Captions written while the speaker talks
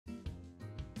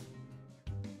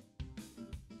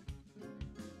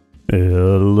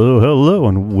Hello, hello,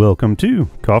 and welcome to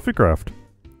CoffeeCraft.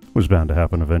 Was bound to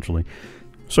happen eventually.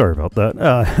 Sorry about that.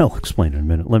 I'll explain in a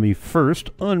minute. Let me first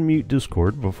unmute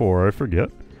Discord before I forget.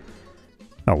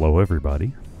 Hello,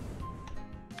 everybody.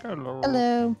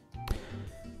 Hello.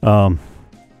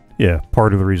 Yeah,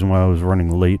 part of the reason why I was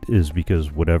running late is because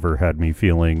whatever had me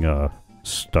feeling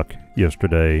stuck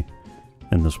yesterday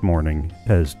and this morning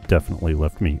has definitely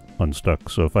left me unstuck.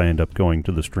 So if I end up going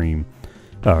to the stream,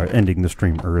 ending the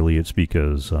stream early, it's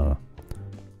because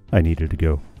I needed to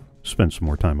go spend some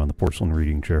more time on the porcelain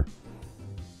reading chair.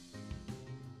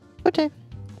 Okay.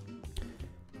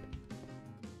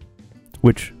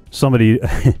 Which somebody...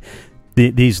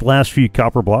 These last few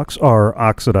copper blocks are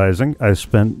oxidizing. I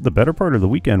spent the better part of the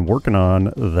weekend working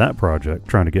on that project,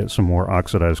 trying to get some more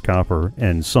oxidized copper,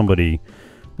 and somebody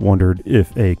wondered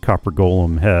if a copper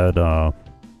golem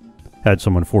had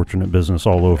some unfortunate business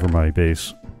all over my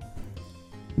base.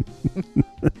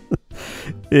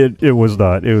 It was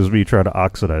not. It was me trying to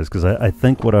oxidize, because I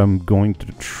think what I'm going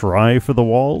to try for the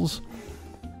walls...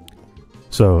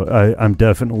 So I'm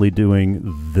definitely doing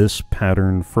this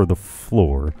pattern for the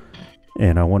floor.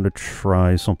 And I want to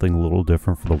try something a little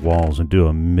different for the walls and do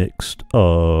a mix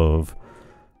of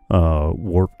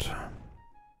warped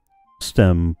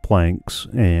stem planks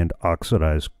and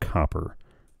oxidized copper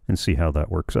and see how that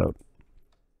works out.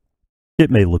 It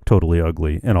may look totally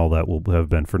ugly and all that will have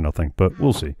been for nothing, but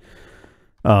we'll see.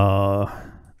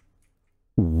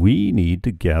 We need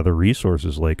to gather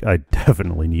resources. Like, I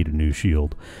definitely need a new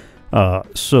shield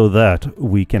so that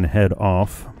we can head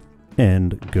off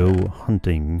and go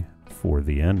hunting for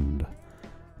the end.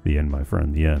 The end, my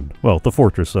friend, the end. Well, the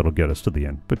fortress that'll get us to the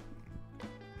end, but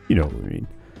you know what I mean.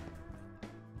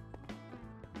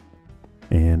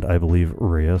 And I believe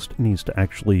Reyest needs to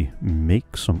actually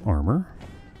make some armor.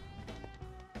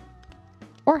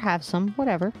 Or have some,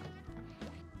 whatever.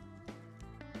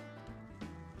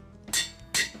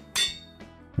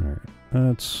 Alright,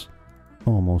 that's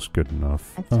almost good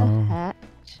enough. That's a hat.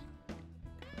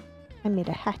 I made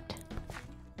a hat.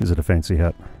 Is it a fancy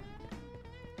hat?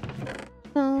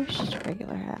 No, it's just a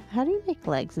regular hat. How do you make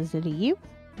legs? Is it a U?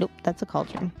 Nope, that's a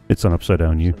cauldron. It's an upside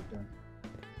down U.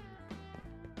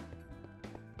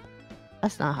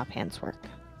 That's not how pants work.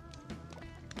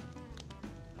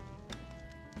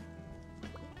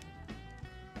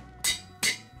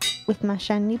 With my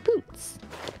shiny boots.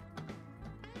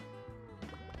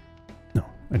 No,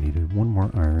 I needed one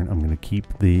more iron. I'm going to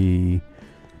keep the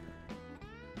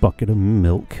bucket of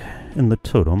milk and the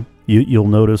totem. You'll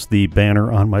notice the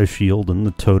banner on my shield and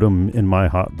the totem in my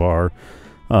hotbar.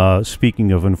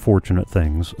 Speaking of unfortunate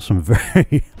things,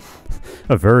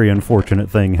 a very unfortunate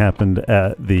thing happened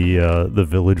at the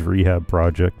village rehab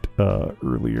project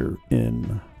earlier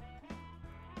in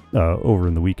over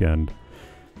in the weekend.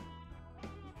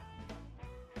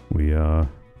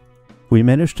 We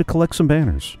managed to collect some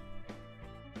banners.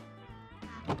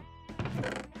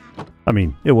 I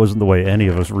mean, it wasn't the way any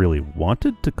of us really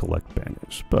wanted to collect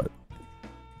banners, but,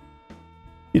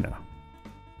 you know,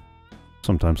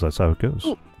 sometimes that's how it goes.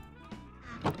 Ooh.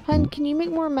 Hun, can you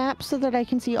make more maps so that I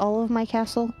can see all of my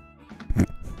castle?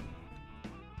 Okay.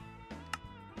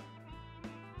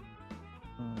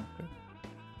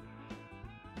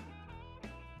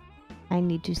 I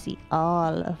need to see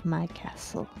all of my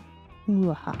castle.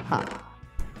 Mwahaha.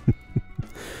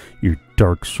 Your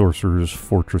Dark Sorcerer's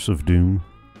Fortress of Doom.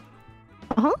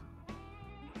 Uh-huh.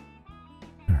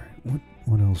 Alright,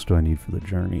 what else do I need for the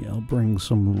journey? I'll bring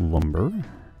some lumber,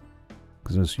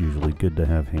 because that's usually good to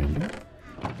have handy.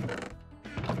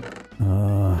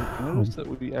 Notice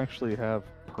that we actually have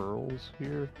pearls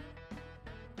here.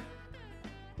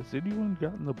 Has anyone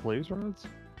gotten the blaze rods?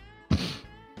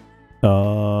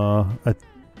 I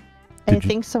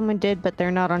think someone did, but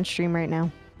they're not on stream right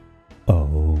now.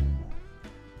 Oh.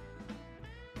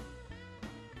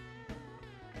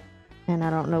 And I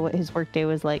don't know what his workday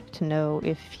was like to know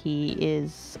if he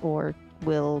is or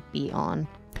will be on.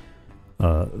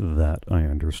 That I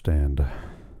understand.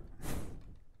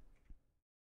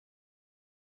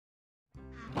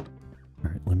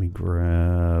 Alright, let me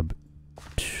grab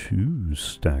 2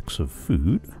 stacks of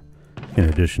food. In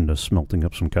addition to smelting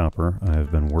up some copper, I have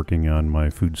been working on my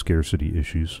food scarcity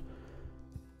issues.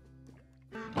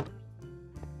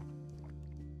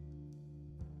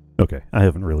 Okay, I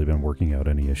haven't really been working out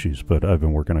any issues, but I've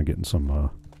been working on getting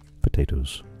some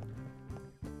potatoes.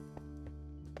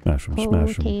 Smash them,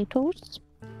 smash them. Potatoes?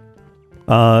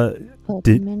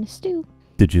 Did, them in a stew.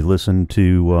 Did you listen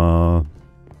to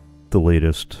the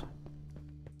latest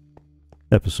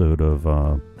episode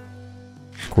of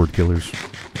Cord Killers?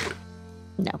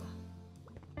 No.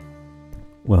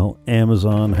 Well,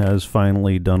 Amazon has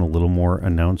finally done a little more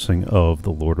announcing of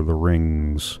the Lord of the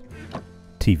Rings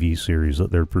TV series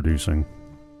that they're producing.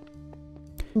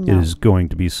 No. It is going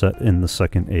to be set in the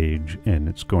Second Age, and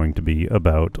it's going to be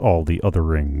about all the other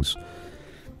rings.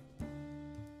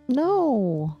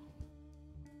 No.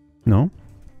 No?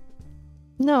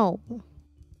 No.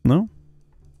 No?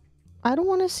 I don't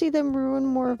want to see them ruin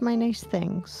more of my nice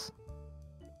things.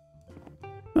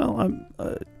 Well,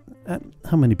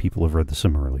 how many people have read The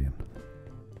Silmarillion?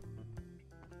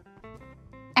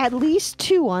 At least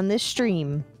 2 on this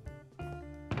stream.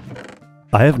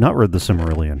 I have not read The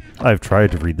Silmarillion. I've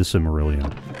tried to read The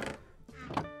Silmarillion.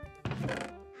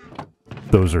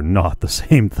 Those are not the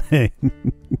same thing.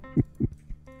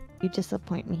 You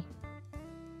disappoint me.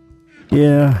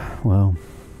 Yeah, well,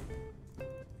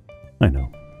 I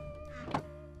know.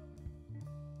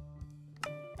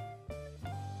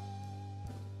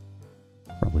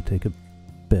 Probably take a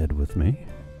bed with me.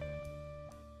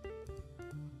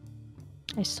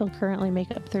 I still currently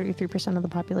make up 33% of the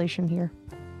population here.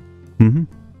 Mm-hmm.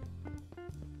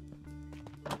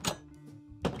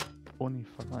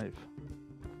 25.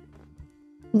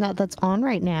 Not that's on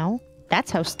right now. That's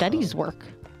how studies work.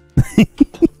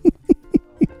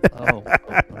 Oh.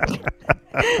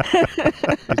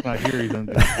 He's not here, he's on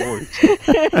the board.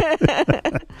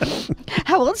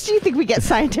 How else do you think we get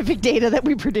scientific data that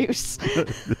we produce?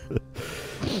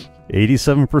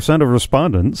 87% of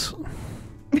respondents.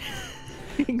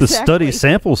 Exactly. The study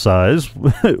sample size.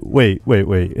 Wait.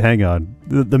 Hang on.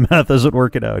 The math isn't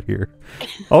working out here.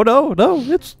 Oh no,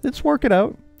 it's working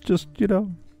out. Just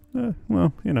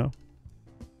well.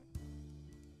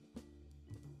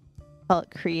 Call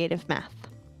it creative math.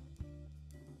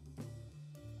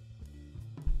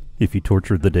 If you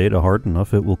torture the data hard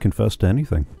enough, it will confess to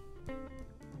anything.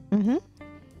 Mm-hmm.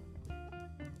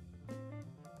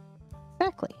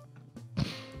 Exactly.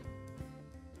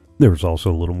 There was also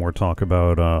a little more talk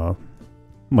about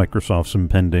Microsoft's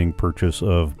impending purchase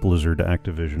of Blizzard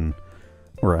Activision,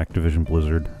 or Activision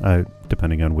Blizzard,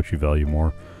 depending on which you value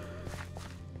more.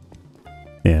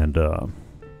 And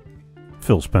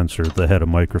Phil Spencer, the head of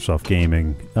Microsoft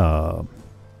Gaming,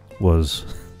 was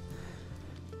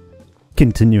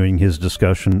continuing his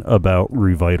discussion about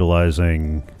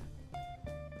revitalizing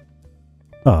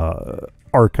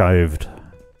archived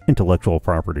intellectual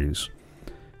properties.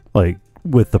 Like,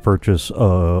 with the purchase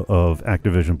of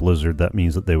Activision Blizzard, that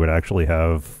means that they would actually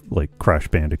have, like, Crash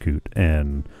Bandicoot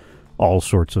and all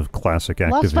sorts of classic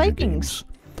Activision Lost Vikings.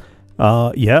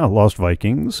 games. Yeah, Lost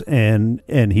Vikings, and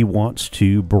he wants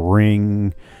to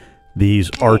bring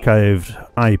these archived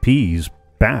IPs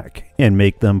back and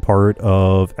make them part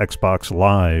of Xbox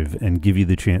Live and give you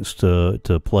the chance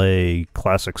to play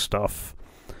classic stuff.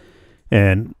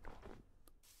 And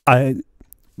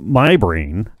my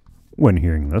brain, when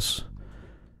hearing this,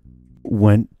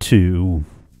 went to,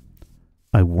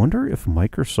 I wonder if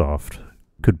Microsoft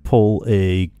could pull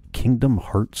a Kingdom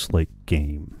Hearts-like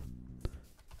game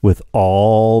with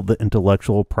all the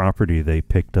intellectual property they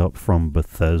picked up from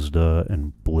Bethesda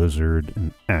and Blizzard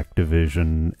and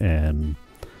Activision and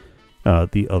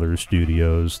the other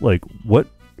studios. Like, what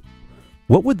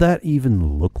would that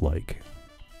even look like?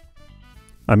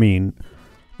 I mean,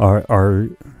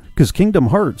 because Kingdom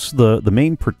Hearts, the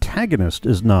main protagonist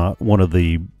is not one of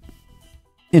the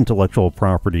intellectual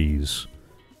properties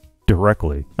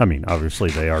directly. I mean, obviously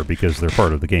they are because they're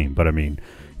part of the game, but I mean,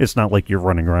 it's not like you're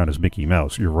running around as Mickey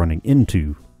Mouse. You're running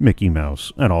into Mickey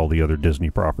Mouse and all the other Disney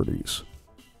properties.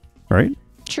 Right?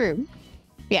 True.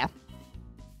 Yeah.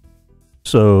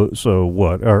 So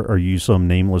what? Are you some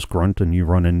nameless grunt and you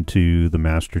run into the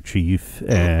Master Chief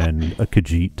and a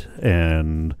Khajiit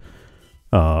and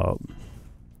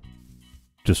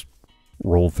just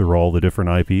roll through all the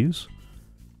different IPs?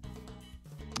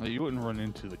 You wouldn't run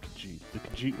into the Khajiit. The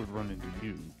Khajiit would run into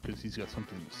you because he's got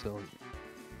something to sell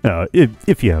you.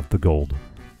 If you have the gold.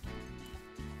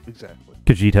 Exactly.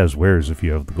 Khajiit has wares if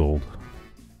you have the gold.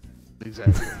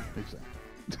 Exactly.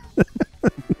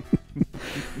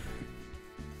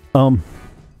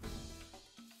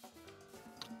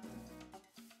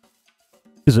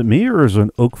 Is it me or is an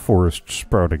oak forest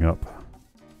sprouting up?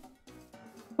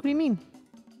 What do you mean?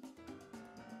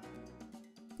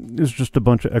 There's just a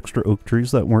bunch of extra oak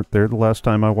trees that weren't there the last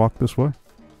time I walked this way.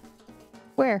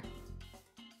 Where?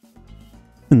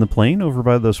 In the plain over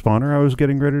by the spawner I was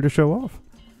getting ready to show off.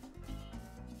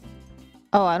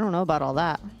 Oh, I don't know about all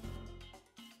that.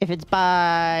 If it's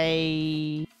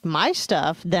by my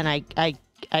stuff, then I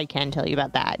can tell you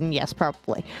about that. And yes,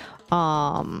 probably.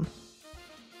 But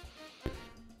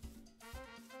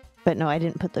no, I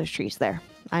didn't put those trees there.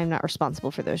 I'm not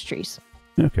responsible for those trees.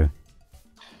 Okay.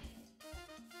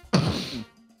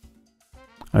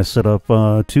 I set up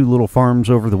 2 little farms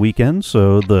over the weekend,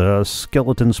 so the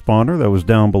skeleton spawner that was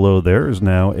down below there is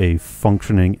now a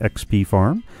functioning XP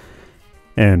farm.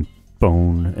 And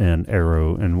bone and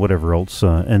arrow and whatever else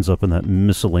ends up in that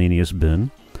miscellaneous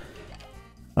bin.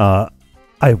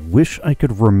 I wish I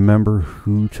could remember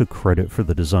who took credit for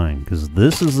the design, because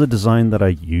this is the design that I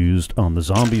used on the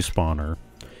zombie spawner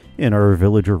in our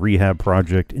villager rehab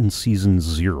project in Season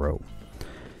 0.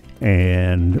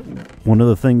 And one of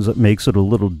the things that makes it a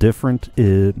little different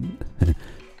is...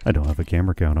 I don't have a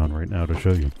camera count on right now to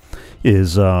show you.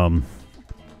 Is,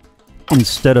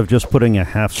 instead of just putting a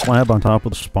half slab on top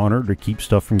of the spawner to keep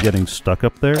stuff from getting stuck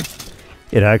up there,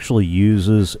 it actually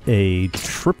uses a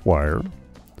tripwire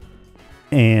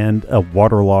and a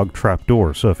waterlogged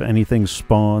trapdoor. So if anything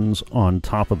spawns on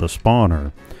top of the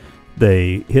spawner,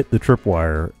 they hit the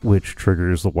tripwire, which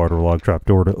triggers the waterlogged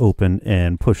trapdoor to open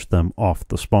and push them off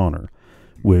the spawner,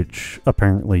 which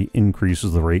apparently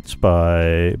increases the rates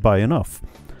by enough.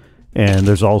 And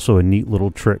there's also a neat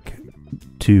little trick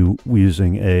to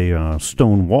using a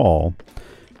stone wall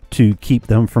to keep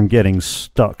them from getting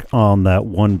stuck on that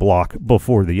one block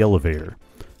before the elevator.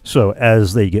 So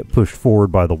as they get pushed forward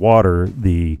by the water,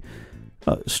 the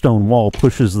stone wall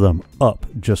pushes them up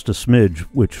just a smidge,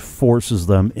 which forces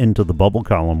them into the bubble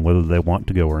column whether they want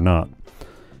to go or not,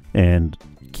 and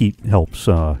helps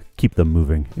keep them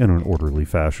moving in an orderly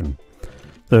fashion.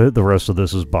 The rest of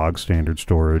this is bog standard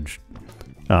storage.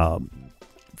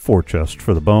 4 chests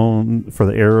for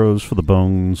the arrows, for the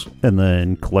bones, and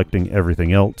then collecting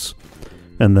everything else,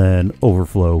 and then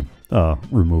overflow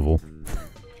removal.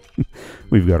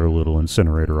 We've got our little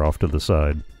incinerator off to the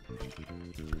side.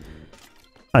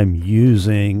 I'm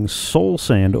using soul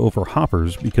sand over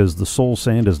hoppers because the soul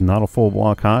sand is not a full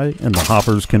block high, and the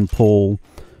hoppers can pull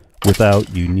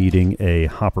without you needing a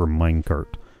hopper minecart,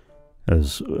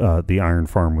 as the iron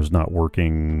farm was not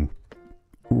working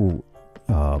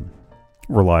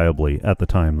reliably at the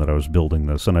time that I was building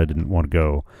this, and I didn't want to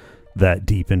go that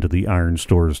deep into the iron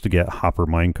stores to get hopper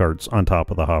minecarts on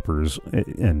top of the hoppers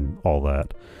and all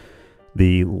that.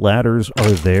 The ladders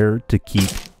are there to keep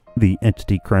the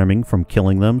entity cramming from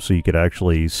killing them, so you could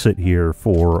actually sit here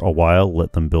for a while,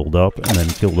 let them build up, and then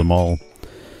kill them all.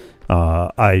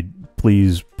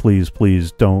 Please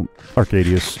don't,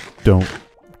 Arcadius, don't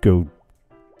go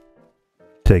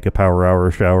take a power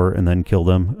hour shower and then kill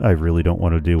them. I really don't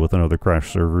want to deal with another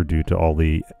crash server due to all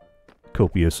the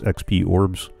copious XP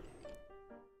orbs.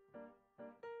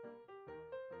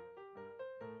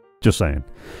 Just saying.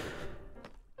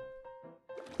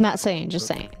 Not saying, just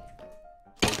saying.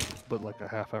 But like a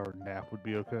half-hour nap would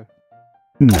be okay?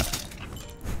 No.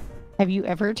 Have you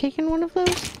ever taken one of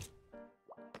those?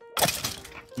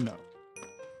 No.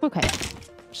 Okay.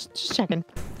 Just checking.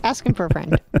 Asking for a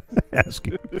friend.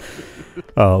 Asking.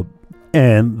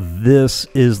 And this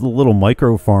is the little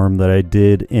micro farm that I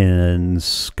did in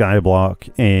Skyblock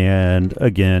and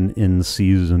again in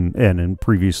season, and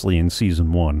previously in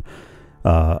Season 1.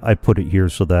 I put it here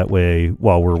so that way,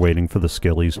 while we're waiting for the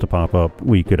skillies to pop up,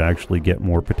 we could actually get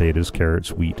more potatoes,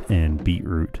 carrots, wheat, and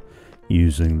beetroot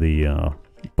using the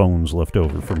bones left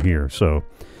over from here. So,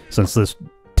 since this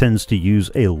tends to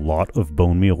use a lot of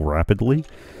bone meal rapidly,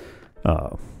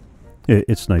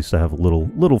 it's nice to have a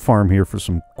little farm here for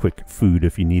some quick food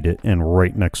if you need it, and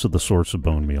right next to the source of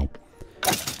bone meal.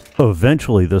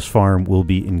 Eventually, this farm will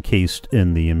be encased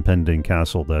in the impending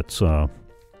castle that's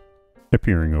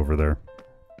appearing over there.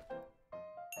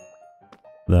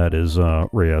 That is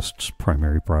Rayest's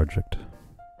primary project.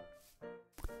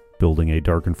 Building a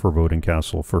dark and foreboding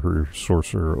castle for her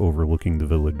sorcerer overlooking the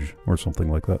village, or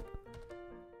something like that.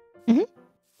 Mm-hmm.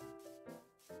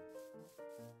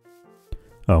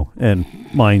 Oh, and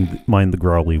mind the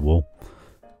Growly wool.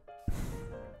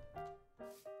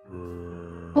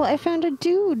 Well, I found a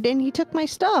dude, and he took my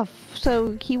stuff,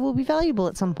 so he will be valuable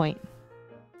at some point.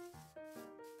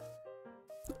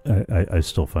 I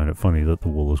still find it funny that the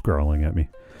wool is growling at me.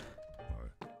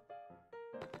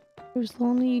 It was the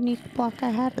only unique block I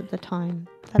had at the time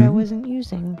that I wasn't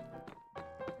using.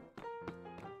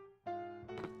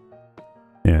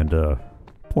 And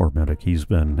poor Medic, he's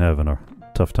been having a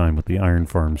tough time with the iron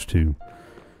farms too.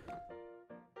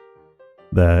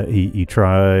 That he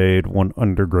tried one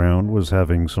underground, was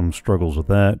having some struggles with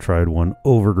that. Tried one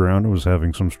overground, was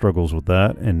having some struggles with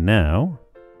that. And now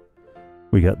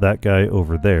we got that guy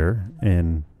over there,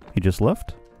 and he just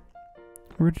left.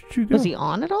 Where did you go? Was he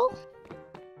on at all?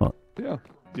 Yeah,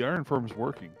 the iron farm's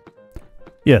working.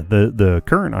 Yeah, the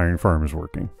current iron farm is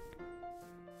working.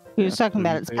 He was talking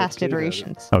about its They past updated it.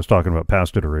 iterations. I was talking about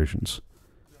past iterations.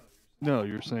 No,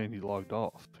 you're saying he logged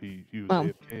off. He was Oh.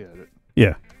 AFK at it.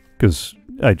 Yeah, Because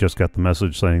I just got the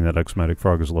message saying that Xmatic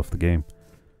Frog has left the game.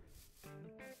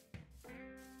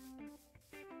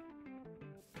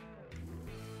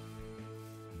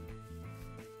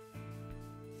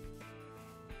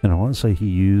 And I want to say he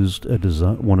used a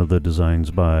one of the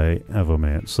designs by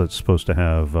Avomance that's supposed to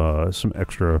have some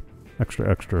extra.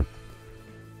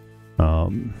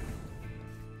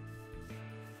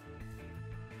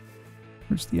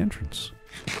 Where's the entrance?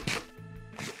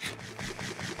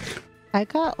 I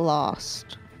got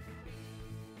lost.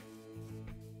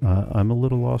 I'm a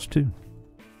little lost too.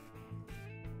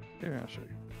 Here, I'll show you.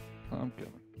 I'm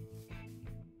coming.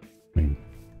 I mean,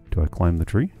 do I climb the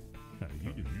tree? How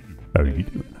are you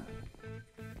doing?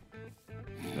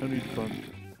 No need to climb the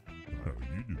tree. How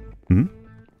you doing? Hmm?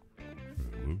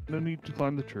 Hello? No need to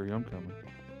climb the tree. I'm coming.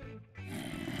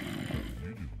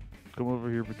 Come over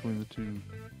here between the two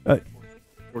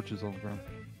torches on the ground.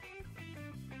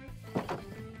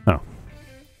 Oh.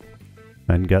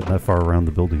 I hadn't gotten that far around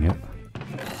the building yet.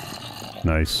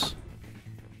 Nice.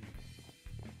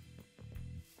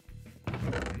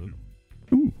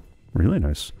 Ooh, really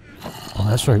nice. Oh,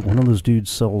 that's right. One of those dudes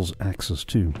sells axes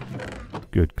too.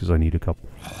 Good, because I need a couple.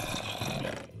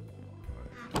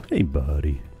 Hey,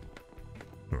 buddy.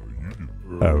 How you doing?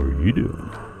 How are you doing?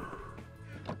 Hi,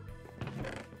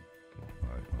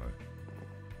 hi.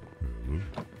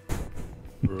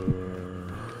 Hello?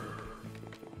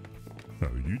 How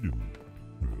you doing?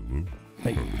 Hello?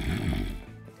 Hey.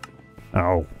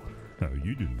 Ow. How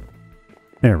you doing?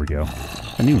 There we go.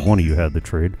 I knew one of you had the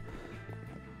trade.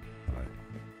 Hi.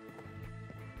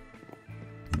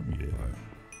 Yeah.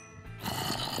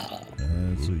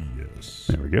 That's a yes.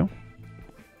 There we go.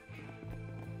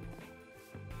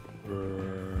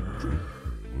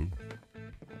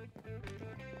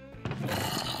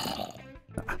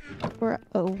 Hello?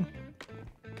 Oh, Hi.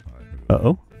 Uh-oh.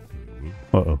 Hello?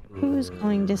 Uh-oh. who's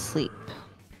going to sleep?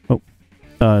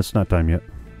 It's not time yet.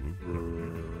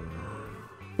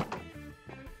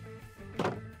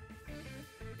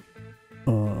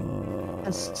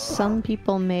 As some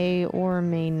people may or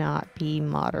may not be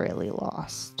moderately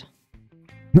lost.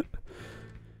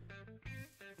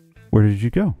 Where did you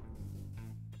go?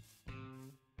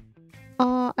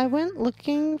 I went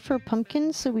looking for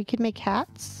pumpkins so we could make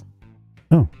hats.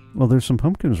 Oh, well, there's some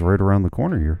pumpkins right around the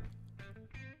corner here.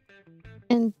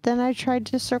 And then I tried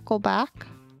to circle back,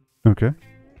 Okay.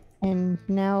 and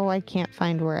now I can't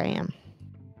find where I am.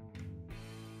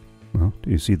 Well, do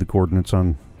you see the coordinates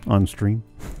on stream?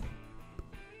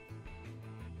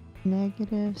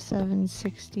 Negative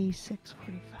 760,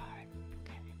 645.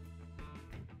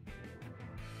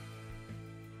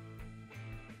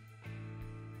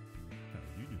 How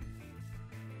you doing?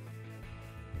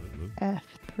 Hello?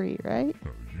 F3, right?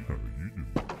 How you doing?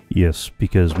 Yes,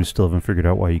 because we still haven't figured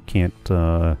out why you can't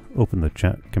open the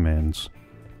chat commands,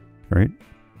 right?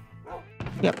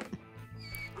 Yep.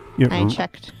 Yeah, I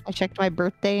checked my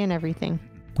birthday and everything.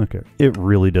 Okay. It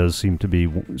really does seem to be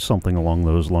something along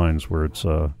those lines where it's How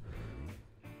you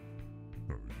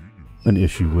doing? an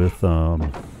issue with your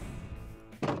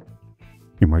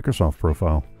Microsoft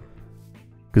profile.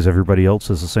 Because everybody else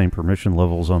has the same permission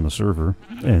levels on the server,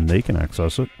 and they can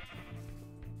access it.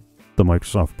 The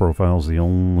Microsoft profile is the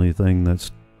only thing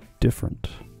that's different.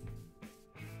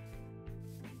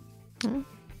 Hmm.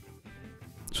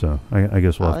 So, I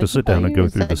guess we'll All have I to sit can down tell and you go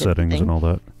is through that the settings everything- and all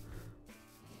that.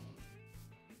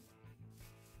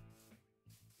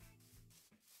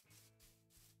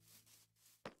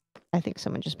 I think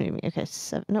someone just moved me. Okay,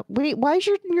 7. No, wait. Why is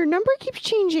your number keeps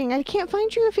changing? I can't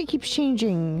find you if it keeps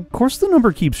changing. Of course the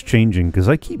number keeps changing, because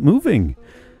I keep moving.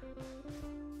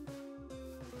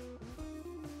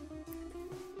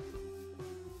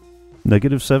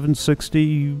 Negative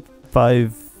 760,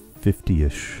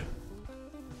 550-ish.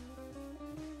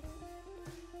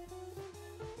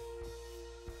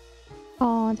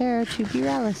 Oh, there are 2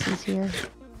 Buralises here.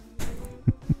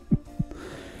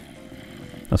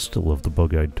 I still love the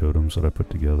bug-eyed totems that I put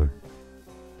together.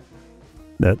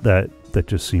 That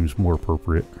just seems more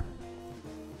appropriate.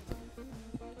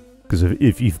 Because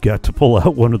if you've got to pull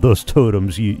out one of those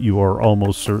totems, you are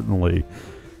almost certainly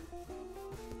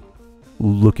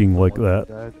looking like that.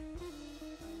 Bug-eyed.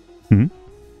 Hmm?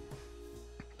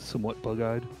 Somewhat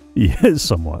bug-eyed. Yeah,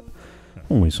 somewhat.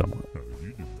 Only somewhat. How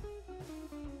you doing?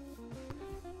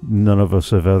 None of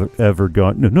us have ever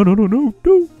gone, no.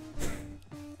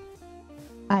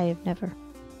 I have never.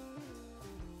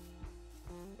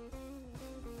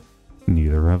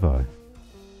 Neither have I.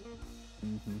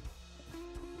 Mm-hmm.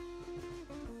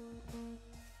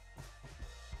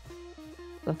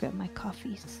 Look at my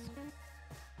coffees.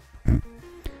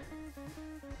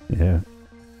 Yeah.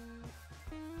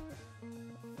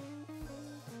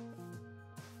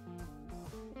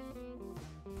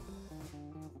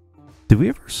 Did we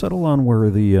ever settle on where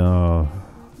the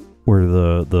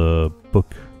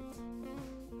book?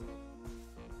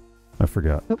 I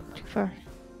forgot. Nope, too far.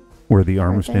 Where the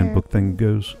armor stand there. book thing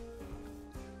goes.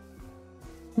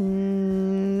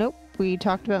 Nope. We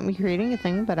talked about me creating a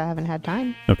thing, but I haven't had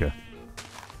time. Okay.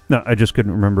 No, I just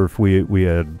couldn't remember if we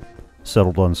had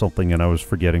settled on something and I was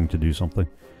forgetting to do something.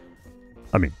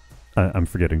 I mean, I'm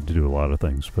forgetting to do a lot of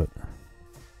things, but...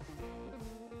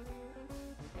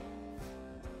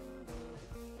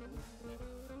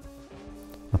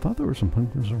 I thought there were some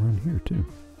pumpkins around here, too.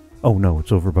 Oh, no,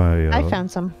 it's over by... I found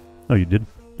some. Oh, you did?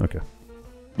 Okay.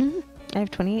 I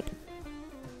have 28.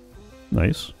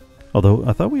 Nice. Although,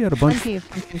 I thought we had a bunch... Plenty of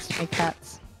pumpkins to make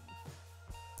hats.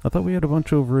 I thought we had a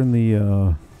bunch over in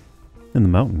the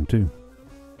mountain, too.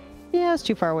 Yeah, it's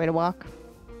too far away to walk.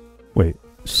 Wait,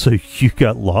 so you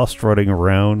got lost running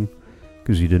around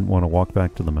because you didn't want to walk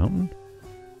back to the mountain?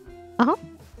 Uh-huh.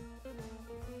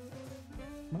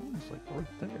 Mountain's like right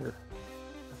there.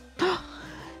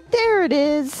 There it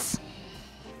is.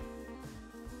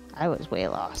 I was way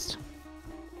lost.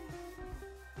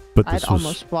 But I'd this was,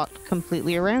 almost walked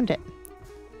completely around it.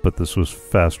 but this was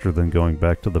faster than going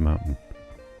back to the mountain.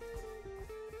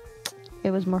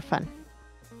 It was more fun.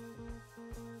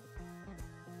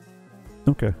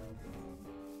 Okay.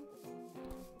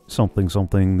 Something,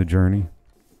 something, the journey.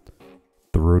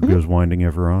 The road goes winding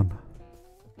ever on.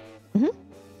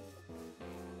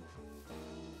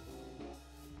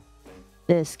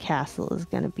 This castle is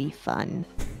gonna be fun.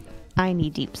 I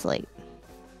need deep slate.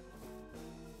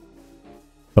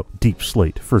 Oh, deep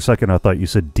slate. For a second I thought you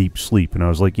said deep sleep, and I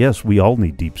was like, yes, we all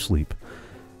need deep sleep.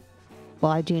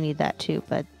 Well, I do need that too,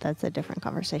 but that's a different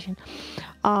conversation.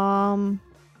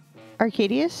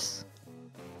 Arcadius,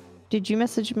 did you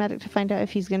message Medic to find out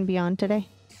if he's gonna be on today?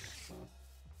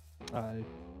 I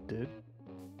did.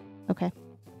 Okay.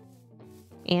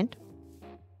 And?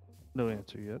 No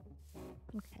answer yet.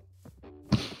 Okay.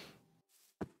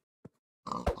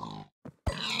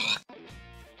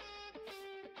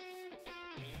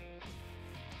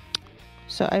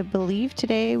 So I believe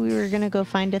today we were going to go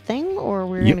find a thing, or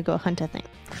we were Yep. going to go hunt a thing.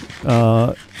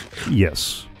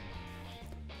 Yes.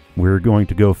 We're going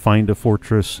to go find a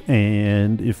fortress,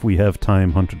 and if we have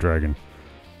time, hunt a dragon.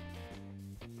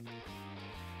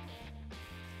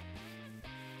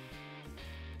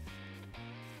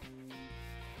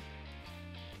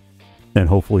 And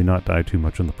hopefully not die too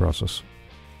much in the process.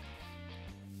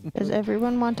 Does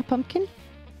everyone want a pumpkin?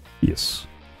 Yes.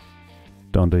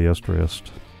 Donde est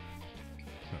est.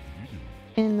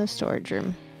 In the storage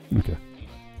room. Okay.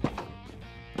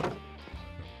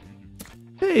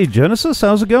 Hey, Genesis,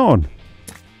 how's it going?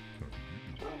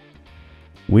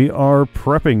 We are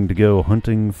prepping to go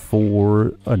hunting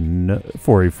for a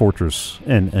fortress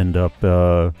and end up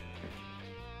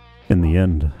in the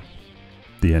end.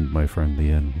 The end, my friend,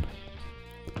 the end.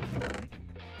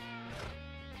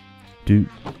 Do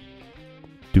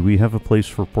we have a place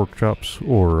for pork chops,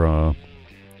 or I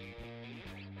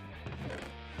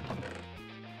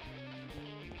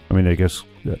mean, I guess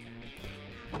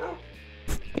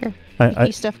Here. I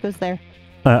Stuff goes there.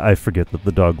 I forget that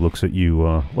the dog looks at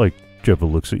you like Jeva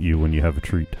looks at you when you have a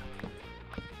treat.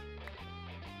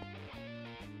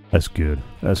 That's good.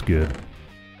 That's good.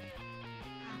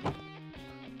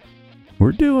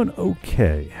 We're doing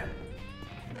okay.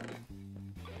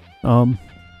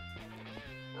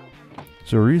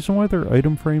 Is there a reason why there are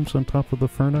item frames on top of the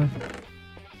Ferna?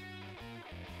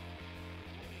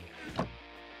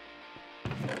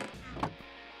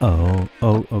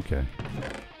 Oh, okay.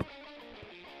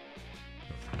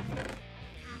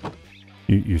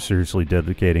 You're seriously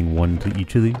dedicating one to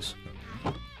each of these?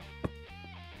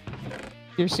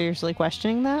 You're seriously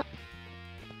questioning that?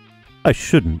 I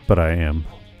shouldn't, but I am.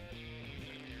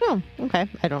 Oh, okay.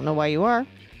 I don't know why you are.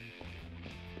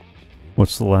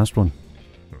 What's the last one?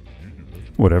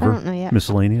 Whatever. I don't know yet.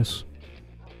 Miscellaneous?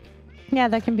 Yeah,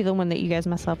 that can be the one that you guys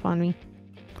mess up on me.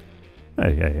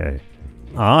 Hey.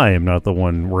 I am not the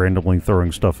one randomly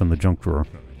throwing stuff in the junk drawer.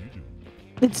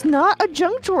 It's not a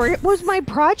junk drawer. It was my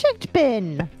project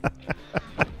bin.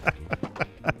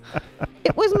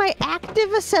 It was my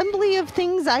active assembly of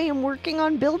things I am working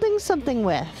on building something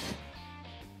with.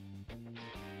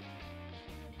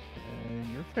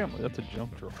 And your family, that's a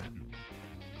junk drawer.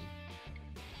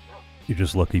 You're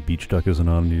just lucky Beach Duck isn't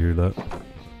on to hear that.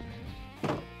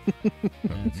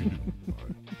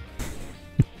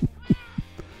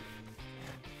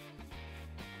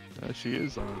 She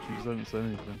is on. She hasn't said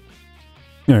anything.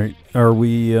 Alright, are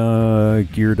we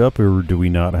geared up, or do we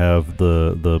not have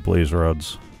the blaze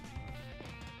rods?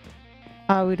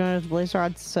 We don't have the blaze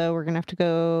rods, so we're gonna have to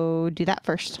go do that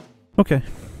first. Okay.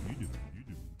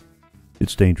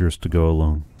 It's dangerous to go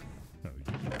alone. How you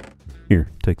doing?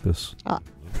 Here, take this.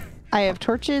 I have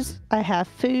torches, I have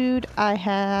food, I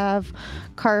have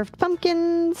carved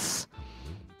pumpkins,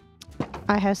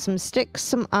 I have some sticks,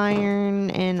 some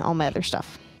iron, and all my other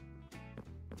stuff.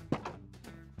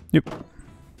 Yep.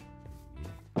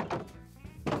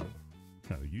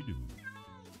 How you doing?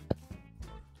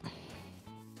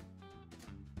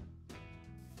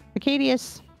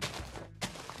 Arcadius.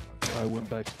 I went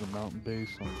back to the mountain base.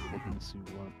 I'm looking to see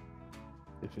what,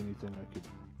 if anything, I could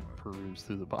peruse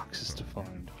through the boxes to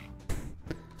find.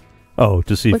 Oh,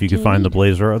 to see if What you do could you find the need?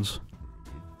 blaze rods?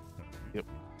 Yep.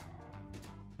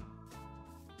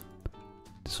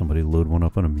 Did somebody load one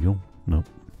up on a mule? Nope.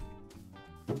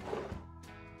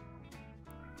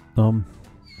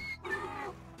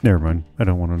 Never mind. I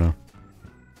don't want to know.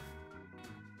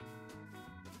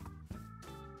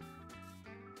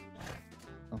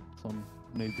 Oh, some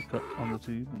made the cut on the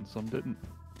team and some didn't.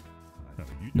 How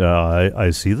you doing? I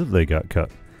see that they got cut.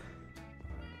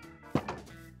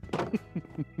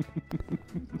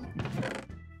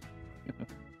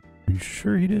 Are you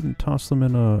sure he didn't toss them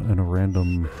in a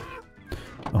random?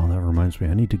 Oh, that reminds me.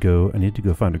 I need to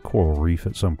go find a coral reef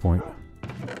at some point.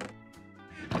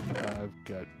 I've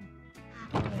got.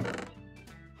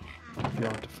 If you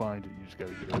have to find it, you just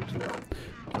gotta get over to it.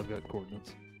 I've got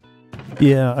coordinates.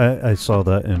 Yeah, I saw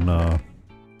that in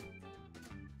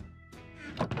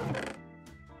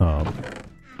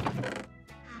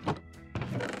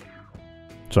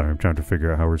sorry, I'm trying to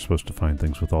figure out how we're supposed to find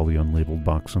things with all the unlabeled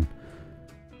boxing.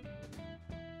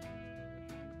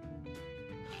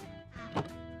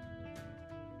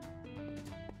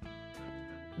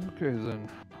 Okay then.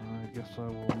 I guess I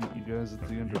will meet you guys at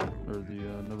the nether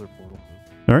portal.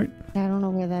 All right, I don't know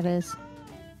where that is.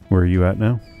 where are you at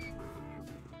now?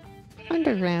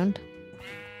 Underground.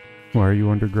 Why are you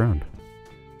underground?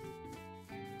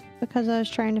 Because I was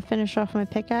trying to finish off my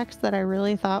pickaxe that I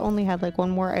really thought only had like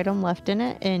one more item left in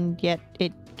it, and yet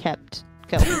it kept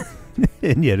going.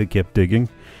 And yet it kept digging.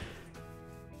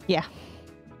 Yeah.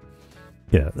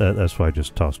 Yeah, that's why I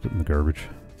just tossed it in the garbage.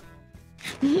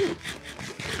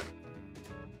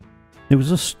 It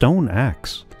was a stone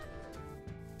axe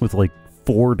with like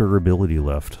 4 durability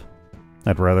left.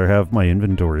 I'd rather have my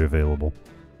inventory available.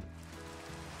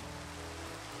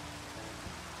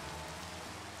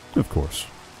 Of course.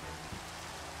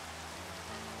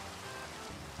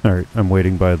 Alright, I'm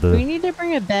waiting by Do we the... need to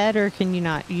bring a bed, or can you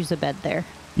not use a bed there?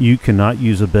 You cannot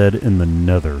use a bed in the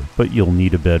nether, but you'll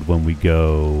need a bed when we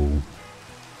go...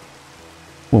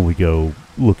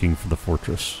 looking for the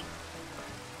fortress.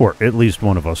 Or at least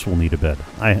one of us will need a bed.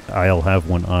 I'll have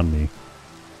one on me.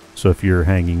 So if you're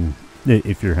hanging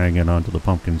onto the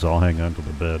pumpkins, I'll hang onto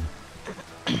the bed.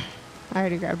 I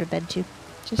already grabbed a bed too,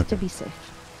 just to be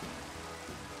safe.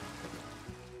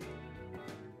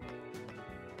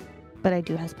 But I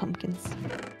do have pumpkins.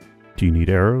 Do you need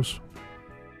arrows?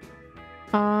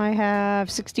 I have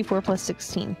 64 plus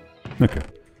 16. Okay.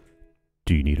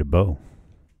 Do you need a bow?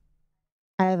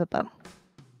 I have a bow.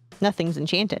 Nothing's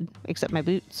enchanted except my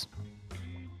boots.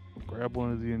 Grab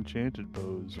one of the enchanted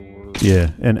bows, or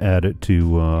Yeah, and add it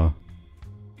to,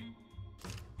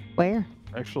 Where?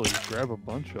 actually grab a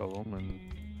bunch of them and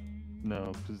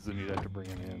no, because then you'd have to bring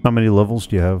it in. How many levels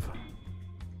do you have?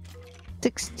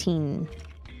 16.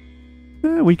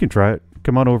 We can try it.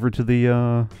 Come on over to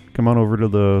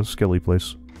the Skelly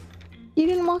place. You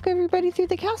didn't walk everybody through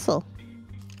the castle.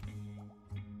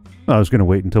 I was gonna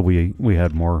wait until we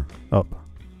had more up.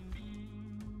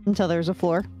 Until there's a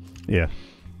floor. Yeah.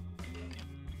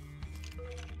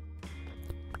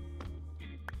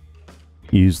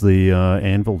 Use the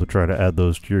anvil to try to add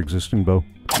those to your existing bow.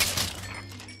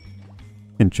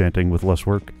 Enchanting with less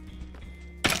work.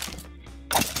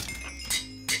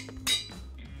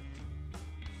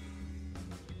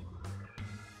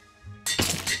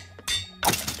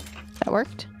 That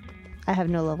worked. I have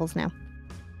no levels now.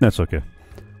 That's okay.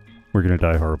 We're gonna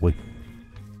die horribly.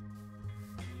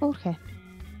 Okay.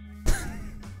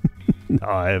 No,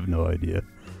 I have no idea.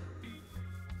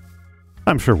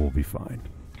 I'm sure we'll be fine.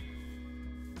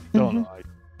 No, Mhm. no, I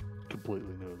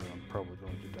completely know that I'm probably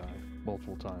going to die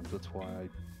multiple times. That's why I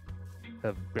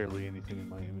have barely anything in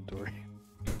my inventory.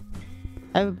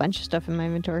 I have a bunch of stuff in my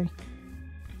inventory.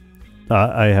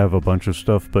 I have a bunch of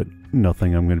stuff, but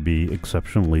nothing I'm going to be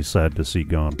exceptionally sad to see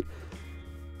gone.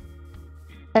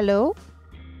 Hello?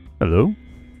 Hello?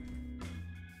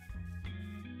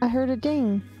 I heard a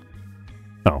ding.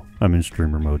 Oh, I'm in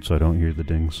streamer mode, so I don't hear the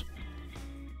dings.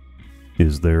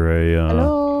 Is there a,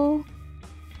 Hello?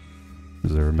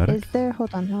 Is there a medic? Is there?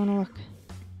 Hold on, I wanna look.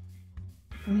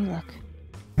 Let me look.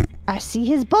 I see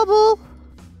his bubble!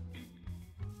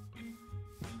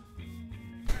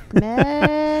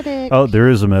 Medic. Oh, there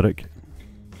is a medic.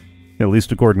 At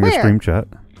least according to Where? stream chat.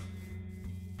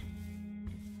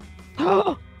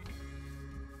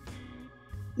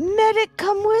 Medic,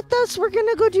 come with us. We're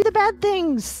gonna go do the bad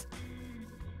things.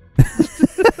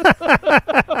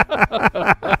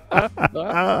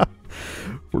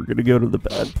 We're gonna go to the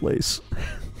bad place.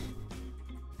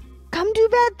 Come do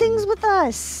bad things with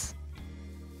us.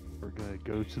 We're gonna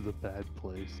go to the bad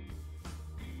place.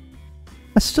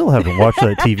 I still haven't watched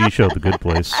that TV show, The Good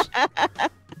Place.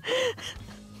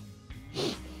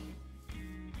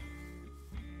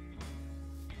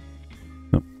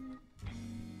 Nope.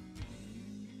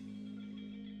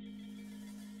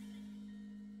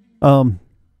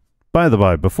 By the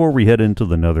by, before we head into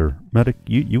the Nether, Medic,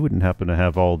 you wouldn't happen to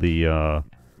have all the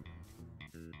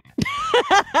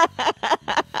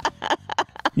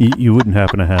you wouldn't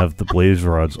happen to have the blaze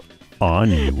rods on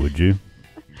you, would you?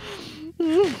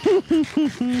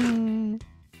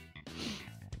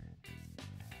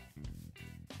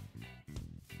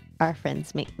 Our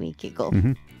friends make me giggle.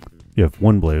 Mm-hmm. You have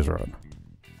one blaze rod.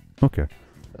 Okay.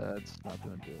 That's not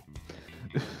gonna do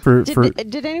it.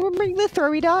 Did anyone bring the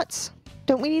throwy dots?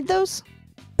 Don't we need those?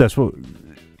 That's what.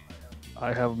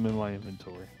 I have them in my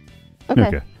inventory.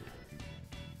 Okay.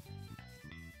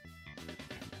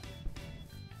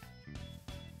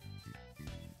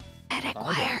 Medic,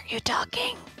 why aren't you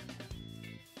talking?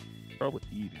 Probably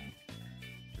eating.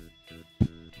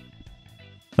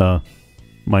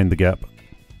 Mind the gap.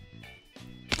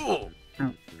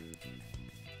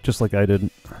 Just like I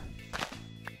didn't.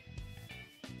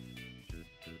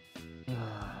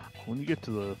 When you get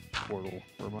to the portal,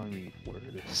 remind me where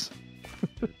it is.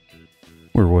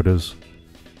 Where what is?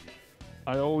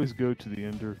 I always go to the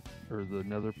the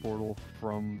Nether portal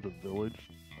from the village.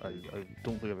 I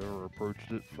don't think I've ever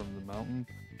approached it from the mountain,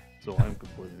 so I'm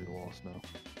completely lost now.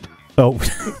 Oh,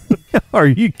 are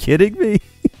you kidding me?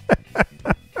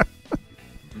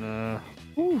 Nah.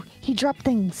 Ooh, he dropped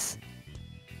things.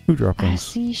 Who dropped I things?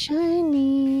 see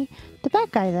shiny. The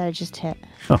bad guy that I just hit.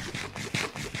 Oh.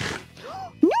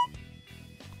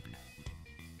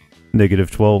 Negative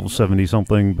 1270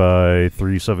 something by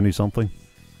 370 something.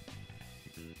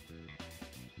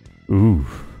 Ooh,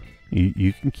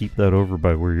 you can keep that over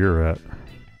by where you're at.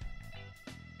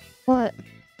 What?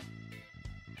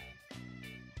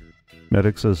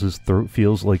 Medic says his throat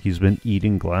feels like he's been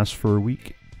eating glass for a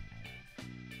week.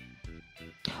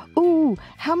 Ooh,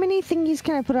 how many thingies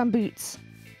can I put on boots?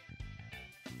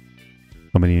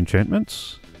 How many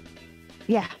enchantments?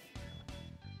 Yeah.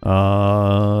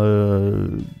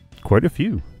 Quite a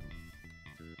few.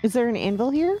 Is there an anvil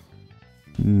here?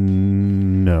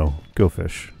 No, go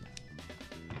fish.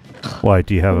 Why,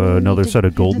 do you have We another need to set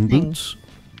of do the golden thing. boots?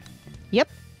 Yep.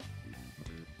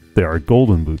 They are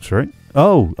golden boots, right?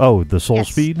 Oh, the soul Yes.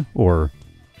 speed? Or...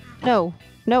 No,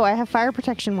 I have fire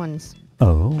protection ones.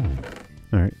 Oh.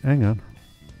 Alright, hang on.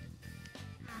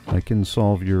 I can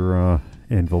solve your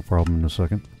anvil problem in a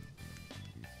second.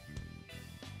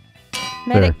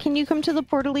 Medic, There. can you come to the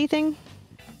portal-y thing?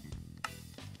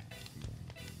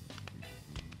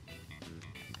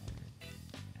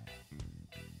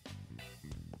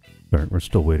 Alright, we're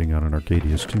still waiting on an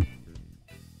Arcadius too.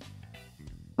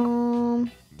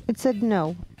 It said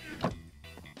no.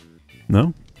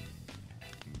 No?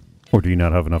 Or do you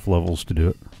not have enough levels to do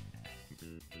it?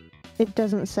 It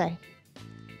doesn't say.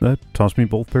 Toss me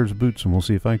both pairs of boots and we'll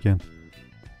see if I can.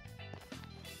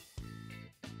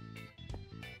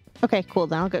 Okay, cool.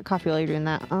 Then I'll get coffee while you're doing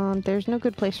that. There's no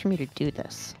good place for me to do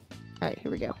this. All right,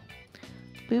 here we go.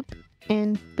 Boop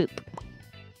and boop.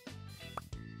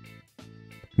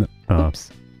 No,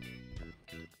 Oops.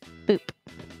 Boop.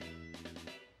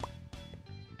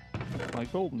 My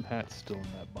golden hat's still in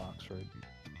that box, right?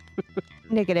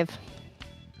 Negative.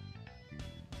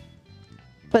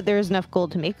 But there's enough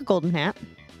gold to make a golden hat.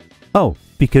 Oh,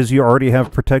 because you already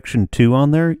have protection 2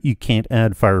 on there, you can't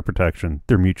add fire protection.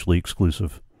 They're mutually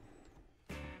exclusive.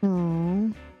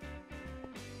 Hmm.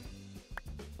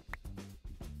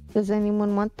 Does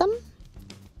anyone want them?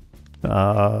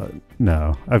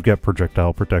 No. I've got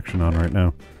projectile protection on right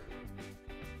now.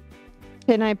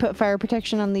 Can I put fire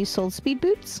protection on these soul speed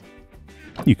boots?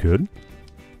 You could.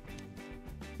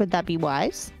 Would that be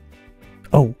wise?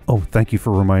 Oh, thank you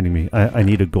for reminding me. I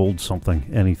need a gold something,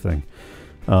 anything.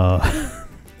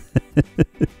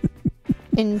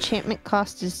 Enchantment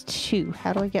cost is 2.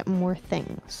 How do I get more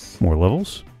things? More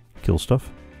levels? Kill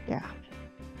stuff? Yeah.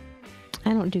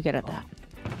 I don't do good at that.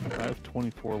 I have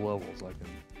 24 levels. I can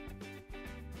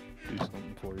do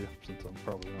something for you, since I'm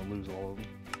probably going to lose all of them.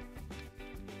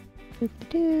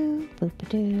 Boop-a-doo,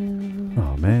 boop-a-doo.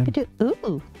 Oh, man. Boop-a-doo.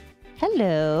 Ooh.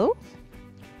 Hello.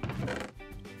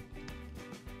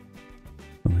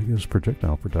 gives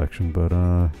projectile protection, but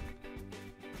oh,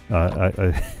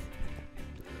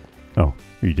 are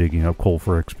you digging up coal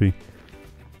for XP?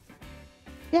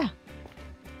 Yeah.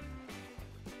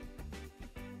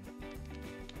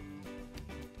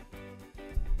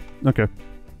 Okay.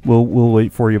 We'll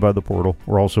wait for you by the portal.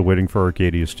 We're also waiting for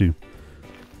Arcadius too.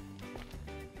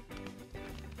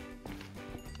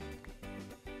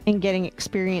 And getting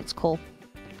experience coal.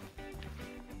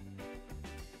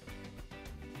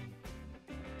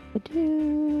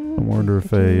 I wonder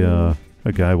if a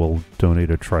guy will donate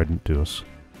a trident to us.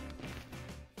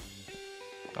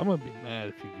 I'm gonna be mad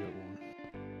if you get one.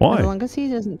 Why? As long as he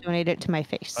doesn't donate it to my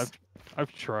face.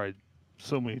 I've tried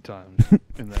so many times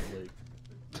in that lake.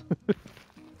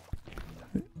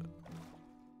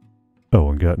 Oh,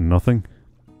 and got nothing?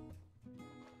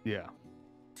 Yeah.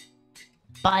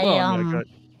 But, Well, I mean,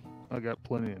 I got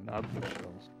plenty of knobfish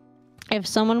shells. if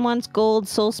someone wants gold,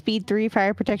 soul speed 3,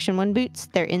 fire protection 1 boots,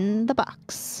 they're in the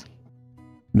box.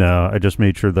 No, I just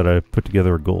made sure that I put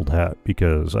together a gold hat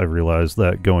because I realized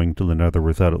that going to the nether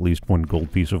without at least 1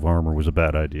 gold piece of armor was a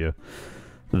bad idea.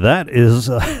 That is...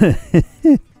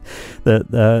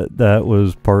 that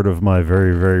was part of my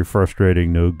very, very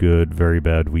frustrating, no good, very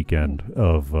bad weekend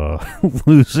of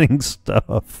losing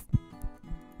stuff.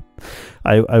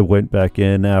 I went back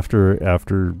in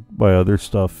after my other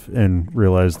stuff and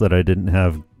realized that I didn't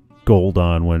have gold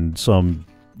on when some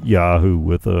Yahoo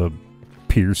with a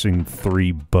piercing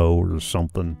 3 bow or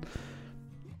something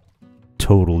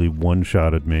totally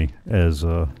one-shotted me as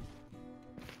I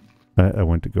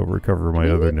went to go recover my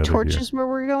other nether gear. Torches where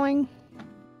we're going?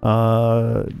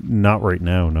 Not right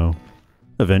now, no.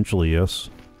 Eventually, yes.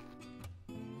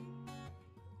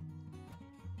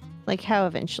 Like how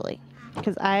eventually?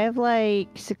 Because I have like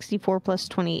 64 plus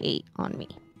 28 on me.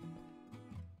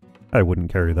 I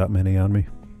wouldn't carry that many on me.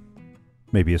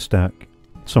 Maybe a stack.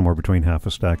 Somewhere between half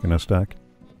a stack and a stack.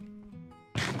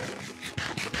 Put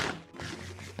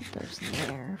those in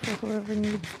there for whoever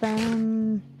needs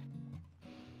them.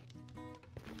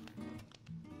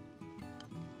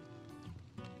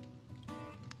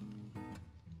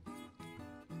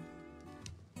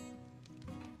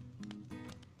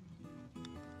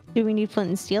 Do we need flint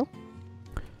and steel?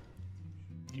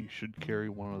 You should carry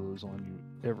one of those on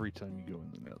you every time you go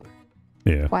in the nether.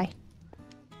 Yeah. Why?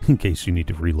 In case you need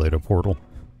to relight a portal.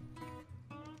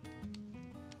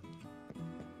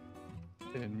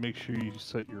 And make sure you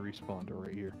set your respawner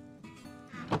right here.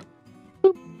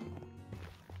 Boop.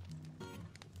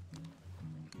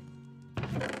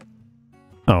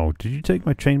 Oh, did you take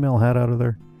my chainmail hat out of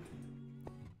there?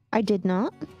 I did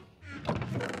not.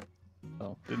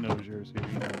 Oh, didn't know it was yours here,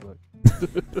 you know, but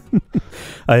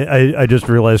I just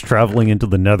realized traveling into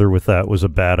the nether with that was a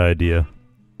bad idea.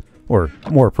 Or,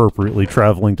 more appropriately,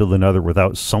 traveling to the nether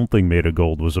without something made of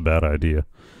gold was a bad idea.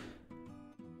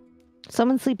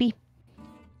 Someone sleepy.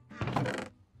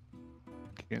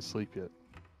 can't sleep yet.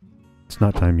 It's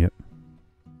not time yet.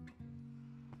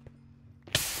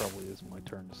 Probably isn't my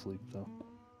turn to sleep, though.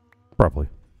 Probably.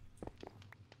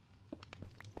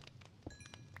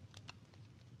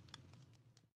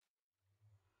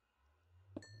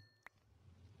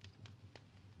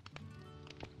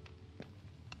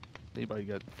 Anybody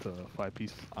got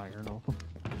 5-piece iron on them?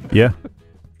 Yeah.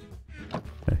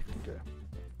 Okay.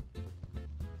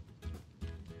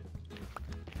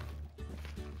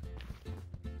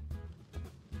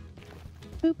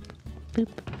 Boop, boop,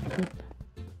 boop,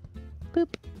 boop.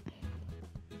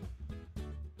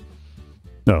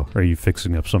 No, are you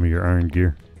fixing up some of your iron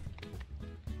gear?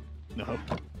 No.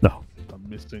 No. I'm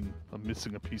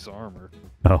missing a piece of armor.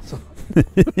 Oh.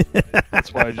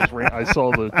 That's why I just ran. I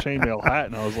saw the chainmail hat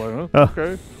and I was like, Oh.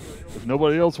 okay. If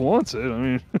nobody else wants it, I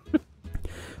mean.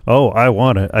 Oh, I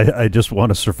want it. I just want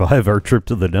to survive our trip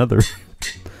to the nether.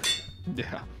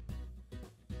 Yeah.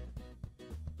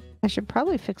 I should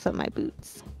probably fix up my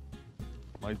boots.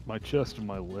 My chest and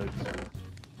my legs are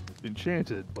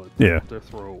enchanted, but Yeah. they're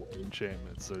throwaway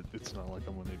enchantments, so it's not like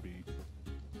I'm going to be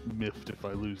miffed if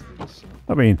I lose these. So.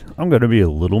 I mean, I'm going to be a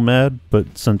little mad,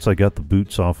 but since I got the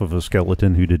boots off of a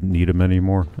skeleton who didn't need them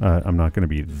anymore, I'm not going to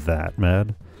be that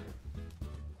mad.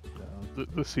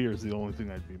 This here is the only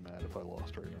thing I'd be mad if I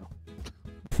lost right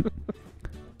now.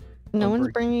 No one's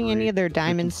Unbreaking bringing any 3, of their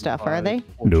diamond stuff, are they?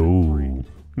 Fortune 3. No,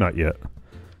 not yet.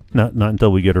 Not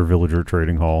until we get our villager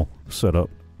trading hall set up.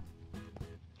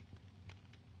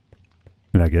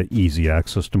 And I get easy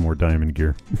access to more diamond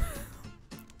gear.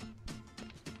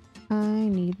 I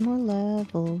need more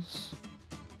levels.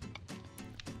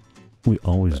 We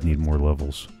always need more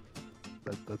levels.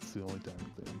 That's the only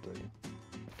diamond thing I'm taking.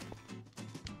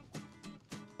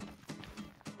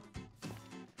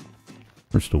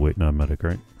 We're still waiting on medic,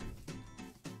 right?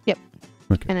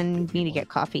 Okay. And then need to get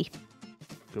coffee.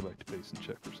 Go back to base and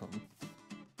check for something.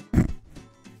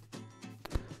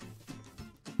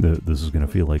 This is gonna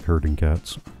feel like herding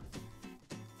cats,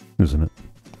 isn't it?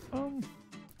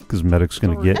 Because Medic's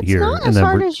gonna Sorry. get That's here, not and as then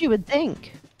hard we're... as you would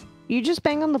think. You just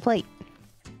bang on the plate.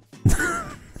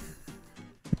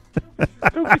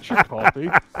 Go get your coffee.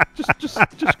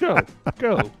 Just go.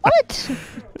 Go. What?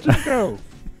 Just go.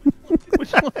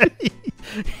 Which one?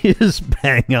 He just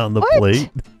bang on the What? plate.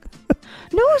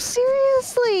 No,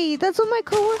 seriously. That's what my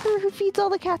coworker who feeds all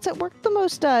the cats at work the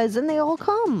most does, and they all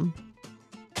come.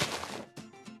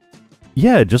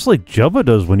 Yeah, just like Jubba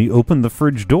does when you open the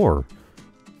fridge door.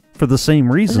 For the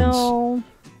same reasons. No,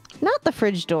 not the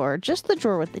fridge door, just the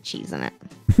drawer with the cheese in it.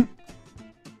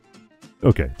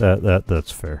 Okay,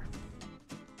 that's fair.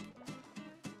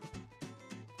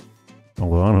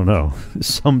 Although, I don't know.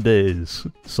 Some days.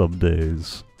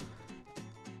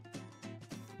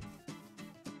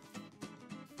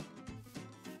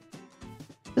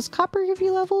 Does copper give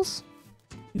you levels?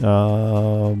 I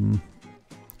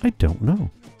don't know.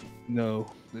 No,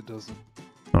 it doesn't.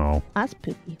 Oh, That's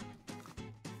poopy.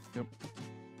 Yep.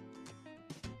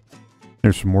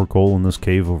 there's some more coal in this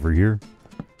cave over here.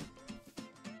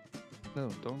 No,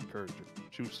 don't encourage it.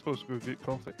 She was supposed to go get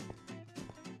coffee.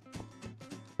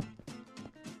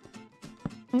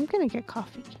 I'm gonna get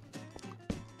coffee.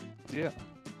 Yeah.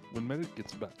 When Medic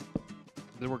gets back.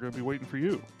 Then we're going to be waiting for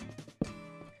you.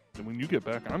 And when you get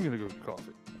back, I'm going to go get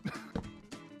coffee.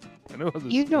 I know how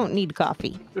this You don't need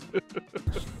coffee.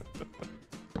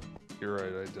 You're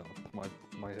right, I don't.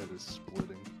 My head is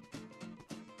splitting.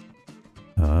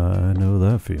 I know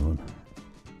that feeling.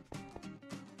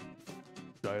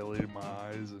 Dilated my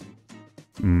eyes and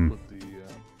Mm. put the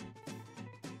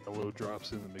yellow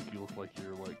drops in to make you look like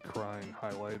you're like crying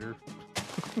highlighter.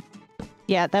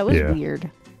 Yeah, that was Yeah.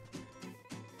 weird.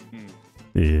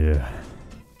 Yeah.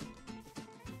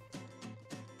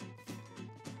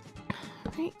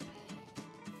 Right.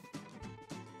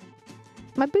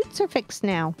 My boots are fixed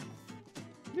now.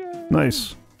 Yay!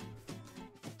 Nice.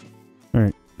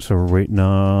 Alright, so we're waiting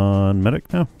on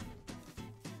Medic now?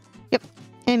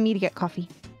 And me to get coffee.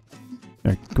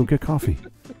 Alright, go get coffee.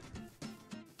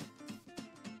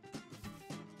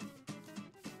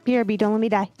 BRB, don't let me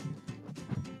die.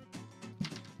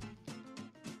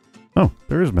 Oh,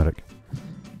 there is Medic.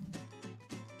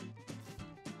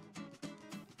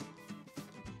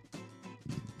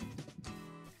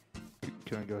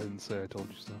 Can I go ahead and say I told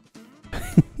you so?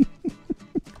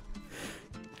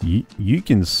 You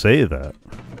can say that.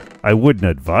 I wouldn't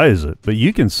advise it, but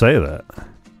you can say that.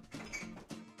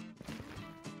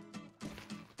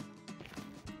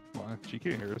 Why? She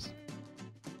can't hear us.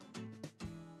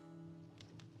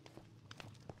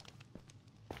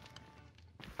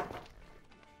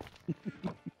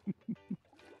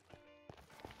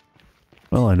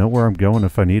 Well, I know where I'm going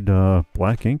if I need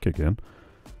black ink again.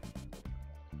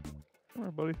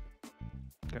 Alright, buddy.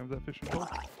 Can I have that fishing pole?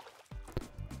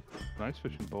 Nice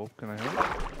fishing pole. Can I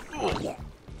have it?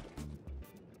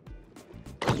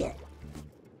 Yeah.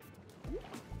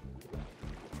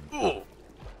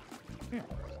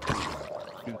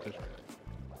 Good fish.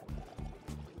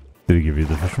 Did he give you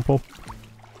the fishing pole?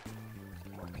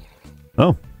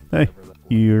 Oh, hey, Whatever that was.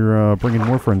 you're bringing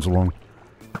more friends along.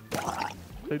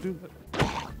 They do that.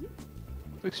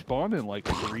 They spawn in like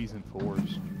 3s and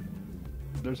 4s.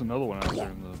 There's another one out there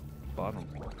in the bottom.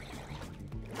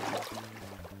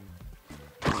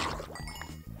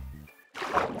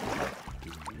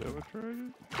 Did you ever try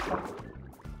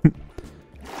it?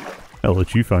 I'll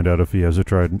let you find out if he has a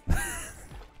trident.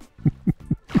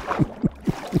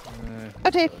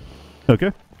 Okay.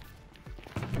 Okay.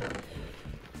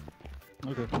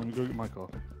 Okay, I'm gonna go get my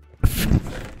coffee.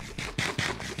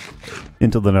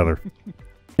 Into the nether.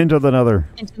 Into the nether.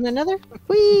 Into another.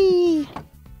 Whee!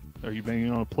 Are you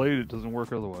banging on a plate? It doesn't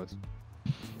work otherwise.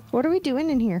 What are we doing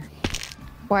in here?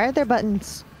 Why are there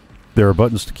buttons? There are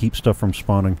buttons to keep stuff from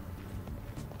spawning.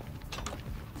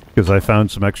 Because I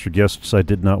found some extra guests I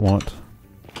did not want.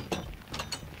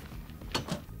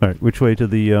 Alright, which way to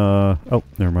the, oh,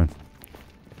 never mind.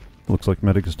 Looks like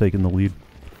Medic is taking the lead.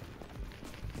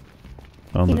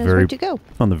 On He the knows very, where to go.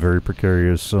 on the very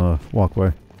precarious,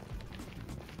 walkway.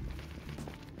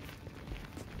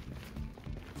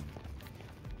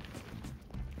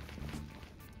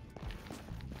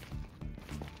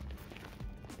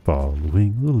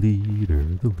 Following the leader,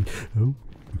 oh.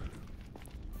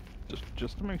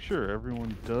 Just to make sure,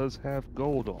 everyone does have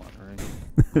gold on,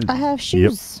 right? I have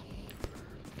shoes.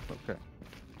 Okay.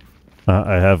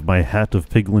 I have my hat of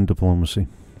piglin diplomacy.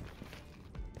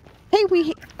 Hey,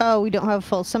 we don't have a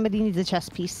full. Somebody needs a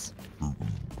chest piece.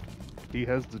 He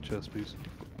has the chest piece.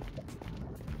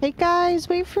 Hey guys,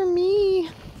 wait for me.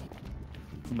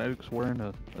 Magic's wearing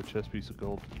a chest piece of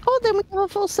gold. Oh, then we have a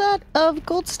full set of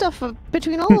gold stuff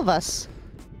between all of us.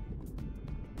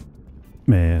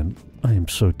 Man, I am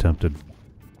so tempted.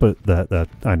 But that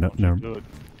I know. No, Good.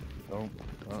 Don't.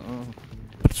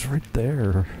 but it's right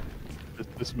there.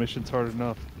 This mission's hard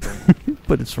enough.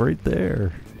 But it's right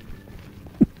there.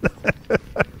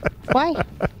 Why?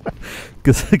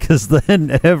 Because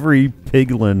then every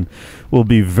piglin will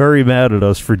be very mad at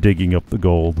us for digging up the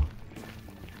gold,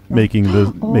 making this.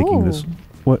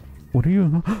 Oh. What are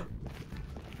you?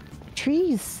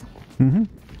 Trees. Mm-hmm.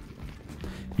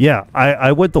 Yeah,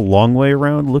 I went the long way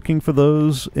around looking for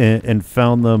those and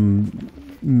found them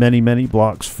many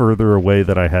blocks further away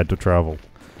that I had to travel,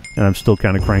 and I'm still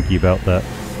kind of cranky about that.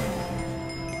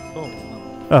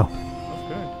 Oh. Oh,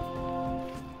 Okay.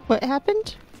 What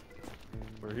happened?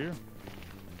 We're here.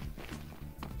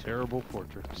 Terrible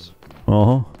portraits.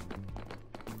 uh-huh.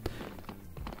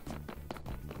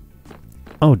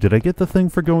 Oh, did I get the thing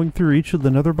for going through each of the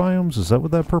nether biomes? Is that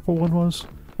what that purple one was?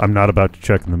 I'm not about to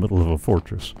check in the middle of a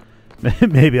fortress.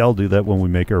 Maybe I'll do that when we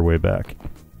make our way back.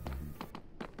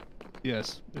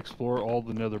 Yes. Explore all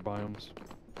the nether biomes.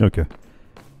 Okay.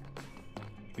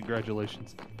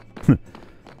 Congratulations.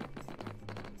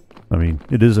 I mean,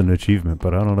 it is an achievement,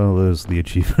 but I don't know that it's the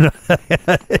achievement.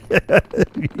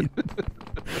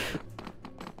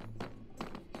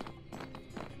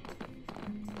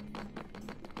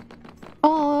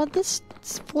 Oh, this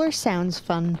floor sounds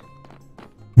fun.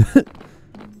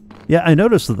 Yeah, I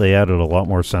noticed that they added a lot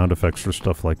more sound effects for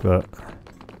stuff like that.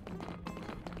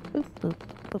 Boop, boop,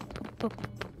 boop, boop, boop,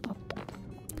 boop.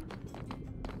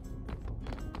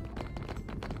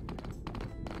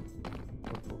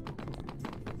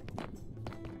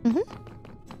 Mm-hmm.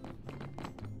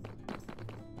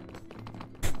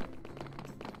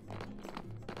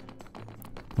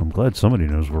 I'm glad somebody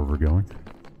knows where we're going.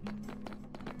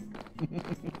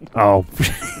 Oh.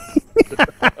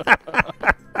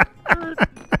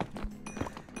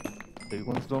 Big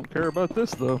ones don't care about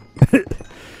this, though. There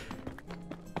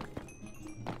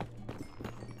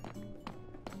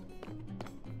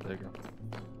you go.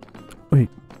 Wait.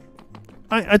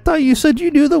 I thought you said you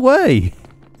knew the way.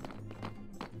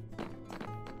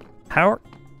 How?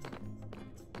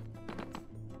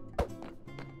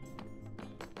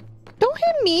 Don't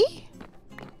hit me.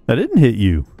 I didn't hit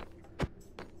you.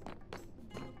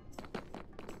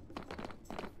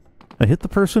 I hit the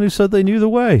person who said they knew the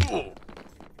way. I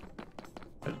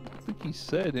don't think he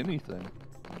said anything.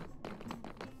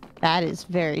 That is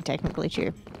very technically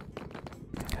true.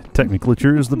 Technically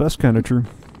true is the best kind of true.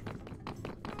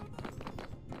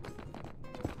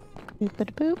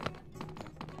 Boop-a-da-boop.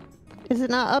 Is it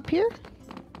not up here?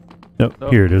 Nope, Oh.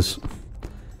 here it is.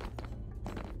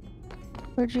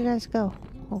 Where'd you guys go?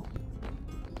 Oh.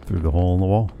 Through the hole in the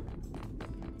wall.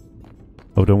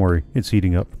 Oh, don't worry. It's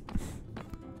heating up.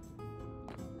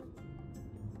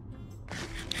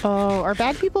 Oh, are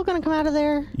bad people gonna come out of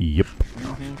there? Yep.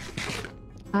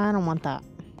 Mm-hmm. I don't want that.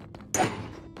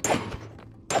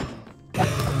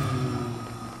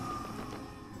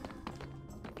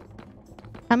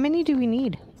 How many do we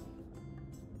need?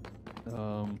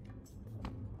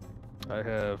 I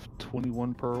have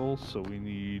 21 pearls, so we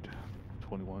need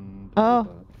 21. Oh.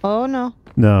 divided by- Oh no.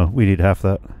 No, we need half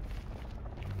that.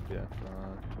 Yeah,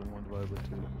 21 divided by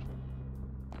 2.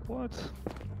 What?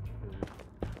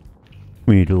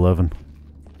 We need 11.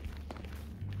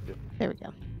 There we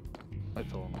go. I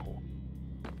fell in the hole.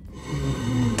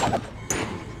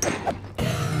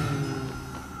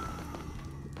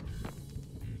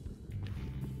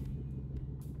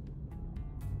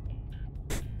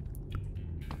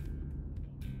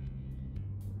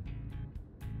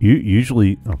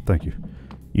 Usually, oh, thank you.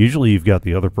 Usually you've got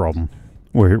the other problem,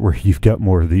 where you've got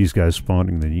more of these guys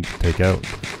spawning than you can take out.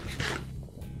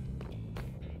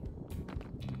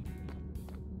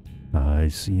 I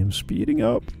see him speeding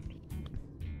up.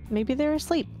 Maybe they're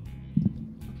asleep.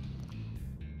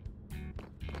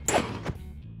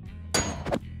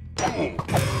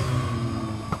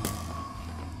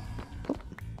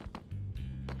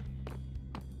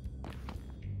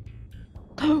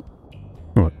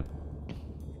 What?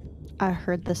 I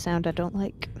heard the sound I don't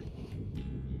like.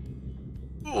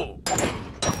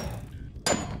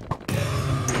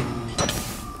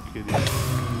 Kitty.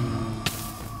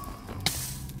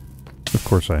 Of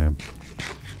course I am.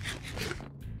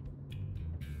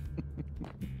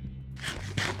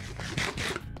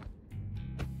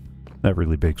 That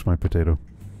really bakes my potato.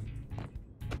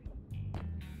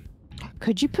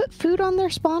 Could you put food on their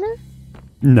spawner?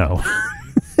 No.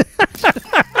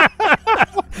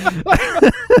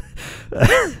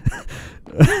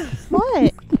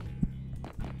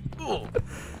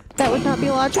 That would not be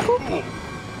logical.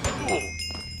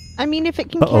 I mean, if it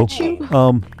can Uh-oh. catch you.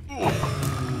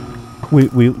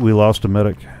 We lost a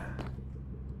medic.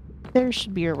 There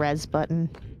should be a res button.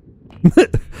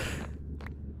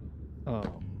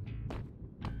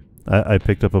 I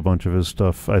picked up a bunch of his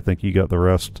stuff. I think you got the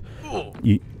rest.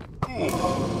 We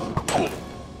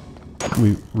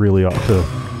really ought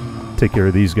to take care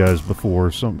of these guys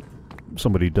before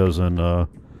somebody does in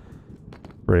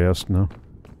Reyes, no?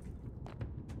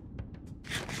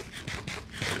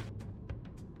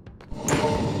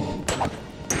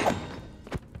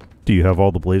 Do you have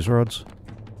all the blaze rods?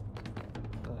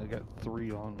 I got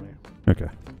 3 on me. Okay.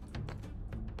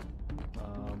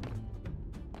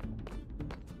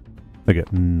 I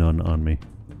got none on me.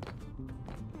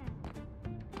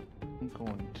 I'm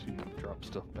going to drop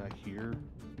stuff back here.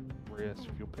 Reyes, if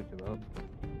you'll pick it up.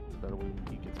 That way when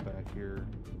he gets back here.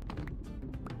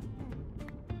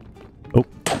 Oh.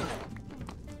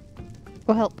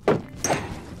 Go help.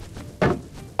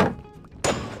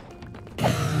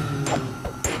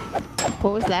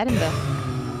 What was that in the...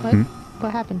 What? Hmm?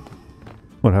 What happened?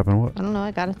 What happened? What? I don't know. I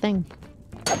got a thing.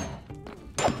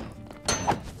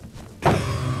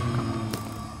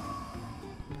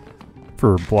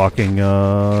 For blocking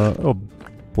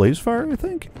blaze fire, I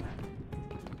think.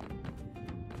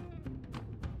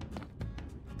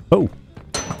 Oh,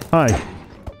 hi.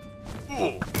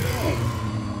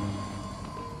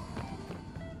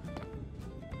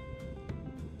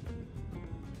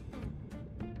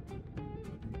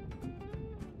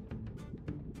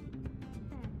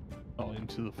 Oh,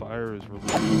 into the fire is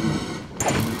released.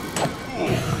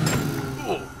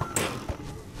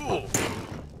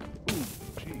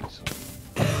 Jeez.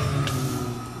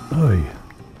 Oy.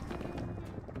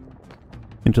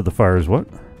 Into the fire is what?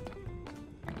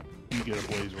 You get a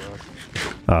blaze rod.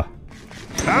 Ah.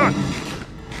 Ah!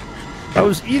 I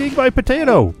was eating my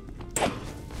potato!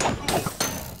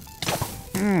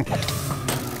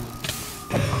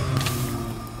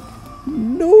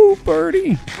 No,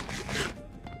 birdie!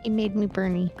 He made me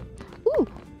Bernie. Ooh,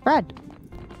 Brad.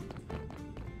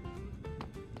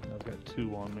 I've got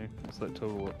 2 on me. What's that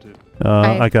total up to?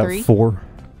 I got 3. 4.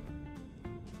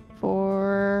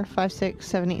 4, 5, 6,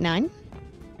 7, 8, 9.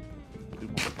 2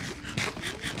 more.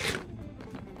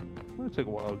 I'm gonna take a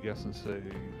wild guess and say...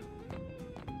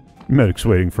 Medic's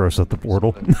waiting for us at the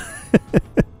portal.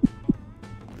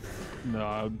 No,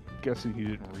 I'm guessing he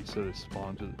didn't reset his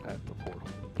spawn at the portal.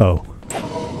 Oh.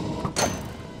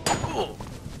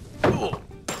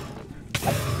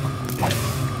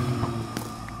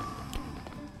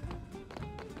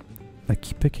 I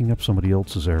keep picking up somebody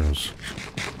else's arrows.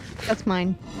 That's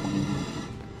mine.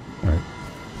 Alright.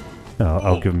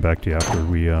 I'll give them back to you after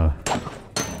we are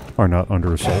not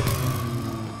under assault.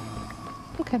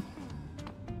 Okay.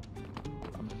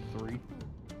 I'm at 3.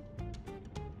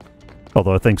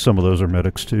 Although I think some of those are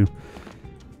medics too.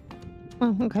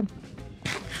 Oh, okay.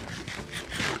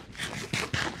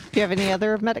 Do you have any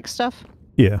other medic stuff?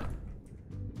 Yeah.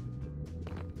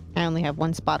 I only have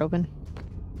 1 spot open.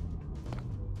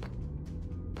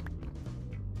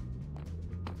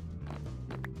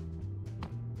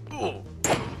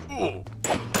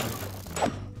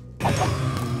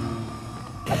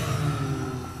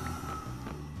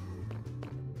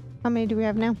 How many do we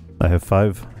have now? I have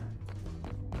 5.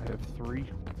 I have 3.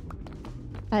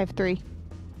 I have 3.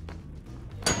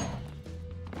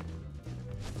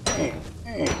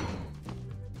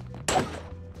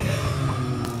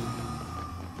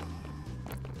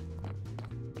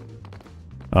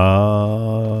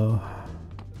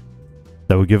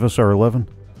 That would give us our 11.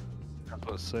 I was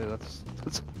about to say, that's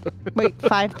Wait,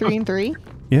 5, 3, and 3?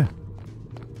 Yeah.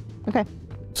 Okay.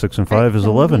 6 and 5 is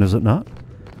 11, is it not?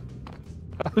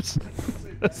 that's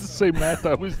the same math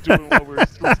I was doing while we were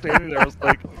still standing there. I was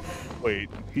like, wait,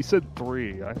 he said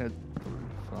 3. I had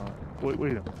 5. Wait a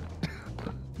minute.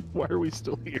 Why are we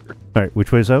still here? Alright,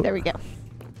 which way's out? There we go.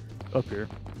 Up here.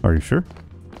 Are you sure?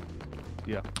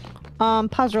 Yeah.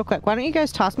 Pause real quick. Why don't you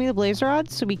guys toss me the blaze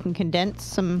rods so we can condense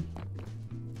some...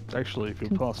 Actually, if you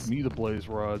toss me the blaze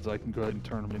rods, I can go ahead and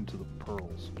turn them into the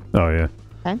pearls. Oh, yeah.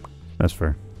 Okay. That's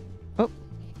fair. Oh.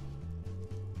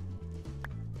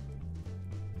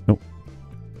 Nope.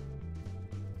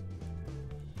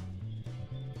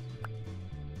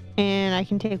 And I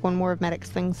can take 1 more of Medic's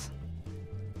things.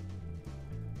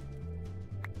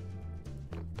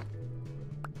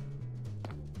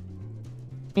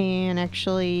 And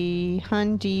actually,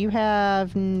 Hun, do you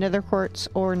have nether quartz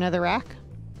or nether rack?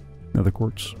 Another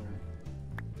quartz.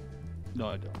 No,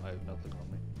 I don't. I have nothing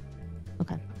on me.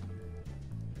 Okay.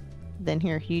 Then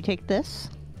here, you take this,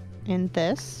 and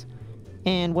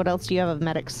what else do you have of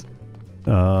medics?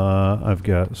 I've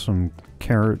got some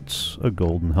carrots, a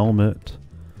golden helmet,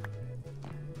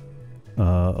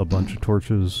 a bunch of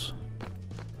torches.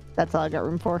 That's all I got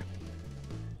room for.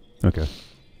 Okay.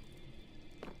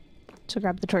 So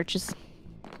grab the torches.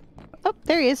 Oh,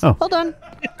 there he is. Oh. Hold on.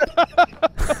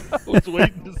 I was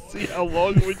waiting to see how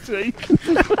long it would take.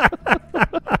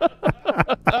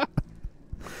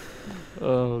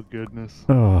 Oh, goodness.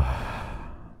 Oh.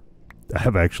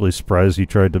 I'm actually surprised he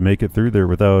tried to make it through there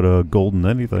without a golden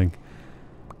anything.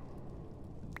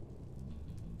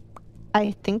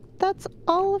 I think that's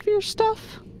all of your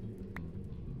stuff.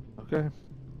 Okay.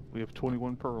 We have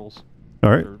 21 pearls. All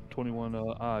right. Or 21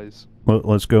 eyes. Well,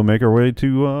 let's go make our way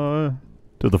to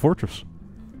the fortress.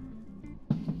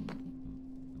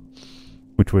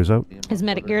 Which way's out? Is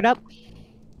medic geared up?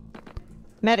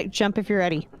 Medic, jump if you're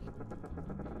ready.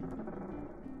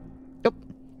 Nope.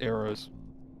 Arrows.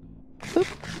 Boop.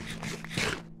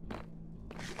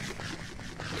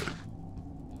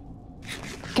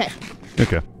 Okay.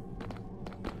 Okay.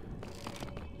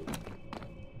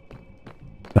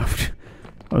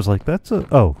 I was like, that's a...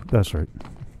 Oh, that's right.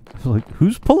 I was like,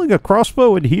 who's pulling a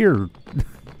crossbow in here?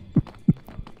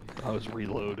 I was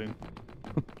reloading.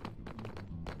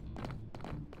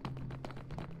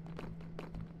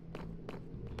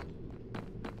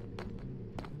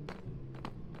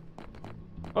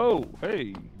 Oh,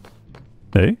 hey.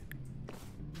 Hey?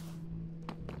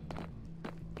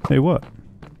 Hey, what?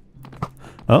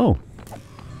 Oh.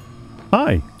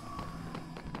 Hi.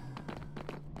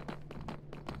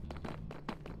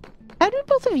 How do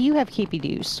both of you have KP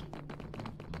dues?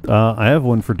 I have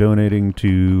one for donating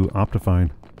to Optifine.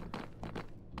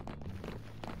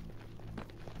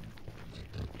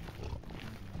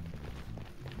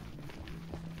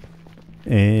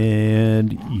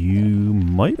 And you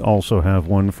might also have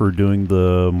one for doing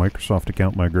the Microsoft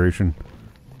account migration.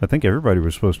 I think everybody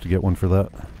was supposed to get one for that.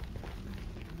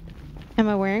 Am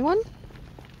I wearing one?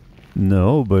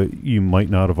 No, but you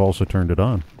might not have also turned it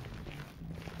on.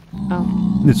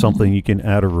 Oh. It's something you can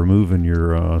add or remove in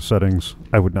your settings.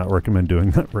 I would not recommend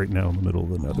doing that right now in the middle of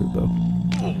the nether, though.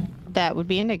 That would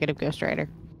be a negative Ghost Rider.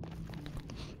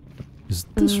 Is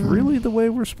this really the way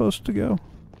we're supposed to go?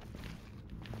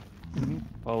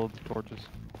 Follow the torches.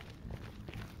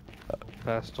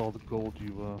 Past all the gold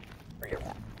you,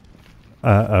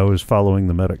 I was following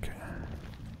the medic.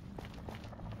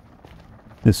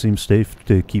 It seems safe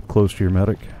to keep close to your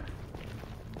medic.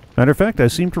 Matter of fact, I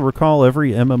seem to recall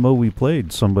every MMO we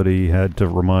played, somebody had to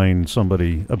remind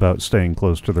somebody about staying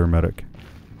close to their medic.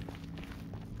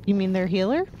 You mean their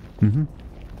healer? Mm-hmm.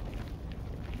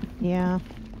 Yeah.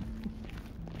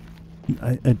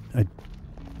 I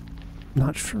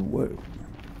not sure what...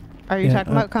 Are you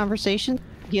talking about conversation?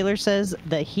 Healer says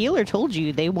the healer told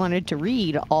you they wanted to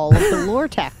read all of the lore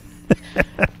text.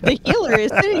 The healer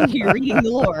is sitting here reading the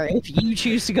lore. If you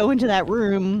choose to go into that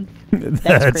room,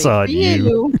 that's great on for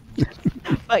you.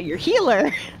 But your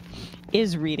healer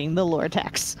is reading the lore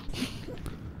text.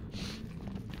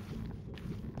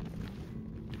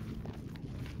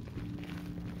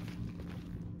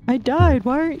 I died.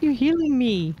 Why aren't you healing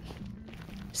me?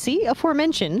 See,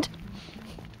 aforementioned.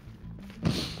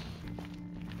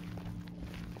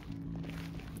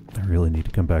 I really need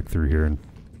to come back through here and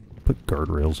put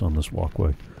guardrails on this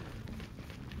walkway.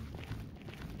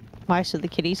 Why, so the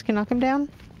kitties can knock him down?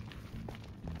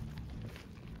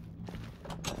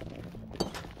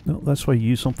 No, that's why you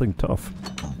use something tough.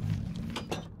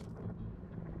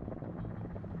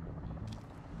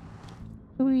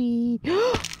 Whee.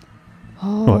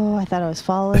 Oh, What? I thought I was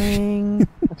falling.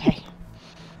 Okay.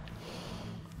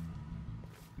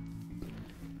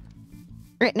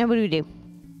 Right, now what do we do?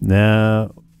 Nah,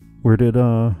 where did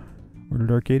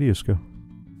Arcadius go?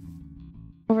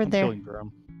 Over I'm there. killing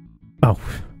Grum. Oh.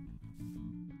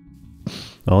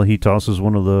 Well, he tosses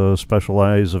one of the special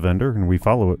eyes of Ender, and we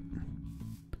follow it.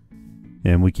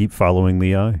 And we keep following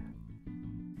the eye.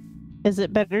 Is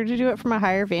it better to do it from a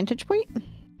higher vantage point?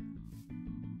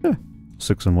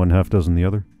 6 and 1/2 dozen the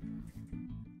other.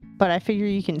 But I figure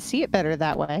you can see it better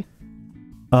that way.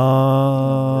 I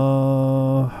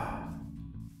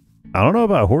don't know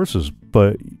about horses,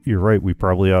 but you're right. We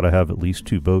probably ought to have at least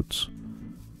 2 boats.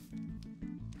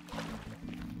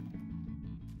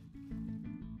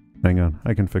 Hang on,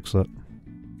 I can fix that.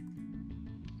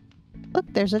 Look,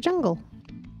 there's a jungle.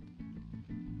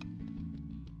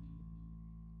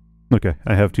 Okay,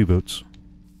 I have 2 boats.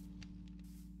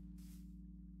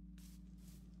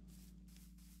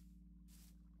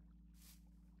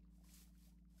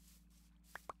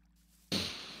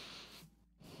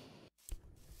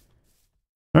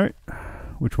 Alright,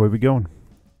 which way we going?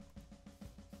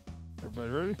 Everybody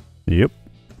ready? Yep.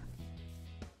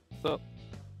 Up.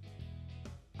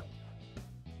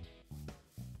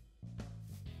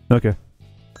 Okay.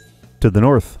 To the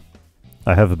north.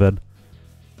 I have a bed.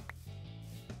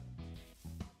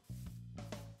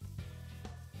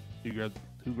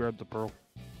 Who grabbed the pearl?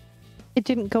 It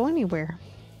didn't go anywhere.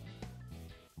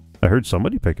 I heard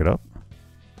somebody pick it up.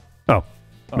 Oh,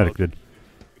 Medic did.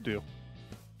 Good deal.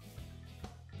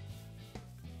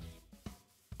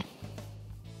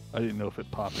 I didn't know if it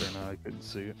popped or not. I couldn't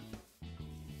see it.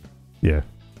 Yeah.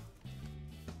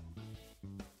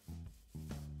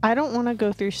 I don't want to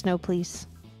go through snow, please.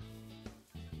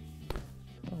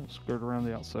 I'll skirt around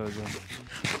the outside of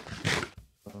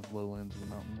the lowlands of the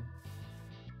mountain.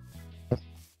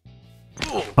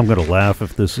 I'm gonna laugh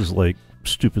if this is like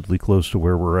stupidly close to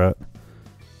where we're at.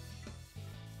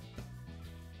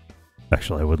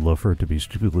 Actually, I would love for it to be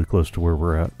stupidly close to where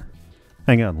we're at.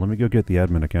 Hang on, let me go get the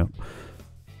admin account.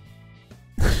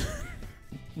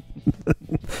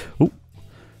 Ooh,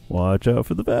 watch out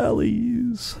for the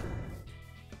valleys.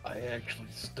 I actually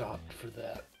stopped for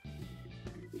that.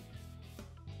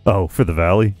 Oh, for the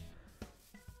valley?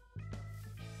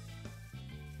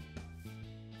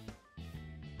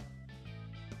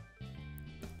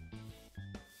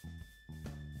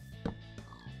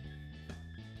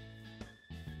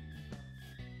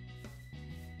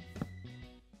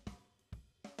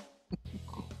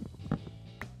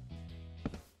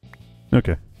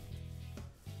 Okay.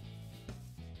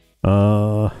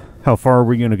 How far are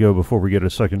we going to go before we get a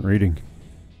second reading?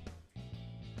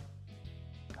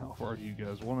 How far do you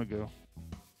guys want to go?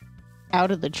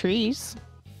 Out of the trees.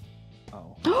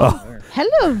 Oh, Oh. there.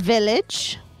 Hello,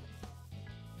 village.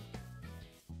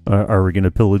 Are we going to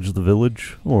pillage the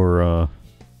village? Or,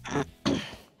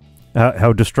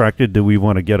 how distracted do we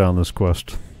want to get on this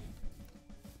quest?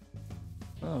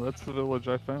 Oh, that's the village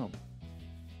I found.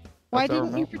 Why That's our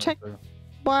didn't you mountain right protect? there.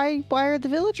 Why are the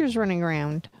villagers running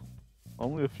around?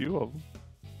 Only a few of them.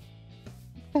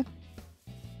 Okay.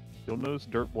 You'll notice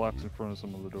dirt blocks in front of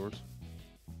some of the doors.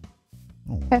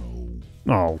 Oh Okay.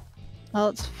 no. Oh, Well,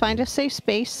 let's find a safe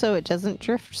space so it doesn't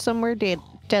drift somewhere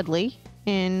deadly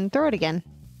and throw it again.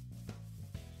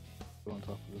 Go on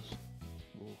top of this.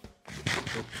 Whoa.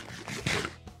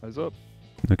 Eyes up.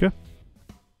 okay.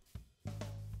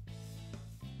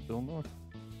 Still north.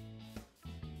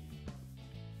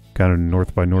 Kind of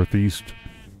north by northeast.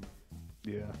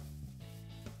 Yeah.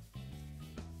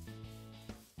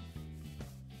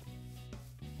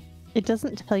 It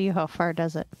doesn't tell you how far,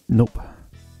 does it? Nope.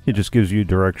 It just gives you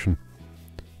direction.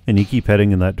 And you keep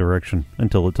heading in that direction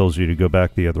until it tells you to go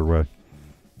back the other way.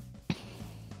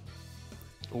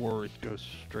 Or it goes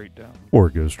straight down. Or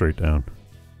it goes straight down.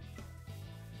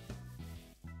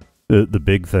 The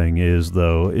big thing is,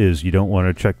 though, is you don't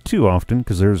want to check too often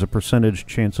because there's a percentage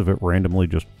chance of it randomly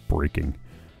just breaking.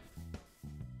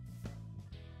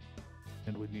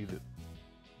 And we need at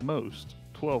most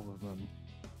 12 of them.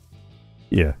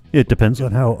 Yeah, it depends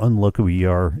on how unlucky we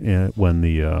are when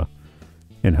the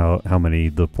and how many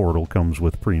the portal comes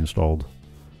with pre-installed.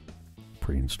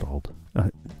 Pre-installed.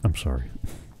 I'm sorry.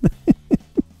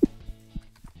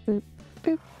 Boop,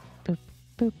 boop, boop,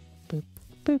 boop, boop,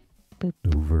 boop, boop.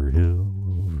 Over hill,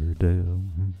 over dale.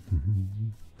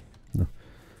 Mm-hmm.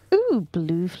 Ooh,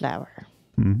 blue flower.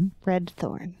 Mm-hmm. Red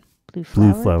thorn. Blue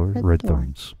flower. Blue flower, red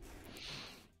thorns.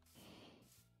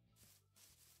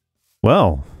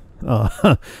 Well,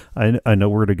 I know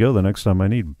where to go the next time I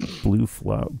need blue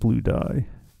dye.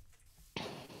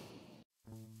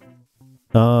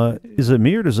 Is it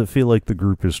me or does it feel like the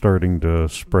group is starting to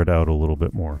spread out a little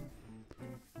bit more?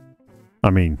 I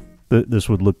mean, this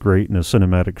would look great in a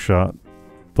cinematic shot,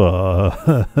 but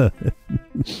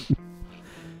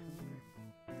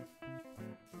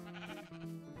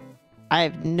I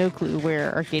have no clue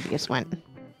where Arcadius went.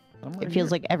 I'm It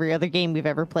feels like every other game we've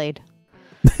ever played.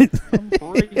 I'm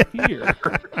right here.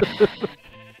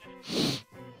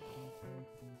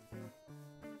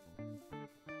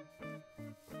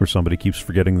 where somebody keeps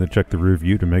forgetting to check the rear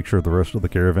view to make sure the rest of the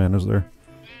caravan is there.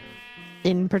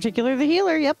 In particular, the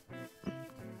healer, yep.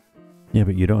 Yeah,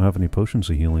 but you don't have any potions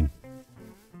of healing.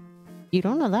 You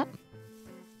don't know that.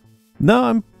 No,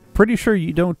 I'm pretty sure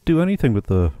you don't do anything with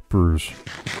the brews.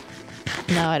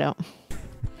 No, I don't.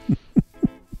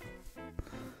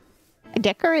 I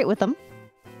decorate with them.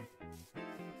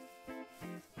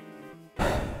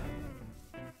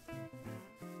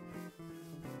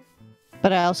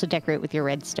 But I also decorate with your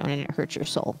redstone and it hurts your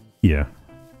soul. Yeah.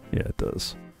 Yeah, it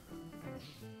does.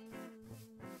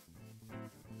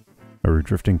 Are we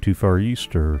drifting too far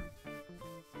east, or...?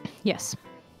 Yes.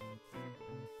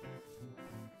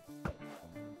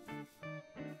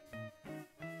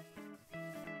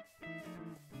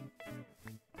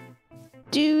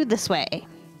 do this way.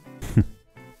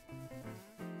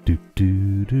 Do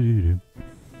do do do do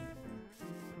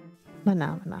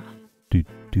Phenomena. do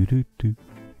do do do.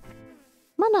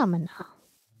 Phenomena.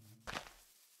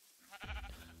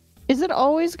 Is it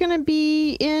always going to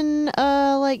be in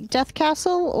like Death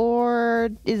Castle, or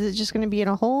is it just going to be in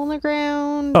a hole in the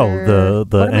ground? Oh, or the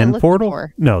what am I end looking portal?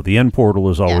 for? No, the end portal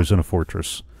is always in a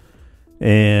fortress.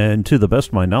 And to the best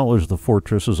of my knowledge, the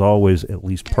fortress is always at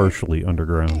least partially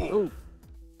underground.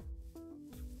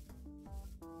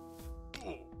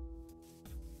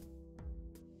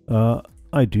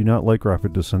 I do not like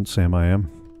rapid descent, Sam. I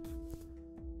am.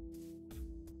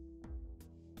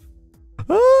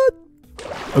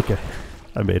 Okay,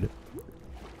 I made it.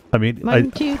 I mean,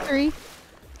 1, 2, 3.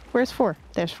 Where's 4?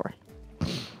 There's 4.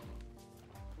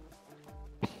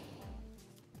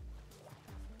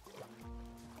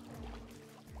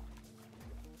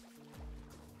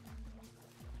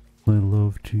 I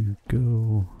love to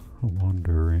go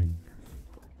wandering.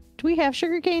 Do we have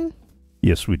sugarcane?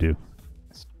 Yes, we do.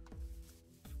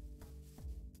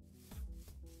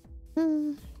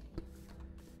 Hmm.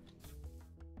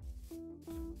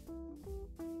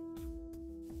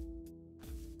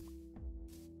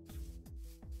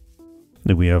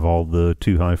 Then we have all the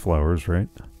 2 high flowers, right?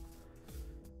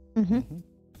 Mm-hmm.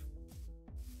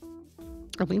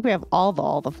 I think we have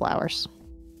all the flowers.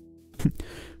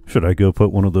 Should I go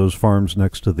put one of those farms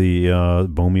next to the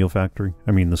bone meal factory?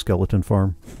 I mean, the skeleton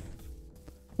farm?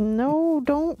 No,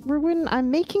 don't ruin.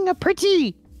 I'm making a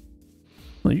pretty.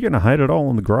 Well, you're going to hide it all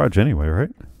in the garage anyway,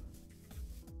 right?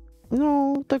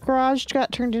 No, the garage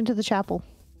got turned into the chapel.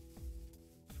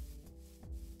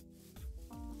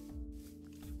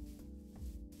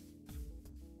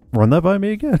 Run that by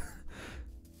me again.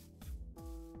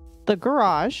 The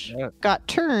garage got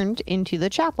turned into the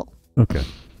chapel. Okay.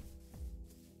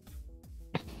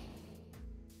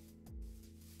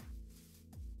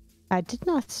 I did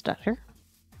not stutter.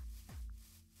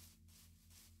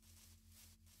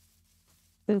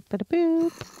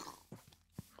 Boop-a-da-boop.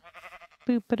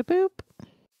 Boop-a-da-boop.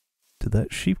 Did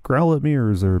that sheep growl at me,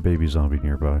 or is there a baby zombie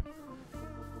nearby?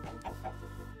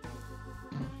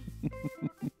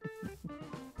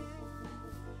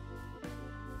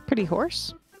 Pretty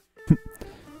horse.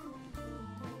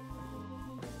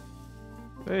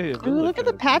 Hey, Ooh, look at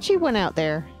the patchy one out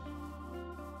there.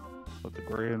 With the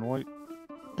gray and white.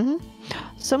 Mm-hmm.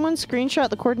 Someone screenshot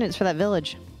the coordinates for that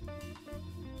village.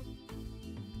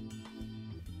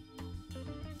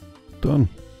 Done.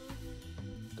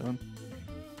 Done.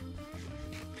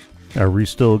 Are we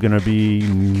still going to be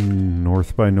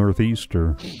north by northeast,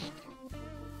 or?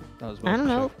 I don't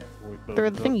know. Through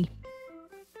the thingy.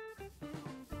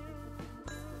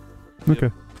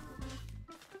 Okay.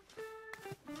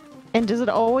 And does it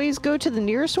always go to the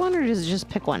nearest one, or does it just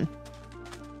pick one?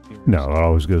 No, it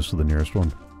always goes to the nearest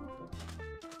one.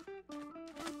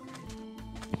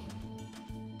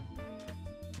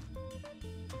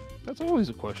 That's always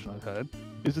a question I've had.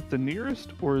 Is it the nearest,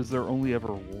 or is there only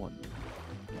ever one?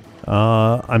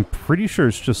 I'm pretty sure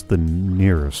it's just the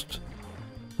nearest.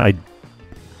 I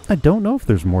don't know if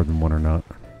there's more than one or not.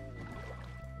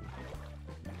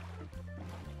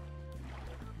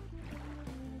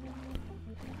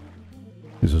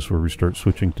 Is this where we start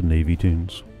switching to Navy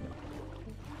tunes?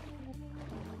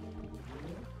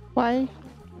 Why?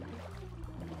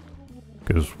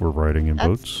 Because we're riding in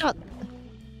boats. Not...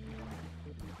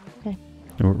 Okay.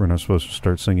 And we're not supposed to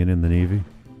start singing in the Navy?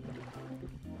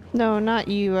 No, not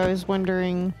you. I was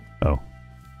wondering... Oh.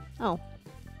 Oh.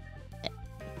 How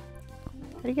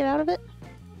do you get out of it?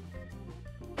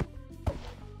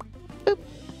 Boop.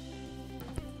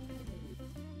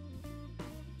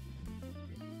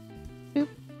 Boop,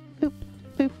 boop,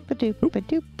 boop, ba-doop,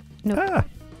 ba-doop. Nope. Ah!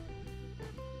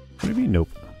 What do you mean, nope?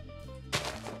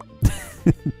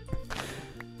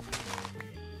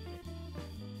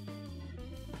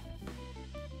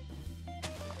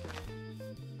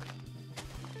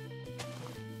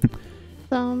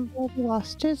 Somebody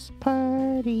lost his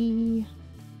party.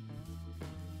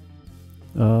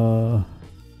 Oh.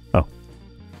 I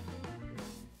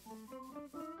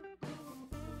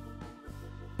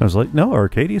was like, no,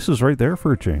 Arcadius is right there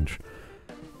for a change.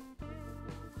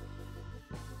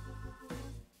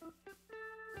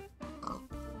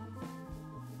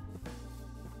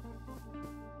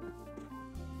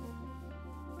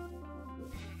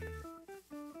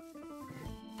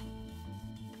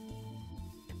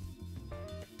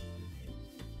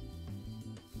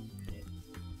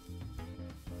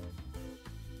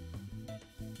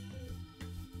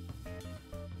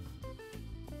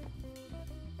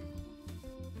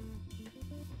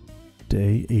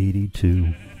 Day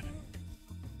 82.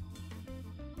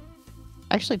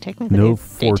 Actually, technically, No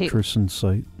they do. fortress in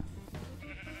sight.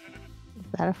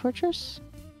 Is that a fortress?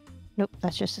 Nope,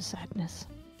 that's just a sadness.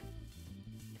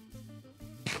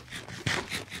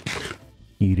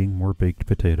 Eating more baked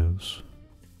potatoes.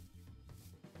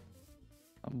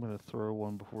 I'm gonna throw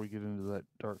one before we get into that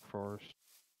dark forest.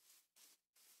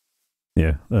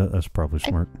 Yeah, that's probably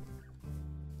smart.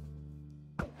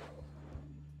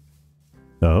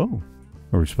 Oh,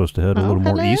 are we supposed to head a little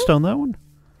more hello? east on that one?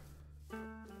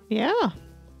 Yeah.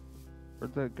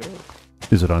 Where'd that go?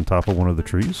 Is it on top of one of the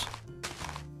trees?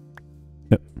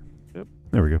 Yep. Yep.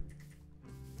 There we go.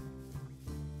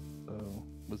 So,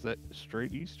 was that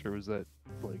straight east or was that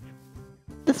like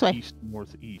This way. east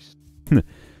northeast?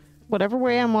 Whatever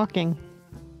way I'm walking.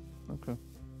 Okay.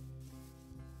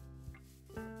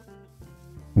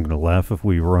 I'm gonna laugh if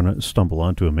we stumble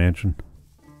onto a mansion.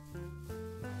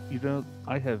 You know,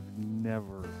 I have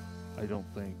never, I don't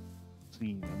think,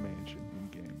 seen a mansion in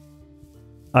game.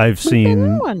 I've We've been in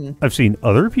seen one. I've seen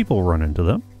other people run into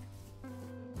them.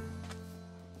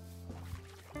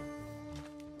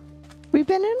 We've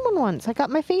been in one once. I got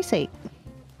my face ate.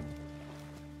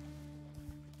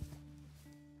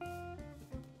 I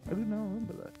did not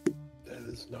remember that. That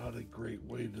is not a great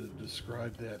way to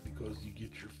describe that because you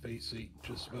get your face ate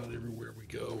just about everywhere we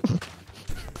go.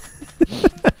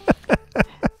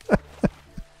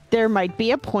 There might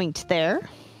be a point there.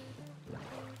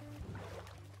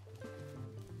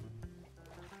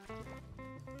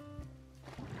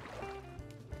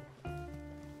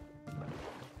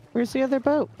 Where's the other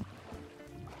boat?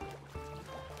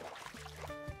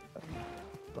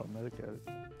 Thought medic had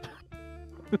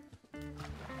it.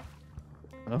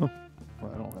 Oh,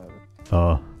 well, I don't have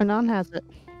it. Anon has it.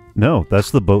 No,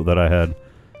 that's the boat that I had.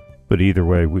 But either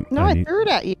way, No, I threw it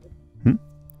at you.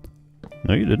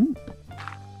 No, you didn't.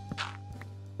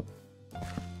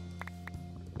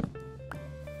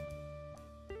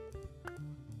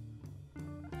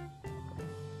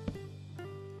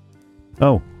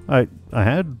 Oh, I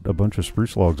had a bunch of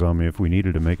spruce logs on me if we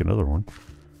needed to make another one.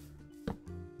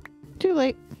 Too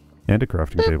late. And a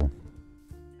crafting table.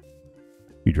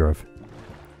 You drive.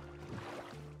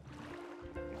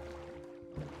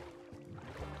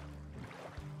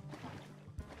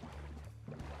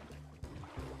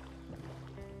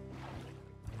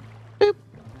 Boop.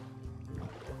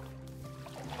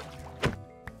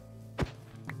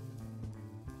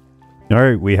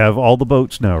 Alright, we have all the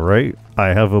boats now, right?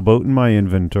 I have a boat in my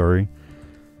inventory.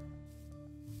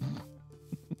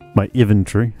 My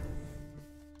inventory.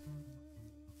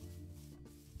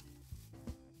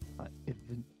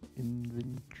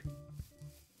 Inventory.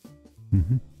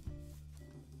 Mm-hmm.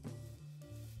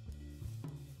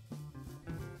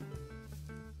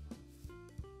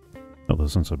 Although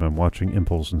since I've been watching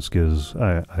Impulse and Skiz,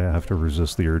 I have to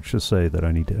resist the urge to say that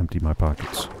I need to empty my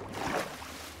pockets.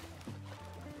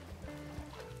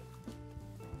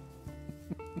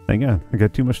 Hang on, I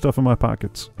got too much stuff in my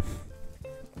pockets.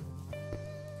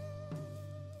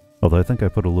 Although I think I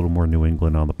put a little more New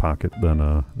England on the pocket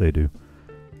than they do.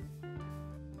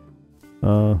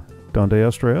 Donde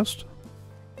Est?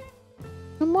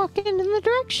 I'm walking in the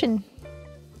direction.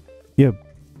 Yeah,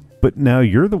 but now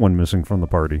you're the one missing from the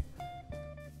party.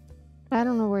 I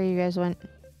don't know where you guys went.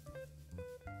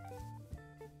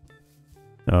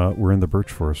 We're in the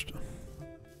birch forest.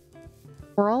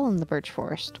 We're all in the birch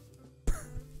forest.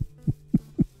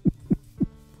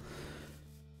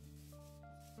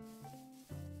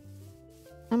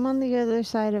 I'm on the other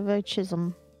side of a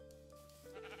chisholm.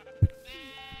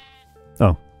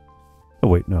 Oh. Oh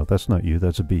wait, no, that's not you,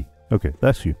 that's a bee. Okay,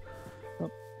 that's you.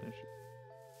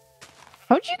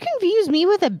 How'd you confuse me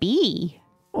with a bee?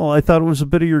 Well, I thought it was a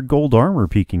bit of your gold armor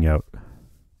peeking out.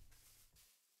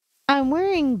 I'm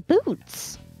wearing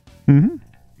boots. Mm-hmm.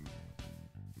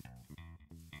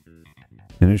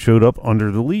 And it showed up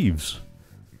under the leaves.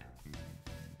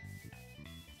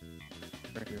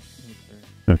 Right here.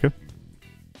 Okay.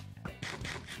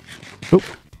 Oh,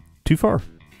 too far.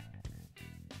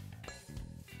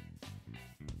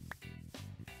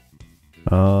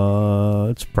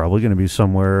 It's probably going to be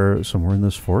somewhere in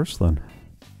this forest then.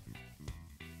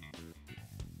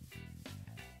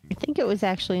 I think it was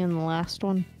actually in the last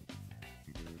one.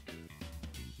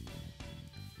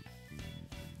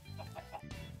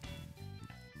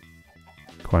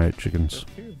 Quiet chickens. Up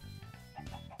here.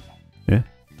 Yeah,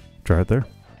 try it there.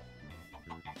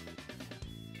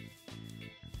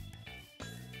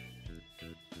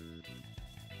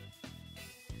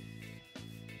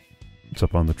 It's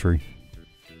up on the tree.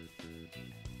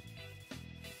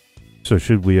 So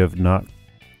should we have not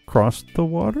crossed the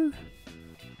water?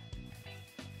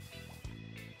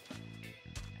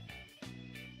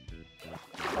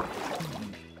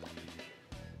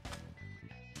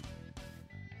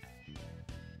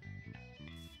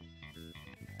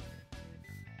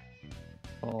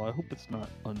 Oh, I hope it's not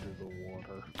under the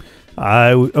water.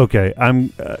 Okay,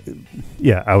 I'm...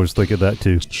 yeah, I was thinking that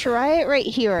too. Try it right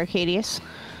here, Arcadius.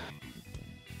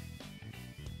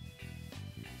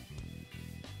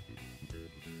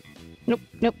 Nope,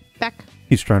 nope, back.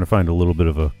 He's trying to find a little bit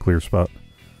of a clear spot.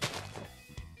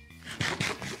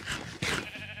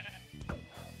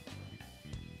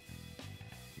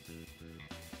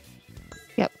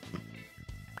 Yep.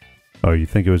 Oh, you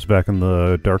think it was back in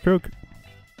the dark oak?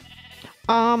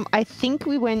 I think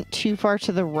we went too far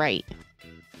to the right.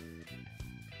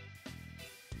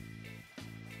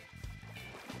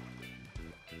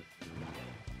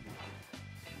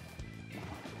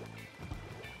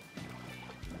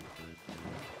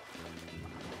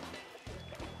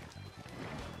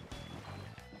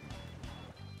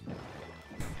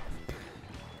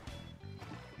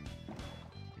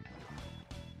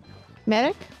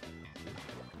 Medic?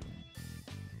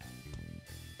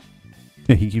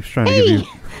 Yeah, he keeps trying to give you...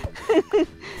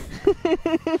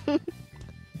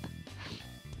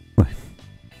 What?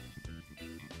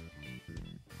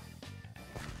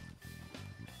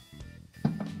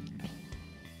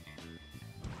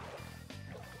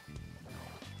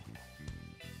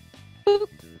 Boop.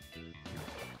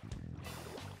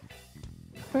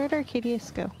 Where'd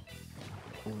Arcadius go?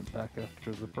 I went back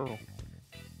after the pearl.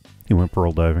 He went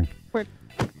pearl diving. I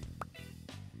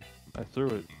threw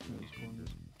it. It was going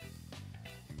this-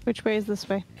 Which way is this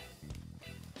way?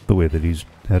 The way that he's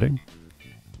heading.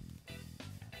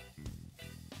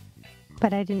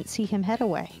 But I didn't see him head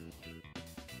away.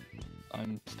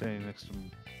 I'm standing next to him.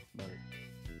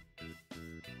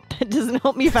 It doesn't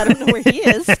help me if I don't know where he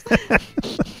is. And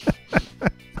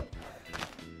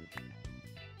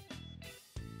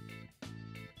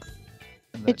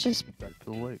It that just- takes me back to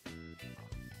the lake.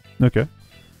 Okay.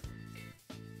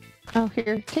 Oh,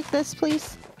 here, take this,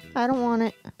 please. I don't want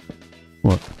it.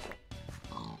 What?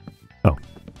 Oh.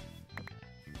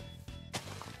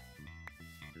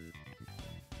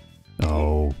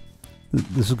 Oh.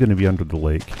 This is going to be under the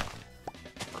lake.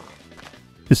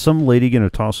 Is some lady going to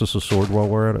toss us a sword while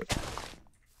we're at it?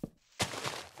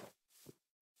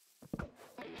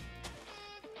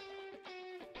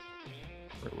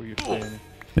 Right where you're standing.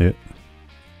 Yeah.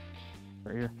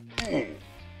 Right here.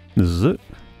 This is it?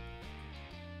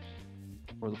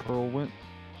 Where the pearl went.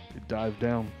 It dived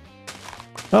down.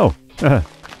 Oh.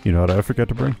 You know what I forgot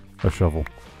to bring? A shovel.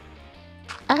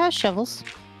 I have shovels.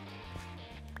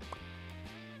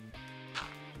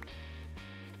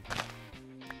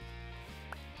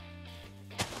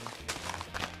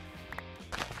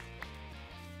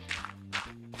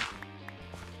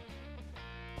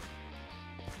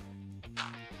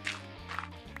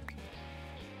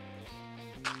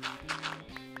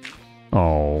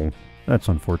 Oh. That's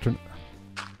unfortunate.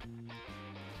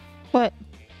 What?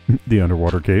 The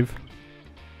underwater cave.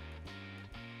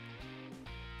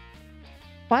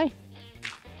 Why?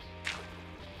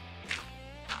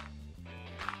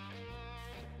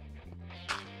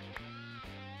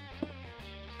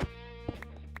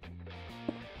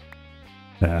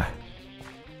 Ah.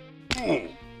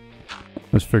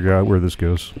 Let's figure out where this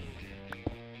goes.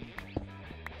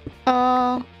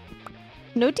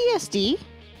 No DSD?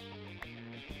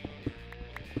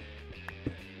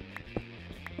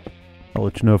 I'll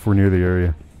let you know if we're near the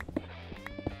area.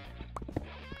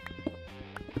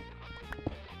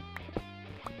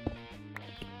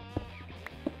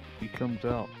 He comes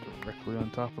out directly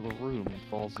on top of the room and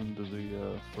falls into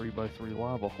the 3x3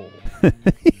 lava hole. I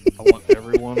want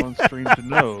everyone on stream to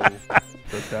know that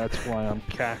that's why I'm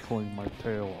cackling my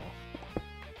tail off.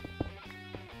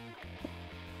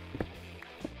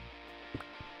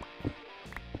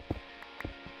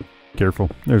 Careful.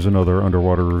 There's another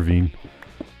underwater ravine.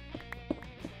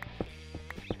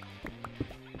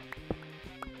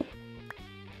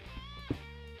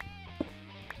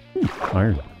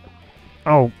 Iron.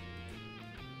 Oh.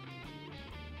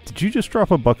 Did you just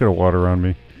drop a bucket of water on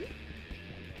me?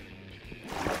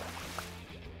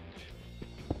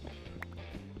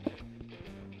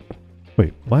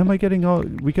 Wait, why am I getting all...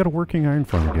 We got a working iron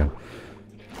farm again.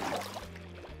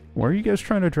 Why are you guys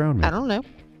trying to drown me? I don't know.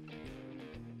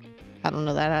 I don't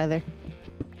know that either.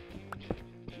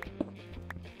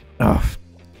 Oh,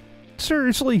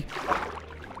 seriously?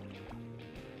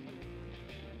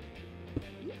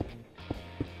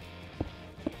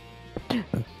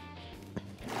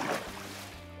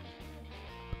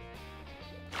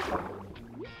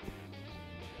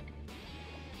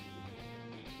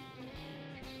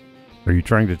 Are you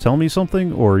trying to tell me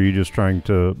something, or are you just trying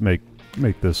to make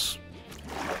this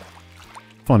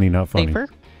funny, not funny? Safer?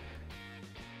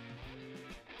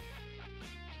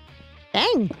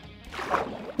 Dang!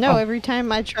 No, every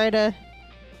time I try to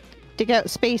dig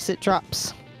out space, it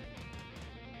drops.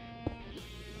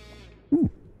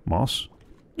 Ooh, moss.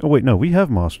 Oh wait, no, we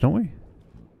have moss, don't we?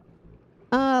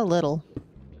 A little.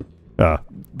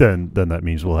 Then that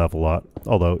means we'll have a lot.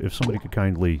 Although, if somebody could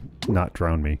kindly not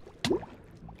drown me.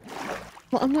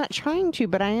 Well, I'm not trying to,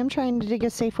 but I am trying to dig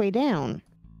a safe way down.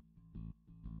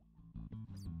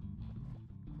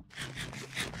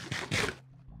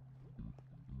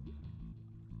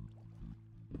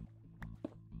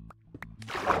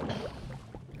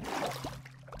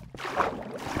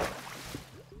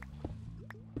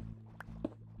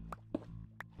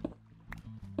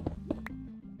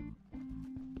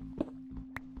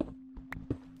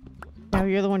 No,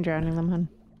 you're the one drowning them, hun.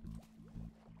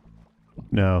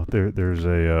 No, there's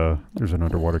an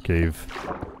underwater cave.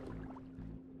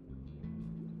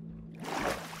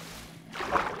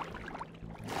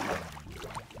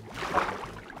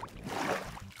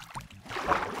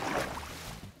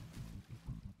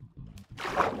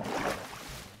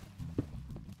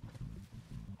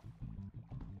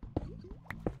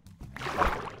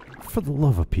 For the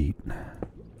love of Pete.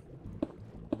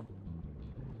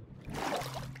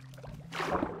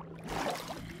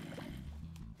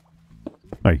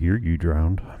 I hear you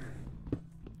drowned.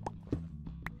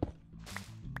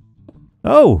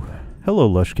 Oh! Hello,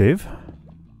 Lush Cave.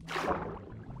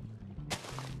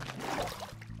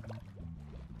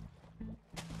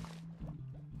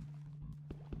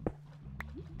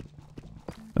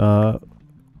 Oh!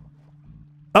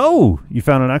 You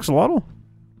found an axolotl?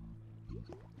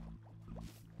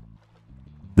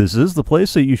 This is the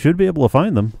place that you should be able to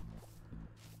find them.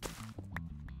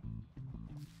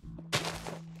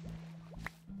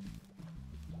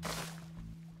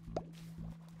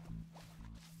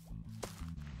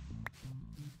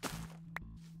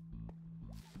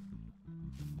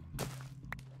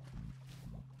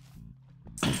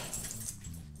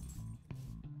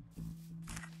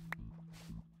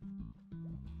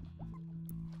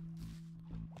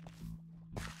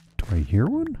 Do I hear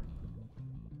one?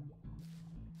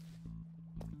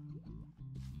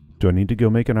 Do I need to go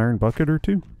make an iron bucket or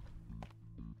two?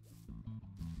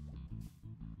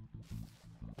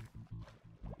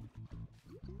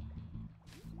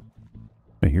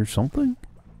 I hear something?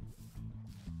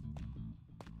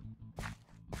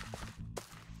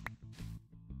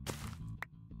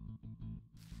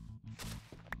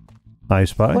 I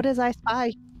spy. What is I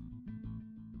spy?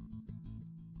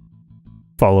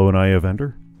 Follow an eye of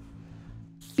Ender.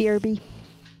 BRB.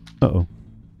 Uh-oh.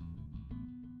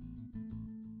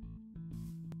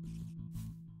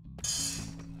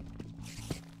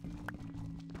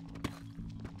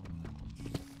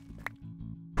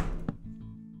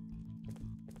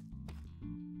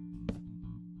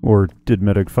 Or did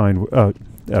Medic find... Oh,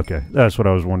 okay. That's what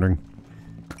I was wondering.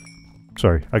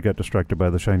 Sorry, I got distracted by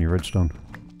the shiny redstone.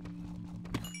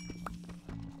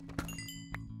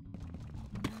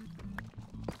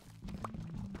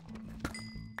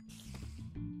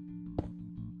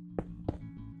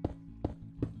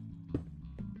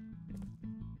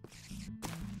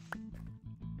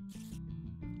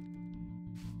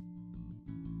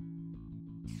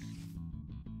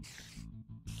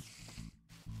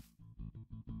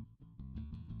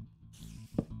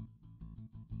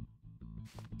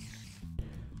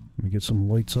 Let me get some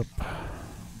lights up.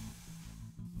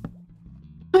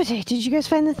 Okay, did you guys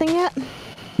find the thing yet?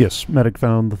 Yes, Medic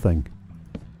found the thing.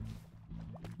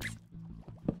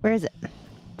 Where is it?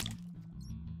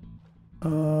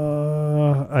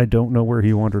 I don't know where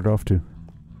he wandered off to.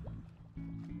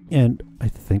 And I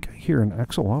think I hear an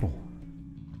axolotl.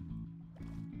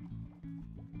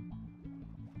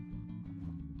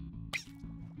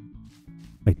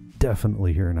 I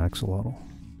definitely hear an axolotl.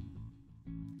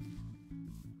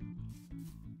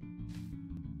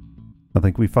 I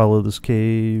think we follow this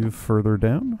cave further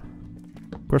down?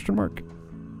 Question mark.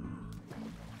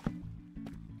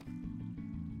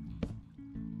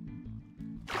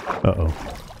 Uh-oh.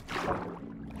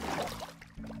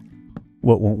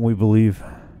 What won't we believe?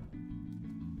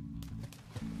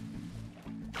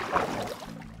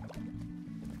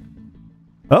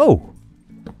 Oh!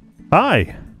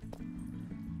 Hi!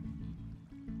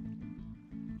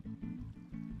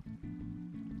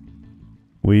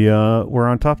 We're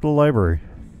on top of the library.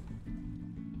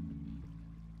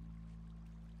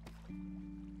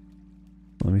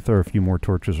 Let me throw a few more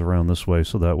torches around this way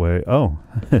so that way... Oh!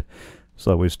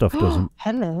 So that way stuff doesn't...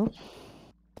 Hello.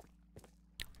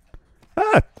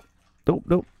 Ah! Nope,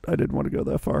 nope. I didn't want to go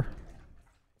that far.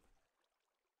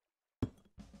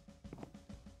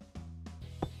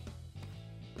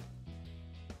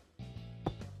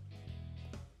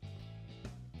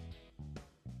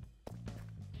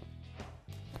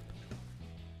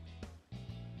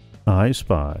 I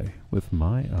spy with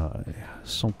my eye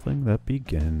something that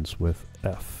begins with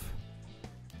F.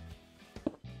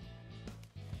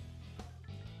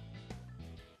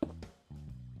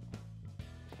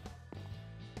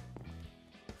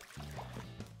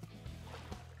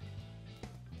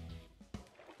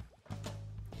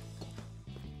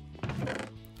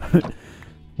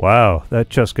 Wow, that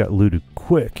chest got looted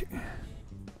quick.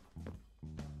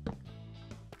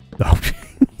 Oh,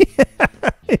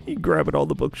 you grabbing all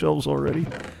the bookshelves already?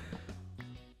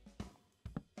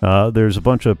 There's a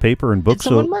bunch of paper and books. Did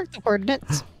someone mark the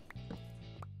coordinates?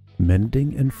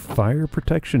 Mending and fire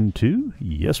protection too?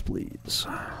 Yes, please.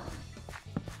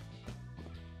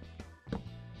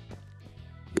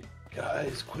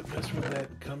 Guys, quit messing with that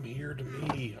and come here to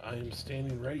me. I am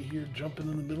standing right here, jumping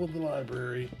in the middle of the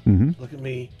library. Mm-hmm. Look at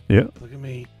me. Yeah. Look at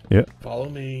me. Yeah. Follow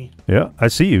me. Yeah, I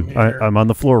see you. Come here. I'm on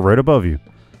the floor right above you.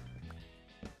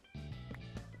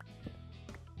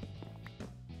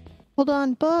 Hold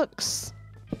on, books.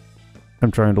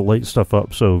 I'm trying to light stuff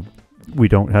up so we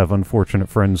don't have unfortunate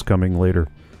friends coming later.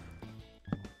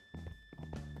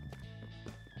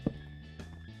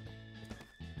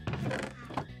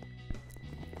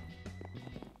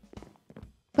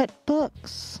 But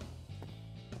books.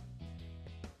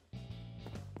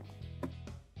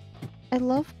 I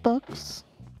love books.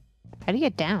 How do you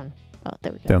get down? Oh,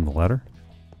 there we go. Down the ladder.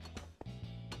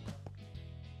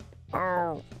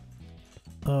 Oh.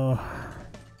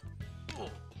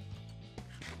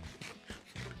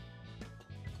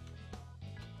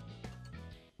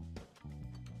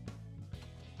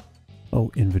 Oh,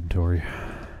 inventory.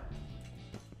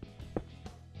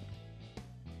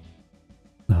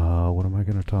 What am I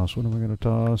going to toss? What am I going to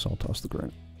toss? I'll toss the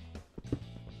granite.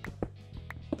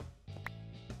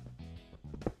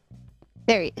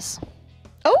 There he is.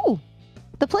 Oh!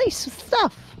 The place with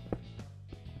stuff.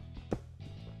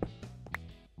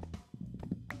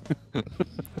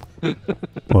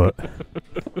 What?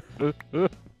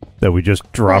 That we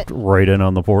just dropped right in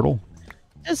on the portal?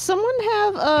 Does someone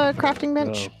have a crafting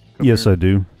bench? Yes, I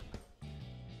do.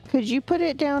 Could you put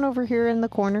it down over here in the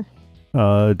corner?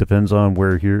 Depends on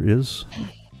where here is.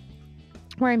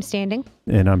 Where I'm standing?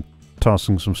 And I'm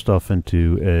tossing some stuff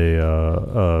into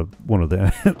a one of the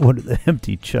one of the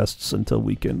empty chests until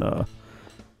we can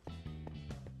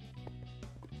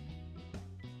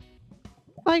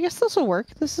Well, I guess this will work.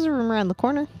 This is a room around the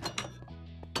corner.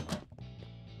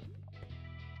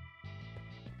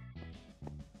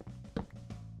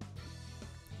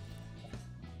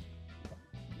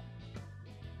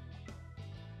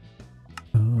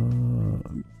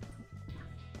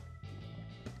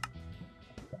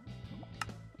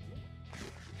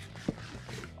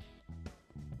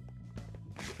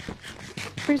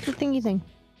 Where's the thingy thing?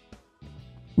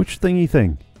 Which thingy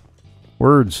thing?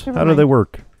 Words. Never How do they mind.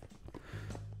 work?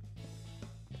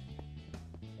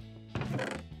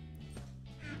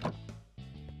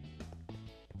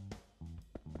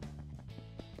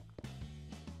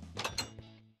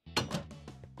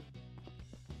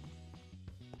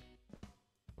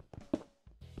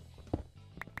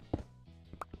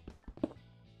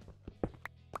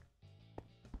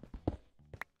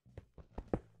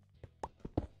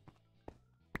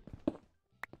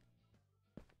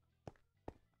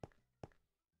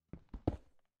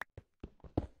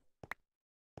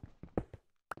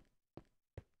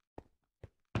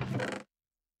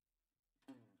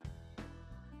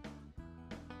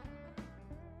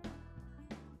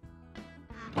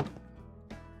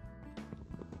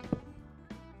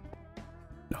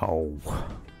 Oh.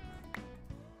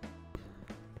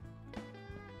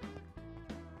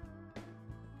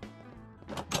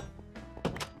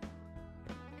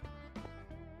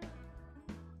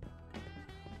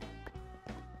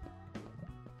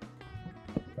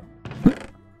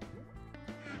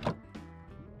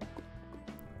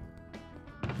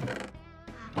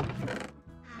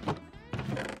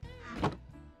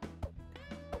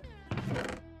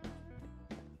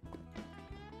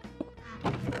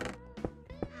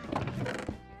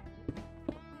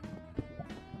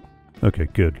 Okay,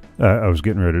 good. I was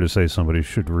getting ready to say somebody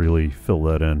should really fill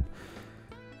that in.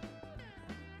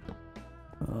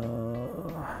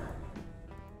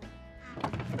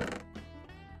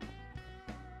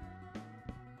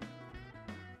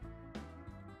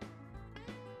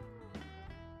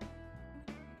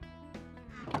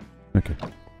 Okay.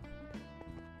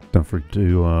 Don't forget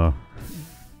to,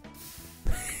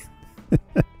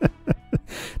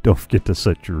 don't forget to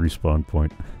set your respawn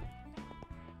point.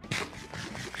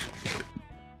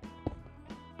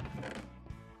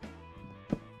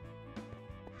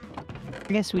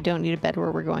 I guess we don't need a bed where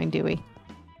we're going, do we?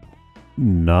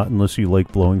 Not unless you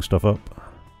like blowing stuff up.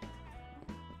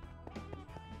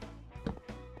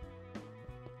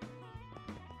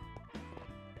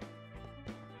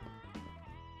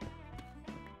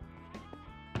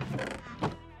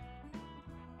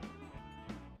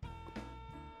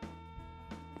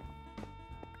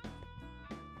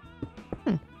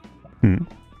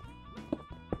 Mm-hmm.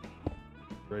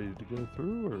 Ready to go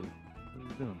through, or what are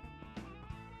you doing?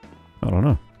 I don't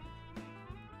know.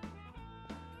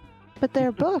 But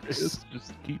they're books.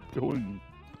 Just keep going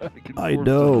back and I forth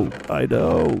know. to the- I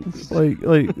know. Like.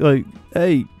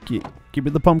 Hey, give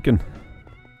me the pumpkin.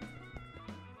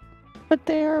 But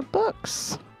they are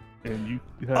books. And you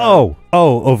have Oh,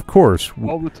 of course.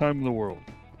 all the time in the world.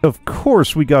 Of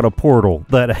course we got a portal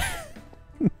that...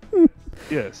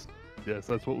 Yes,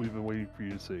 that's what we've been waiting for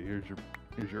you to see.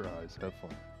 Here's your eyes. Have fun.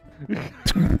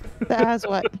 That has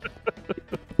what?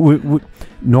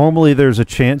 Normally there's a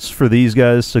chance for these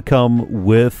guys to come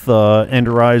with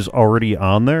Ender Eyes already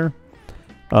on there.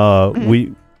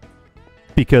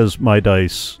 Because my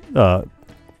dice...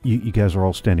 you guys are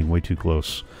all standing way too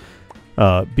close.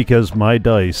 Because my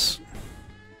dice...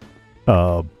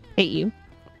 Hate you.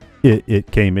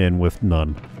 It came in with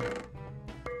none.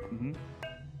 Mm-hmm.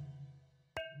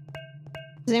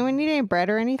 Does anyone need any bread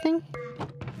or anything?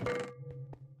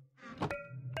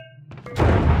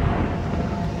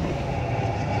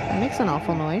 That makes an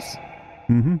awful noise.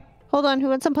 Mm-hmm. Hold on, who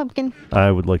wants some pumpkin? I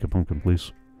would like a pumpkin,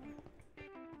 please.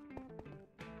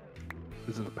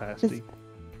 Is it a pasty?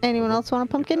 Anyone else want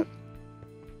a pumpkin?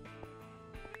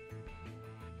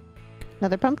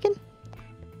 Another pumpkin?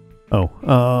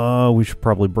 Oh, we should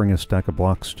probably bring a stack of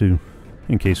blocks too,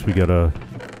 in case we got a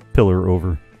pillar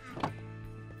over.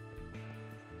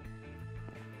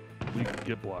 We can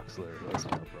get blocks there. That's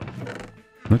not a problem.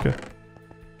 Okay.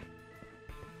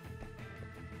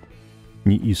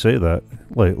 You say that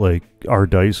like our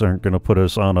dice aren't going to put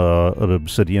us on an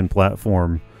obsidian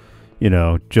platform, you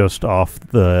know, just off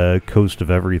the coast of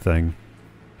everything.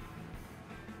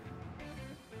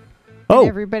 Did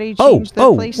everybody change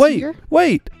their place here?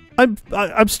 Wait!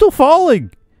 I'm still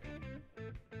falling.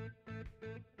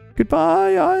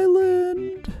 Goodbye,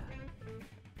 island.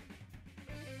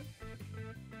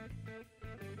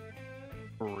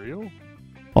 For real?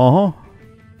 Uh-huh.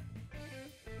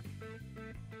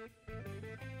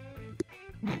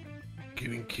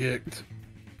 Getting kicked.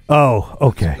 Oh,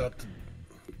 okay. Got to-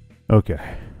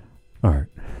 Okay. All right.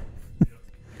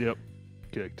 Yep.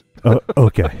 Kicked.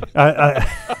 Okay. I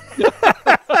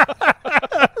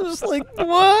was like,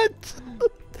 what?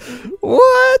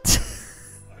 What?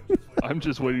 I'm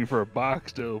just waiting for a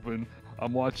box to open.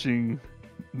 I'm watching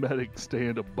Medic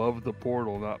stand above the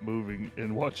portal, not moving,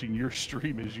 and watching your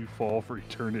stream as you fall for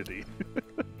eternity.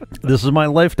 This is my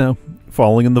life now.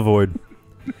 Falling in the void.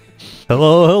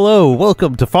 Hello.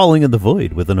 Welcome to Falling in the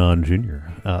Void with Anon Jr.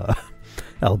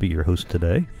 I'll be your host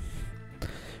today.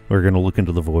 We're going to look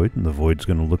into the void, and the void's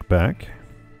going to look back.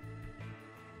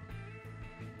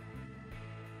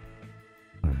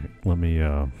 Alright, let me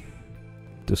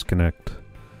disconnect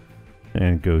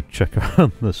and go check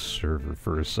on the server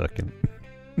for a second.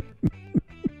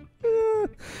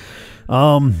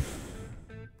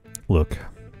 Look.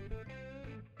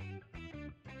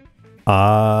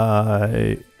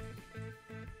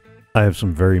 I have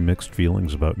some very mixed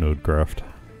feelings about Nodecraft.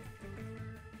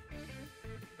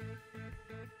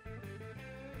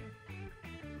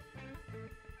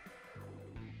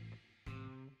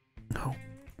 No.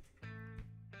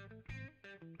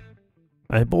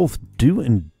 I both do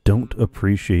and don't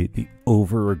appreciate the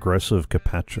over-aggressive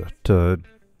Capacha to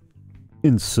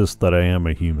insist that I am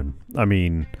a human. I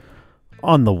mean,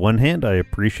 on the one hand, I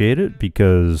appreciate it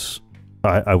because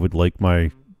I would like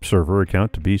my server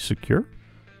account to be secure.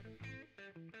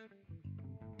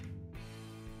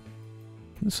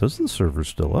 It says the server's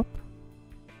still up.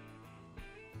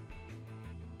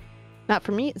 Not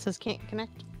for me, it says can't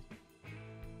connect.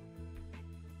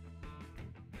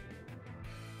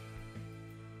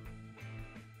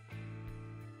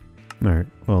 Alright,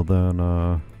 well then,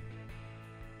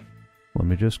 let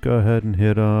me just go ahead and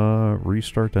hit,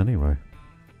 restart anyway.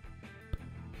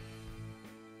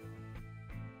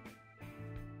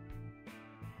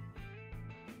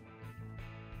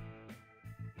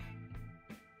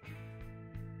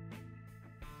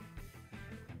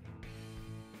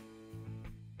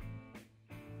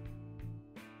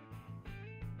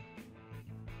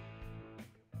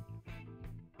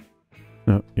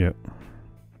 Oh, yeah.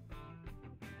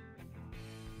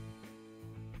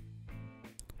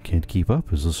 Can't keep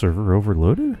up. Is the server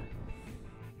overloaded?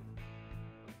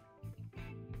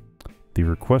 The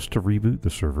request to reboot the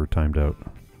server timed out.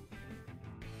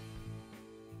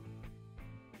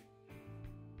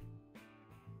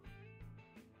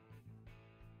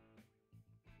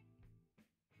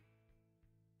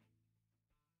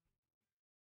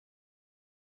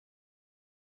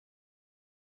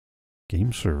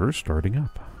 Game server starting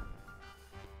up.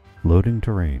 Loading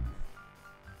terrain.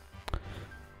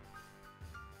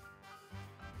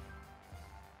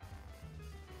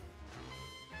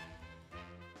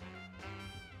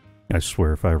 I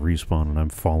swear if I respawn and I'm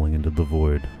falling into the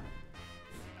void.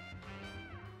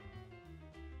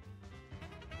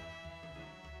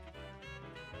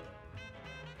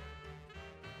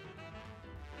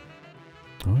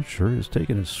 Oh, it sure is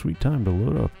taking its sweet time to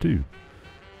load up, too.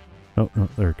 Oh, no,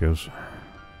 there it goes.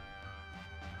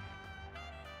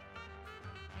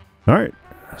 Alright.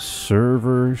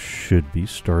 Server should be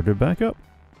started back up.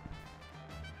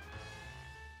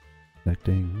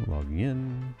 Connecting, logging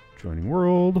in, joining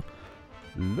world,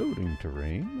 loading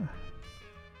terrain.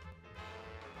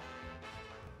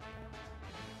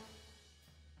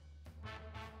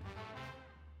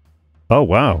 Oh,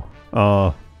 wow.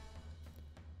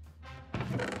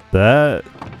 That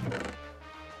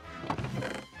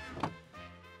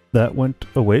went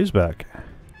a ways back.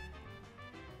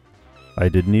 I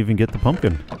didn't even get the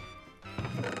pumpkin.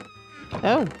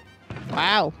 Oh,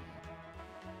 wow.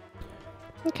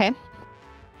 Okay.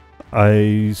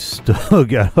 I still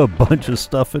got a bunch of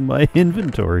stuff in my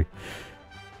inventory.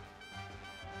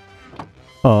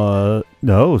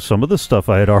 No, some of the stuff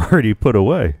I had already put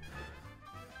away.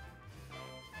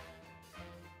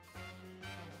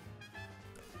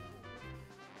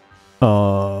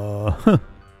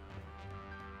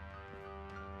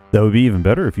 That would be even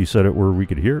better if you said it where we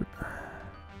could hear it.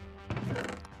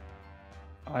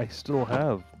 I still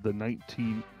have the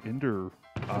 19 Ender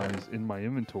Eyes in my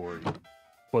inventory,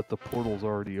 but the portal's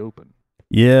already open.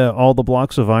 Yeah, all the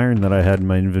blocks of iron that I had in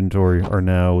my inventory are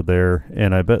now there,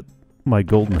 and I bet my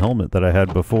golden helmet that I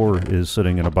had before is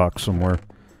sitting in a box somewhere.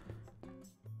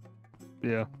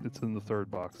 Yeah, it's in the third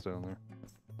box down there.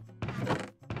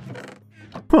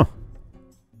 Huh.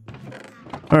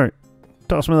 Alright,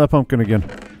 toss me that pumpkin again.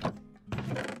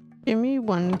 Give me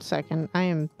 1 second. I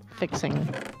am fixing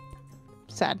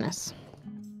sadness.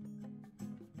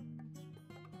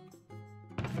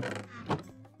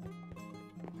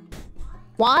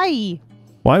 Why?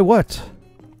 Why what?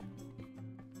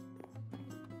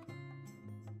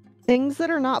 Things that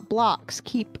are not blocks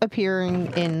keep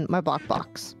appearing in my block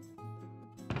box.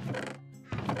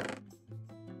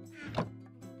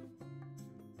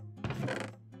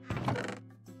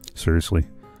 Seriously.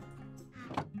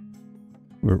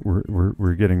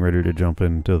 We're getting ready to jump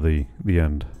into the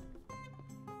end.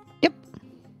 Yep.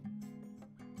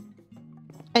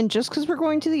 And just because we're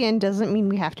going to the end doesn't mean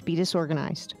we have to be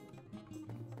disorganized.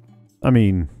 I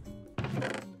mean,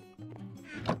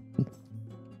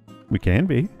 we can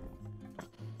be.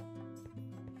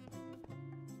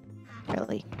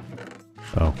 Really.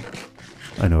 Oh,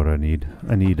 I know what I need.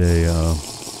 I need a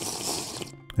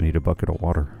bucket of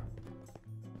water.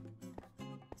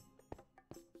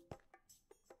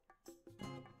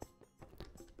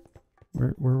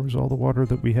 Where was all the water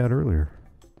that we had earlier?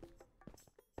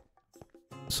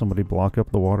 Somebody block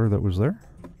up the water that was there?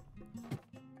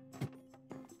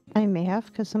 I may have,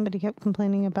 because somebody kept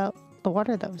complaining about the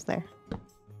water that was there.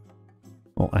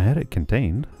 Well, I had it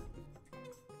contained.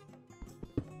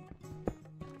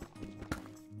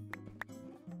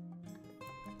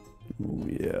 Ooh,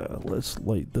 yeah, let's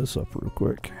light this up real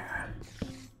quick.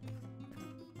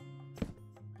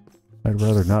 I'd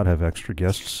rather not have extra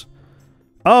guests.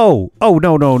 Oh! Oh,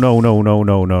 no, no, no, no, no,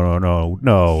 no, no, no,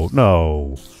 no,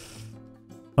 no.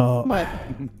 What?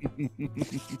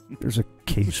 There's a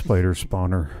cave spider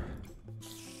spawner.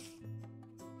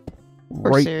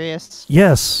 We're serious.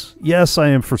 Yes! Yes, I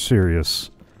am for serious.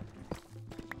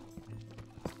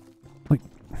 Like,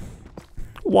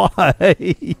 why?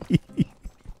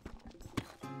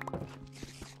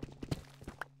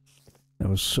 That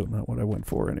was so not what I went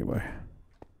for anyway.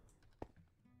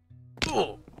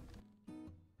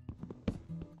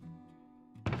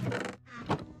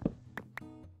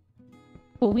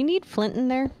 Well, we need Flint in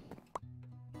there.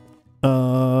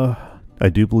 I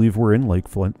do believe we're in Lake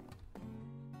Flint.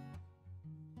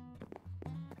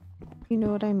 You know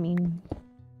what I mean.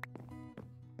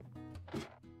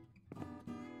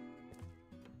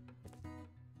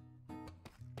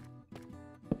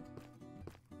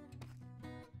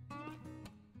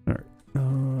 Alright,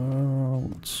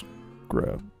 let's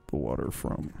grab the water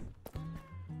from...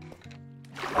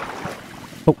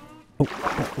 Oh, oh, oh,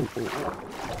 oh, oh.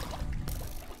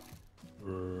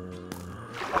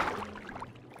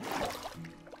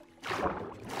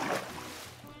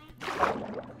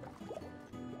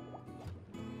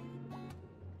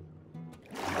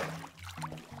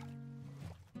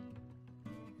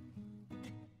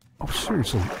 Oh,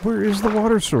 seriously, where is the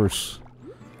water source?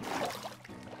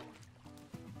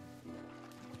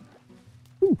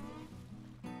 Ooh.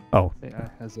 Oh. AI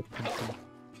has a pencil.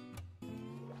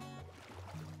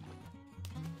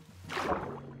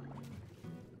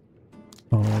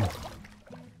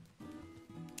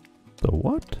 The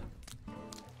what?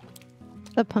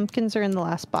 The pumpkins are in the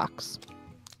last box.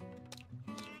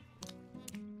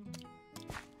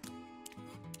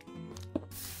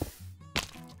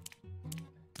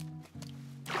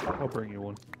 I'll bring you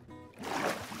one.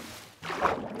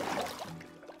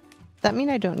 That mean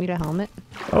I don't need a helmet?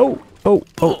 Oh, oh,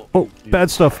 oh, oh.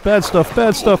 Bad stuff, bad stuff,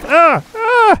 bad stuff. Ah!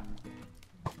 Ah!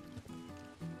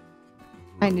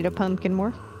 I need a pumpkin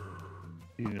more.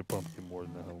 You need a pumpkin more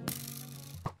than a helmet.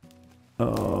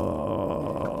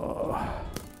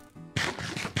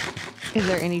 Is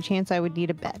there any chance I would need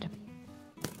a bed?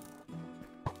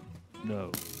 No,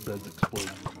 beds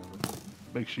explode.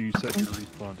 Make sure you set your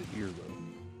respawn to here, though.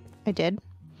 I did.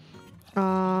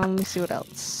 Let me see what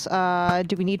else.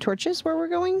 Do we need torches where we're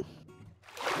going?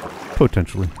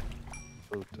 Potentially.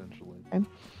 Potentially. Okay.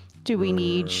 Do we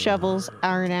need shovels,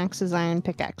 iron axes, iron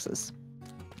pickaxes?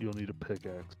 You'll need a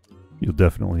pickaxe. You'll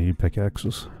definitely need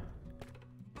pickaxes.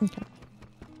 Okay.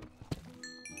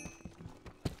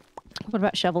 What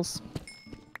about shovels?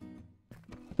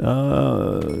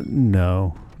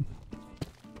 No.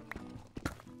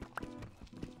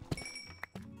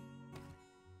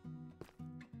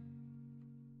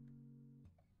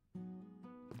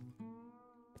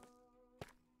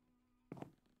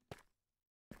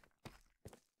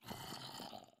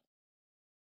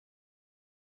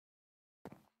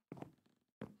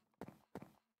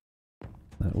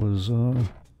 That was, well,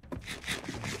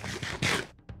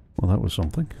 that was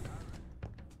something.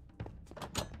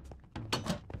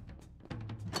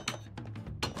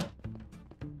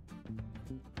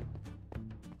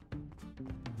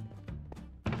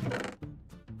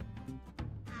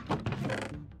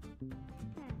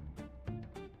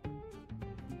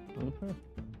 Okay.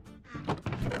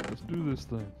 Let's do this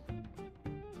thing.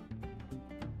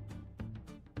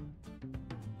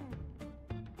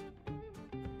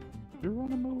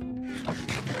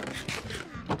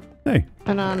 Hey.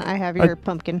 And on, I have your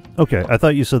pumpkin. Okay, I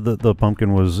thought you said that the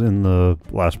pumpkin was in the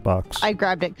last box. I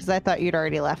grabbed it because I thought you'd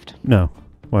already left. No.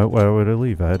 Why would I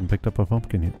leave? I hadn't picked up a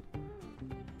pumpkin yet.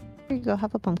 Here you go,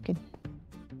 have a pumpkin.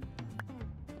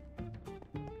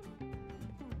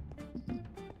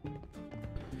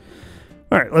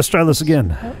 Alright, let's try this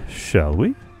again. Shall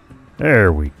we?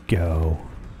 There we go.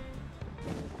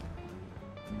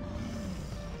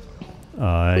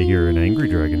 I hear an angry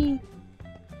dragon.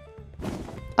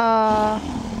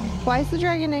 Why is the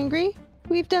dragon angry?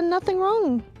 We've done nothing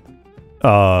wrong.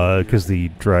 Because the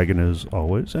dragon is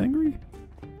always angry?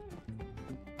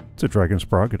 It's a dragon's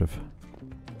prerogative.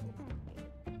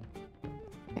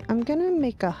 I'm gonna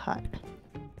make a hut.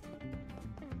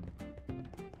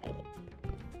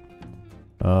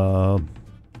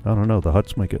 I don't know. The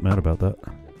huts might get mad about that.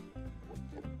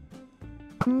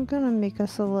 I'm gonna make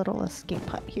us a little escape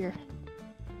hut here.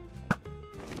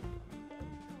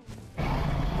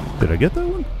 Did I get that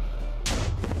one?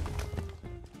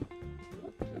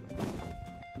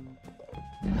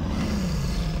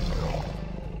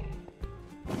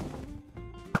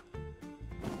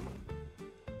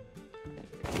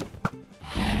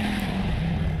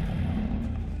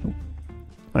 Oh.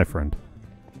 Hi, friend.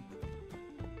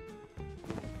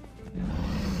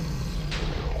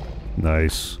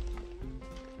 Nice.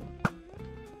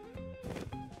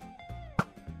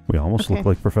 We almost look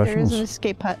like professionals. There is an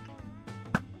escape hut.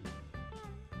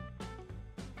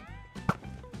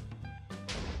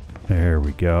 There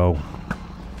we go.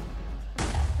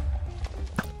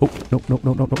 Oh, no, no,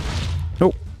 no, no, no.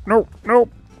 No, no, no.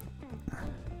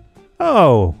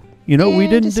 Oh, you know what we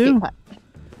didn't do? Hut.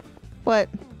 What?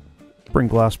 Bring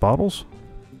glass bottles.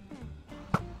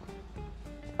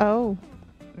 Oh.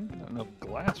 I ain't got enough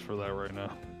glass for that right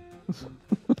now.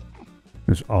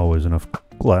 There's always enough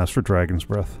glass for dragon's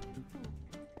breath.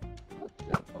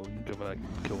 Oh, you can go back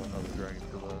and kill another dragon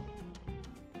for that.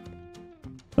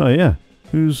 Oh yeah.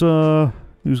 Who's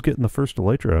getting the first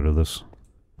elytra out of this?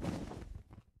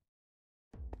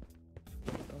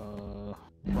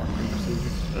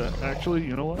 Actually,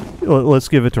 you know what? Well, let's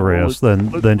give it to Reyes.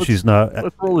 Then she's not.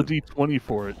 Let's roll a d20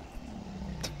 for it.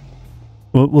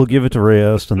 We'll give it to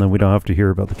Reyes, and then we don't have to hear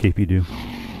about the KP-do.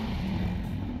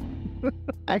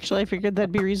 Actually, I figured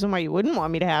that'd be a reason why you wouldn't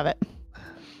want me to have it.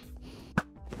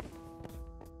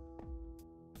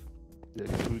 Yeah,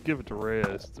 if we give it to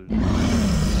Reyes, it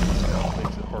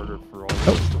makes it harder for all of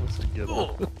us to listen together.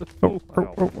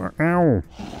 Ow.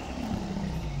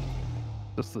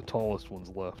 That's the tallest one's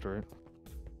left, right?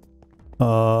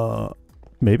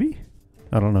 Maybe?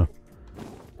 I don't know.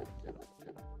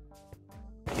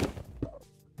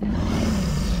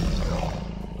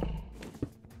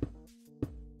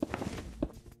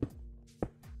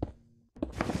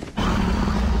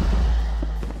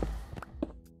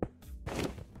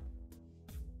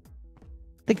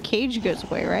 The cage goes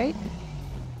away, right?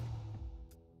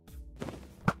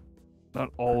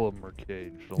 Not all of them are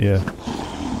caged. only Yeah.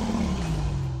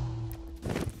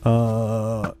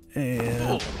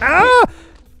 And ah,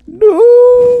 no!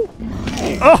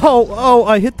 Oh!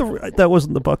 I hit the. That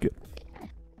wasn't the bucket.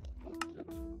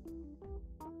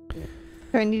 Do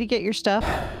I need to get your stuff?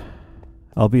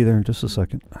 I'll be there in just a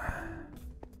second.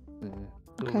 They'll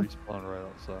Okay. respawn right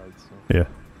outside. So. Yeah.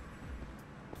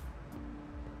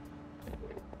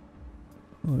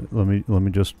 Let me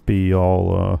just be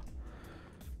all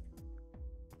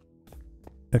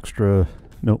extra.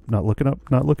 Nope, not looking up.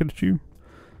 Not looking at you.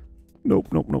 Nope.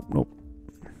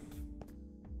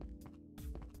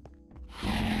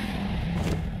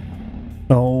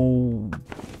 Oh.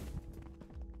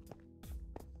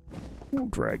 Oh,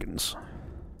 dragons.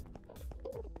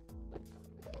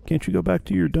 Can't you go back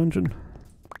to your dungeon?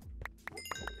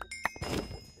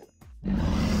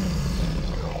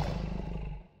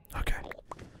 Okay.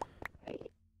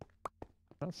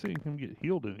 Not seeing him get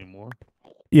healed anymore.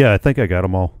 Yeah, I think I got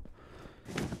them all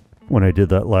when I did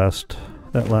that last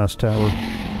tower.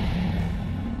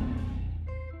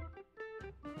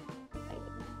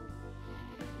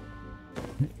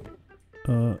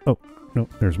 Oh, no,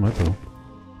 there's my bow.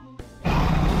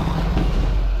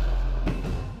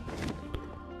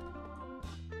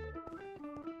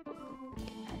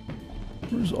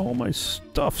 Where's all my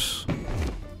stuffs?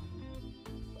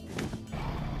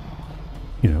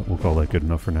 You know, we'll call that good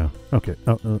enough for now. Okay,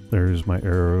 there's my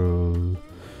arrow.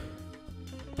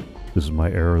 This is my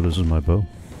arrow, this is my bow.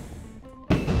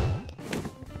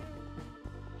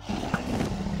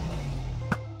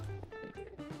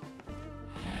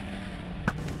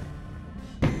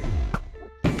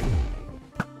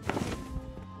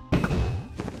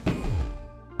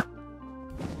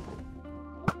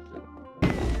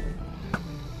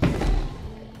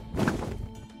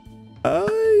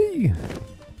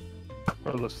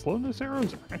 Are the slowness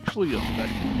arrows actually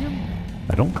affecting him?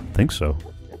 I don't think so.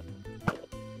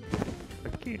 I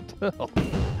can't tell.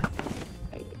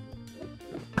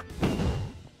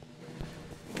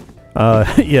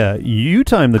 Yeah, you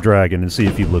time the dragon and see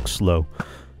if he looks slow.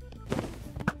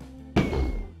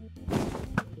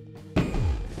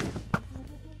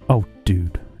 Oh,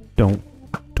 dude. Don't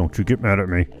you get mad at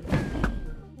me.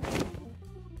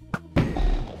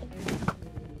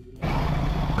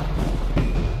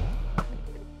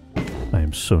 I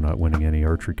am so not winning any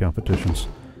archery competitions.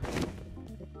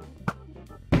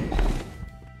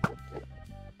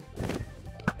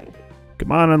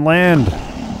 Come on and land!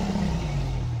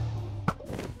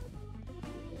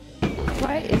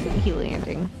 Why isn't he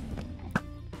landing?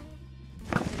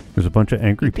 There's a bunch of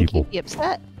angry Think people. he'd be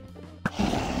upset?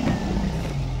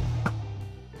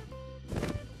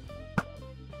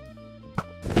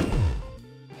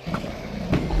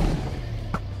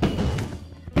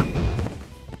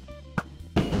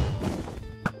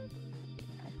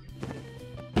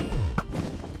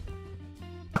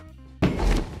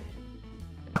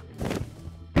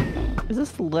 Is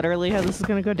this literally how this is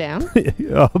going to go down?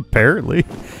 Apparently.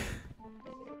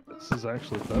 This is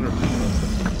actually better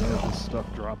because none of this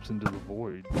stuff drops into the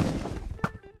void.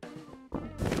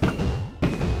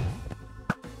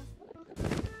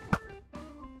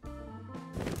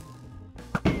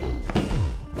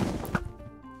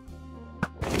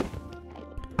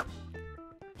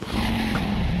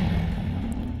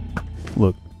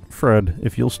 Look, Fred,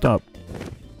 if you'll stop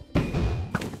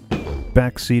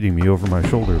backseating me over my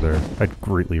shoulder there, I'd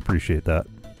greatly appreciate that.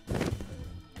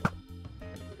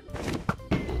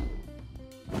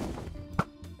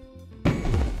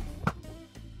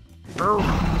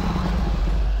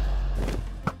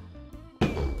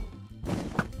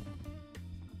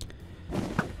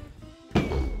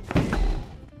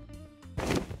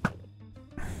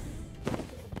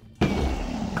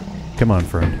 Come on,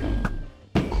 friend.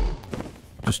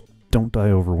 Just don't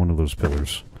die over one of those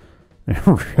pillars.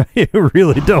 You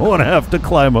really don't want to have to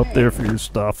climb up there for your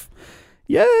stuff.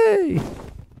 Yay!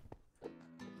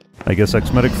 I guess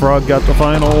X-Medic Frog got the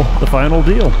final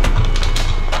deal.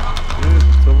 Yeah,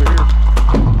 it's over here.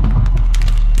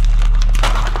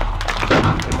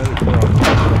 X-Medic Frog,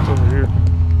 it's over here.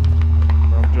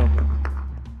 Where I'm jumping.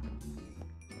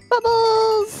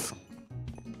 Bubbles!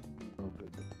 Oh,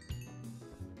 good.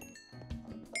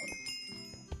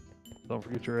 Don't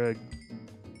forget your egg.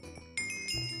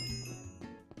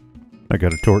 I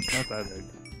got a torch. Not that egg.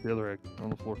 The other egg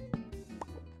on the floor.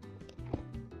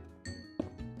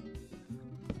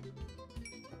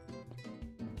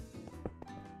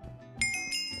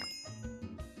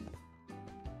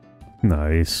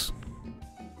 Nice.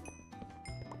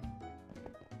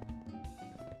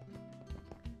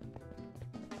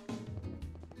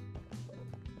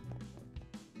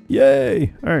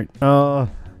 Yay! Alright,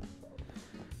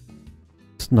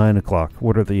 it's 9 o'clock.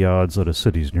 What are the odds that a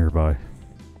city's nearby?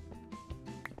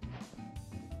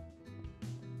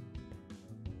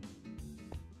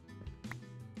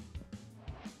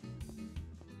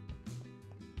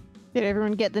 Did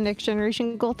everyone get the next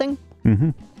generation goal thing?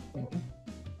 Mm-hmm.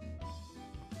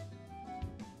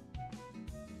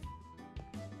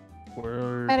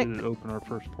 Where Attic. did it open our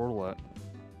first portal at?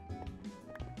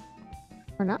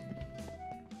 Or not?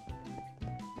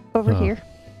 Over Huh. here.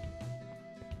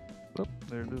 Oh,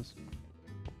 there it is.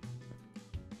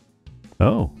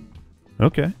 Oh.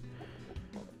 Okay.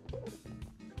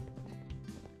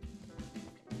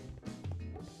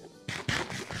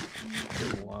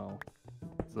 Oh, wow.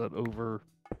 Is that over?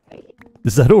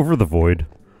 Is that over the void?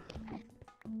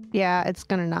 Yeah, it's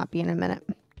gonna not be in a minute.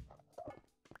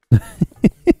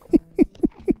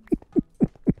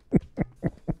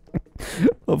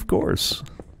 Of course.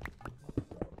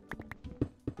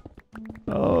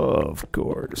 Of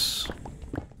course.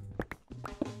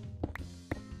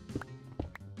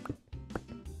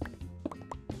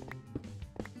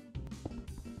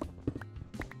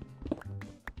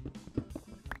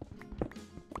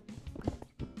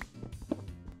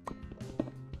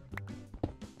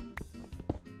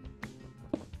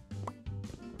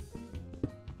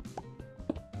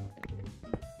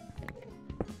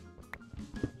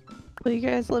 Will you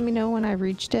guys let me know when I've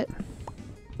reached it?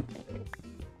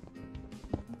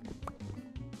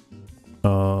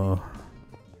 A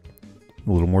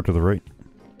little more to the right.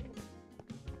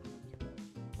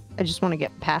 I just want to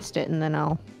get past it and then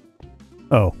I'll...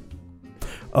 Oh.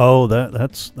 Oh,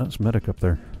 that's medic up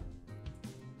there.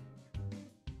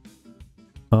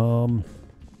 Oh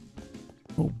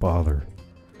bother.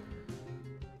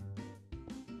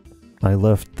 I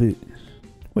left the...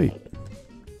 Wait.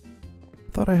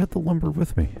 I thought I had the lumber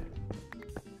with me.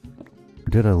 Or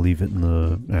did I leave it in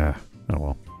the... oh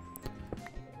well.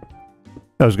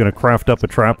 I was going to craft up a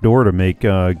trapdoor to make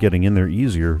getting in there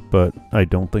easier, but I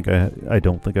don't think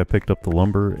I picked up the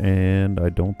lumber, and I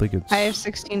don't think it's... I have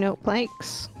 16 oak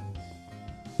planks.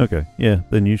 Okay, yeah,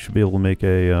 then you should be able to make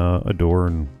a door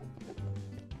and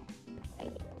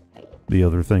the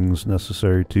other things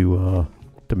necessary to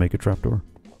make a trapdoor.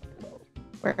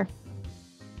 Where?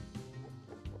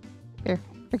 Here.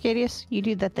 Arcadius, you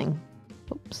do that thing.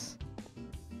 Oops.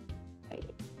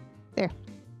 There.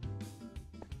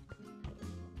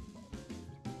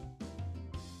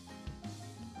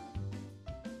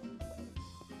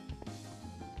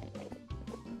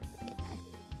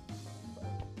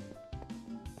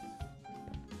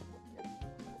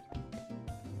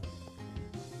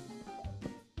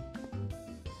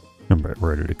 I'm about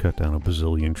ready to cut down a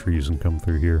bazillion trees and come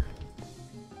through here.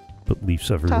 Put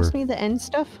leaves everywhere. Toss me the end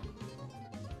stuff.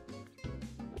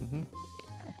 Mm-hmm.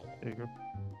 There you go.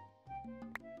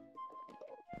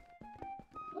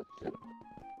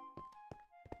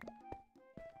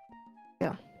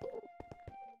 Yeah.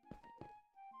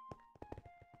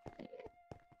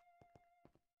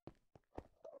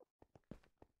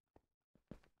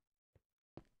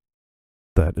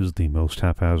 That is the most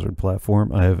haphazard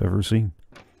platform I have ever seen.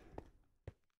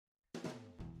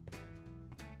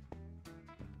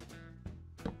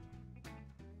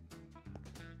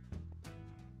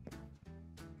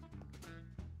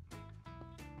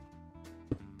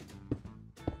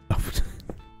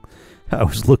 I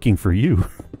was looking for you.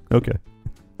 Okay.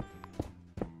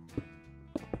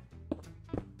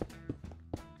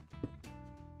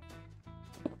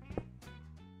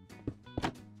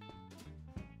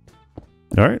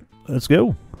 All right, let's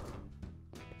go.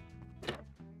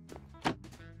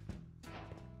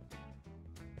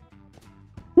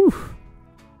 Whew.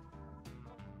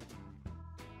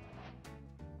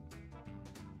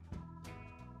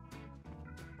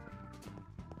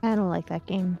 I don't like that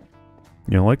game.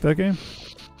 You don't like that game?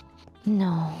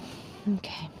 No.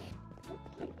 Okay.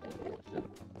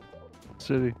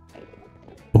 City.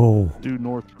 Oh, Due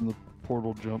north from the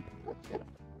portal jump.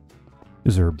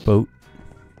 is there a boat?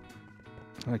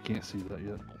 I can't see that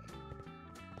yet.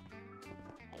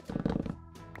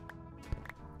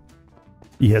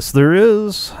 Yes, there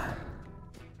is.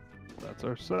 That's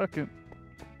our second.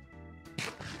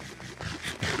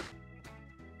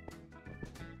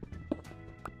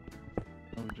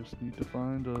 Now we just need to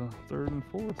find a third and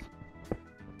fourth.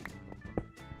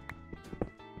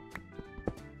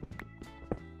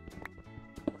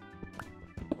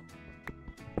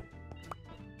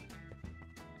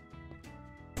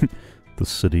 The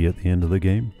city at the end of the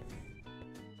game.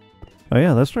 Oh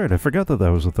yeah, that's right. I forgot that that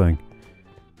was a thing.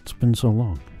 It's been so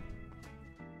long.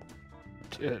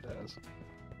 It has.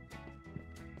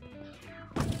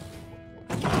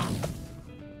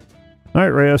 All right,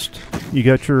 Rest. You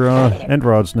got your end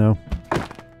rods now.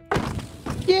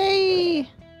 Yay!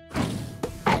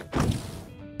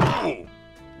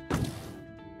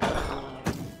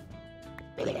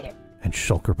 And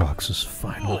shulker boxes,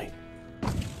 finally.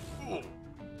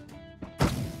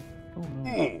 Oh,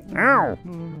 no. Ow!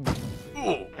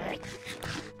 No.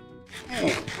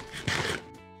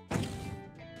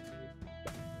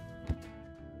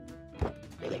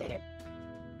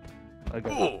 I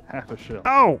got half a shell.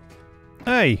 Oh!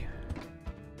 Hey!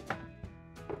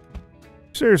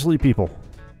 Seriously, people.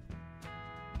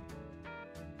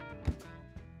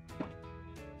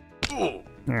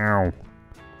 Ow.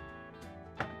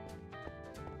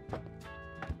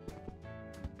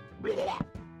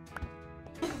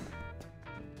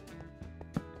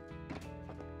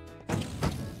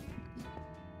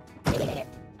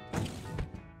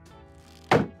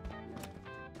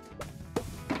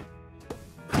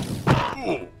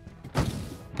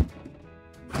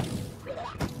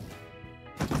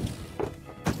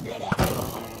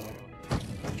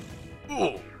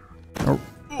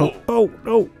 Oh,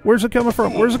 no! Where's it coming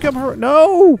from? Where's it coming from?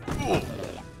 No!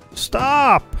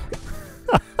 Stop!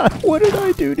 What did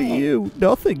I do to you?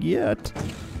 Nothing yet.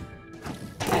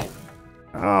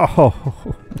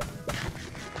 Oh.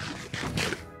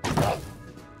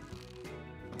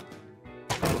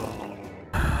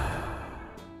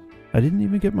 I didn't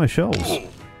even get my shells.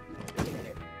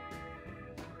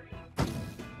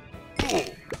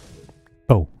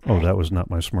 Oh, that was not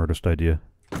my smartest idea.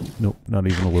 Nope, not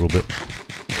even a little bit.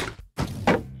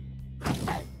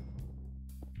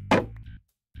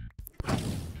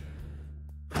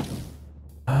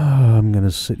 I'm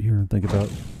gonna sit here and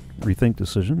rethink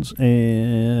decisions,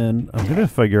 and I'm gonna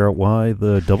figure out why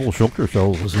the double shulker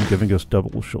shells isn't giving us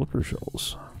double shulker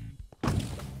shells.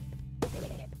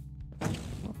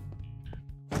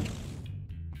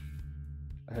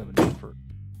 I have a need for.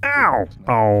 Ow!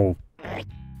 Oh.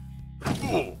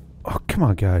 Oh, come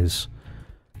on, guys.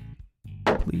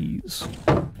 Please.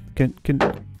 Can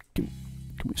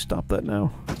we stop that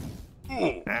now?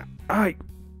 Hey!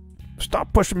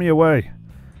 Stop pushing me away!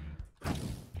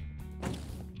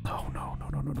 No.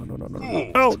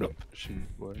 Oh, no! Pushing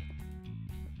away.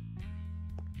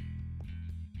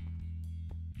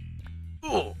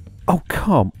 Oh,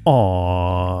 come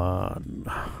on!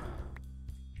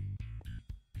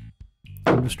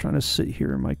 I'm just trying to sit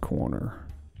here in my corner.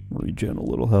 Regen a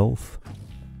little health.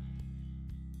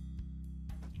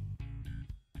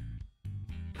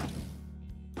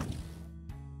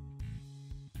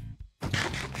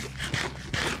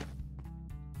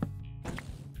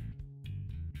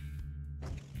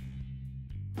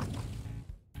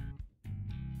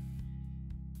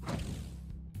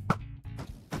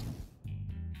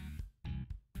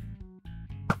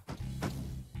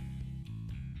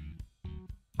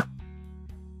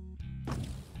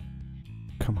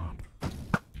 Come on.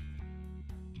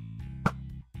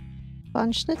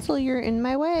 Von Schnitzel, you're in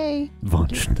my way. Von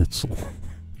Schnitzel.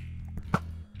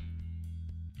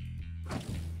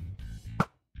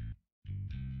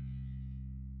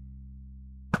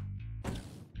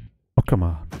 Oh, come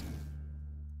on.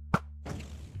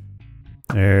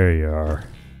 There you are.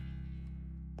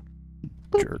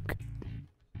 Jerk.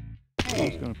 I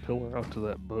was gonna pillar out to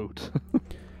that boat. But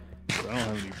I don't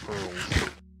have any pearls.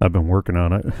 I've been working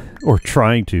on it. Or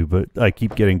trying to, but I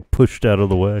keep getting pushed out of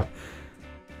the way.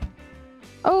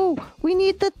 Oh, we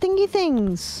need the thingy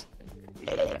things.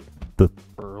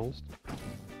 Pearls?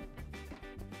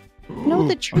 No,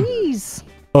 the trees.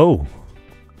 Oh.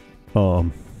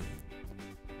 Hi,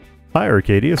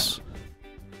 Arcadius.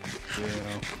 Yeah.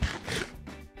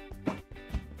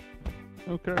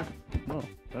 Okay. Well,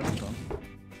 that's done.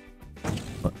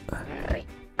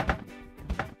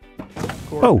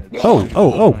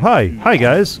 Oh, hi,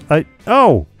 guys.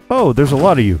 There's a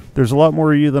lot of you. There's a lot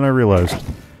more of you than I realized.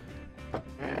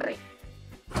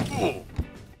 As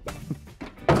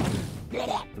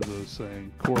I was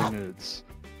saying, coordinates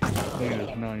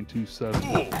 -927,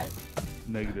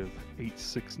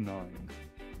 -869.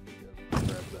 Grab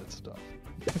that stuff.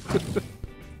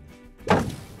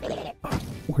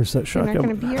 Where's that You're shotgun? not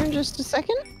going to be here in just a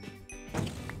second?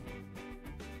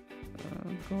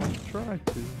 I'm going to try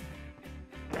to.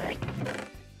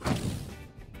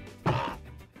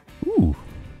 Ooh.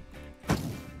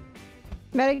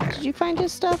 Medic, did you find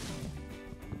his stuff?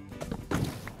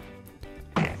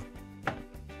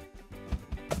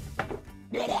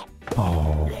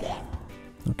 Oh.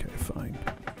 Okay, fine.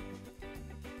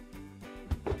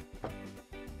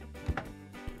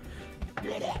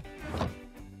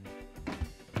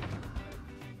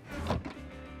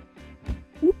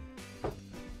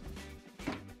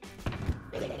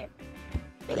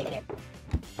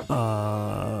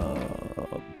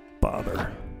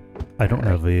 Bother. I don't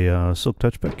have a silk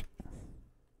touch pick.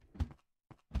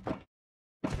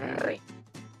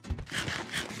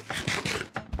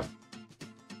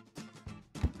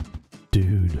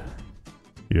 Dude.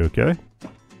 You okay?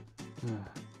 Yeah.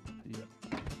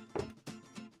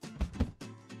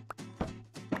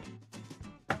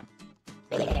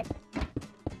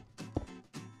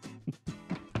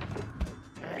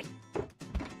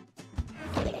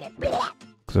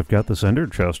 Because I've got this ender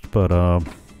chest, but I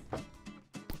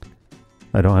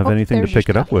don't have anything to there's your pick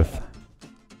it up stuff. with.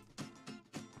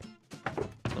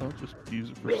 I'll just use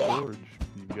it for storage.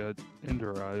 You've got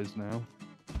ender eyes now.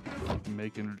 You can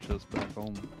make ender chests back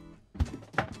home.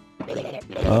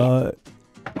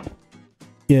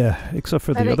 Yeah, except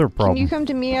for the Medic, other Can problem. you come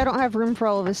to me? I don't have room for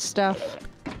all of his stuff.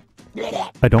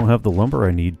 I don't have the lumber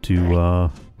I need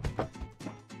to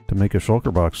make a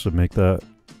shulker box to make that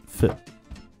fit.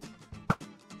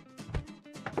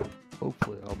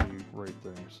 Hopefully I'll be right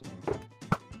there, so...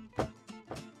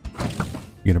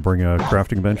 You gonna bring a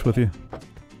crafting bench with you?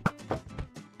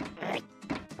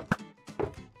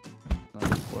 Not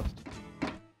requested.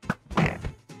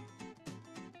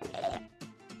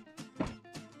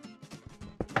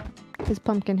 His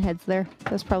pumpkin head's there.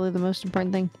 That's probably the most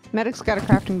important thing. Medic's got a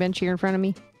crafting bench here in front of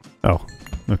me. Oh,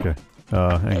 okay.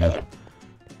 Hang on.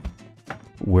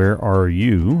 Where are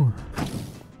you?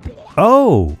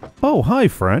 Oh! Oh, hi,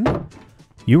 friend.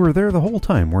 You were there the whole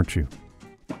time, weren't you?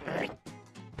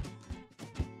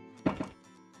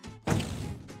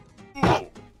 Oh,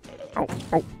 oh,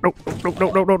 no, no, no,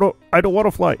 no, no, no, no. I don't want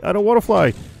to fly. I don't want to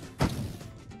fly.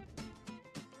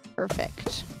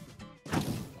 Perfect.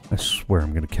 I swear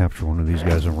I'm going to capture one of these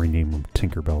guys and rename him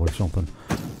Tinkerbell or something.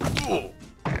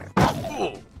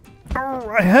 Oh,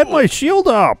 I had my shield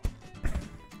up!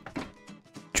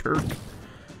 Jerk.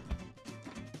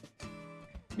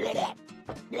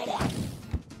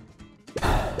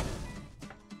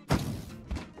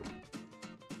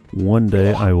 One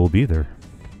day I will be there.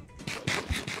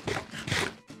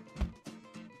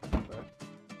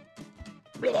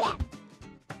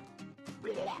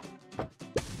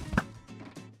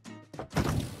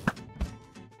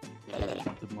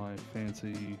 Did my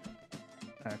fancy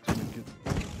axe make it?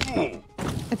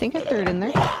 I think I threw it in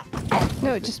there.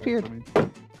 No, it disappeared.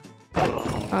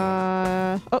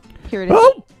 Oh, here it is.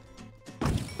 Oh!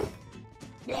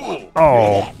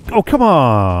 Oh! Oh, come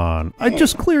on! I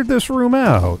just cleared this room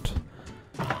out.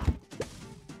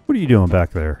 What are you doing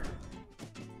back there?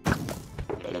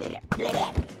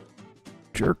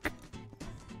 Jerk.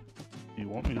 You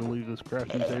want me to leave this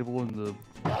crafting table in the...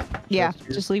 Yeah, chest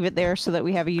here? just leave it there so that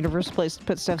we have a universal place to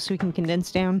put stuff so we can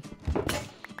condense down.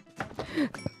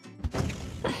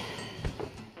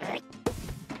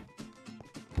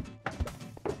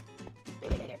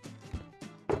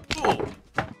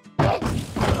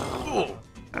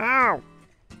 Ow!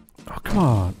 Oh, come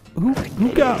on.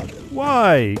 Who got...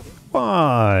 Why?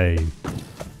 Why?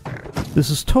 This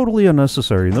is totally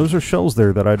unnecessary. And those are shells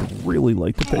there that I'd really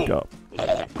like to pick up.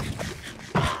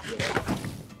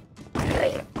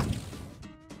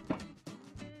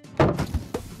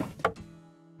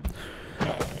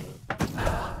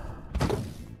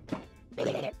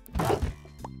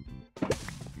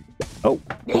 Oh,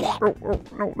 oh, oh, oh,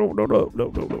 no, no, no, no,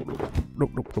 no, no, no, no, no, no,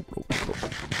 no,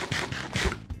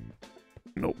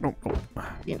 no, no, no, no.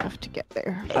 Enough to get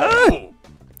there.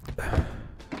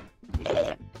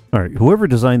 Alright, whoever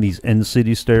designed these end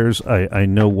city stairs, I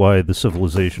know why the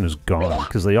civilization is gone,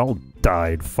 because they all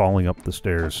died falling up the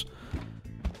stairs.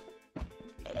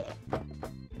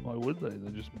 Why would they?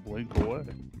 They just blink away.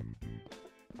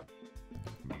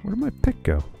 Where did my pick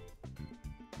go?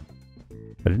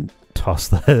 I didn't toss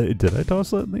that. Did I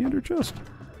toss that in the ender chest?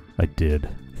 I did.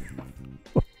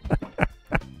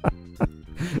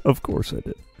 Of course I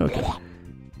did. Okay.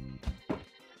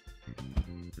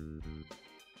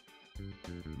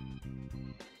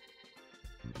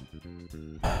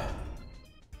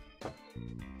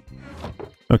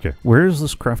 Okay, where is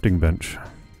this crafting bench?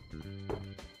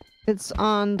 It's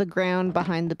on the ground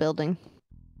behind the building.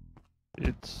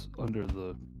 It's under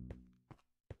the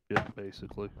ship,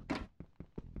 basically.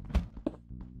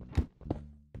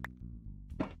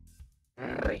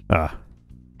 Ah.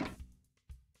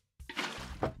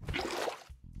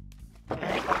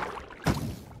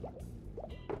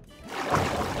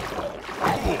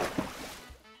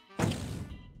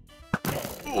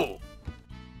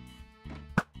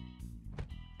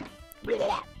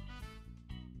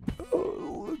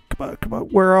 Oh, come on, come on.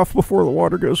 Wear off before the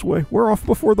water goes away. Wear off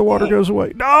before the water goes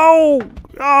away. No!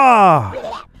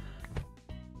 Ah!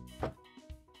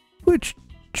 Which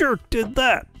jerk did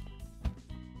that?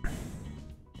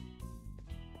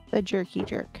 The jerky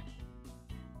jerk.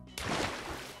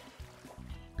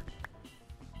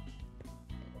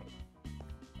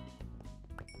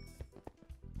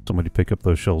 Somebody pick up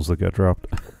those shells that got dropped.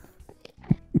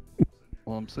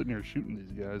 Well, I'm sitting here shooting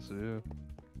these guys, so yeah.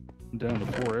 I'm down to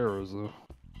 4 arrows, though.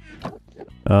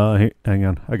 Hey, hang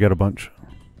on. I got a bunch.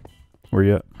 Where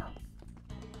you at?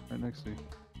 Right next to you.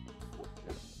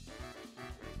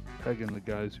 Pegging the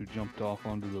guys who jumped off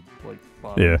onto the, like,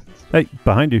 bottom. Yeah. Hey,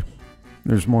 behind you.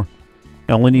 There's more.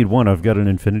 I only need one. I've got an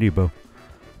infinity bow.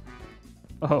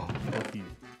 Oh, lucky.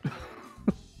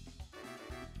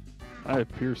 I have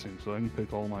piercing, so I can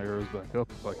pick all my arrows back up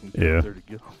if I can get up there to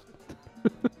get them.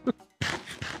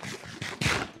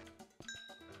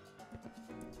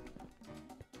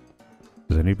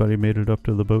 Has anybody made it up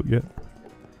to the boat yet?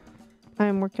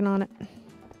 I'm working on it.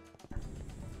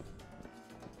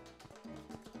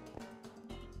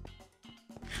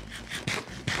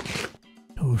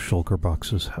 Oh, shulker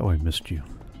boxes. How I missed you.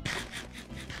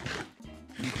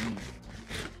 I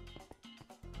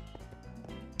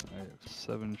have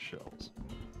 7 shells.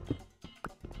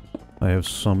 I have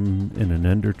some in an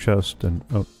ender chest, and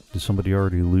oh, did somebody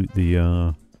already loot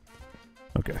the,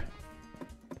 okay.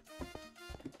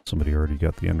 Somebody already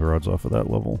got the ender rods off of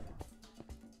that level.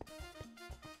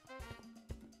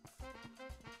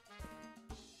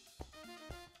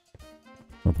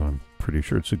 Although I'm pretty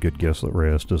sure it's a good guess that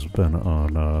Rayast has been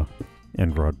on,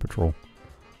 end rod patrol.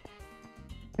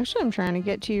 Actually, I'm trying to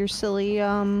get to your silly,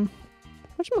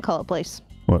 whatchamacallit place.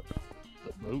 What?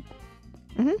 The boat?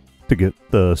 Mm-hmm. To get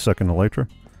the second elytra?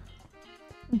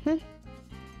 Mm-hmm.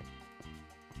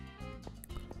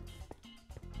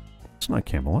 It's not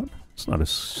Camelot. It's not a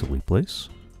silly place.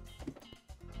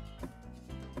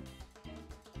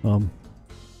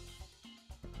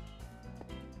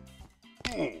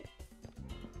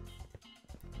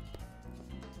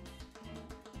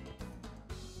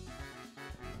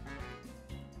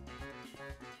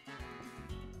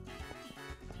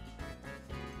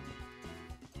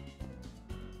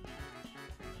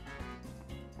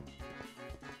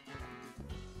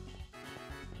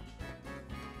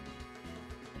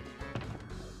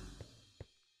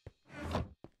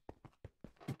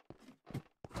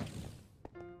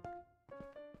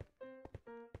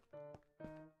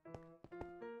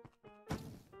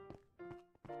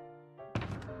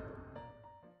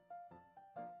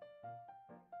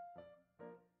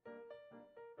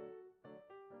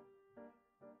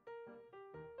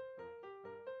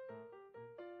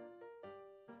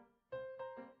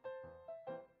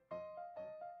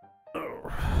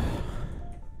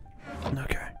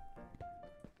 Okay.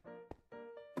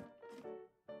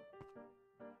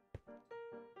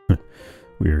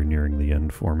 We are nearing the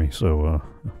end for me, so,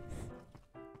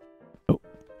 oh.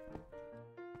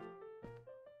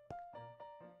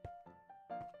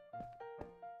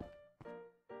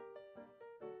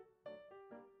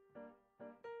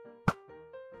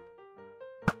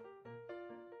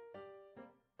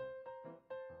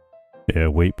 Yeah,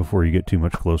 wait before you get too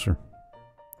much closer.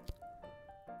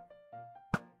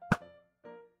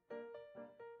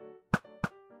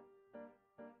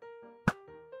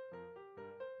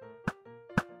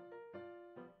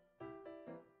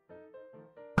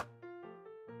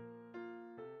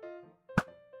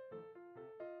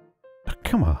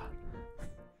 Come on.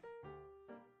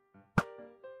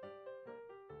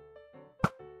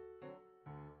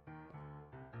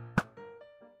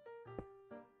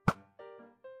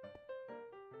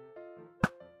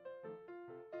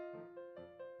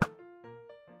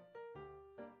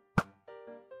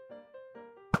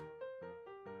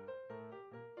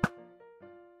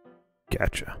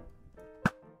 Gotcha.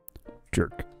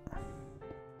 Jerk.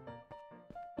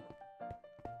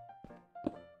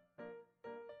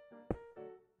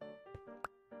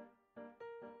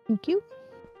 Thank you.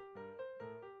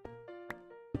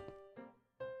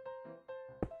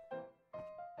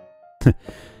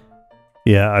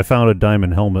 Yeah, I found a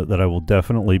diamond helmet that I will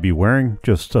definitely be wearing,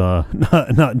 just not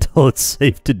until it's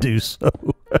safe to do so.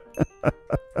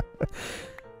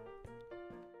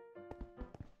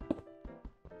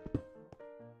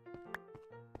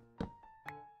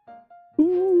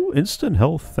 Ooh, instant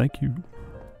health, thank you.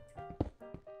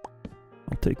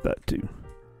 I'll take that too.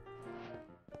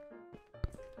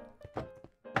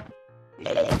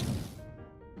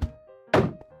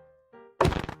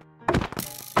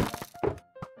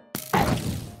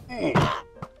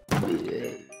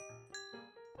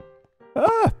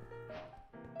 Ah!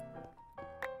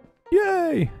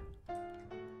 Yay!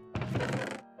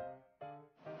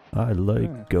 I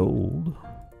like gold.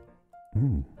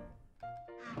 Mm.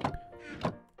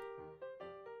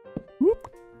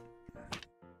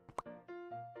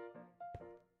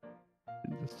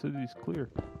 Did this city's clear.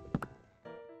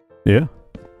 Yeah.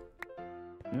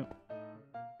 Yep.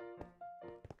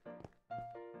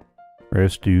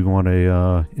 Reyes, do you want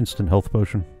a instant health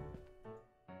potion?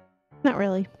 Not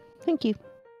really. Thank you.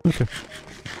 Okay.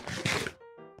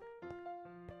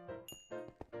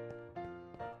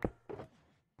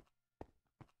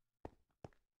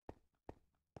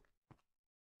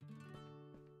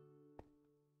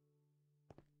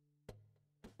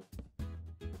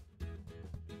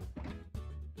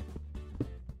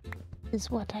 Is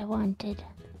what I wanted.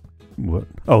 What?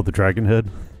 Oh, the dragon head?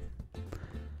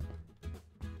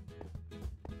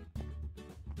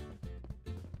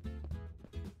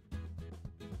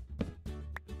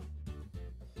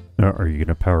 Are you going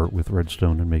to power it with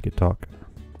redstone and make it talk?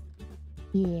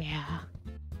 Yeah.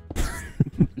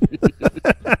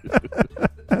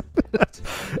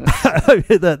 I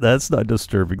mean, that's not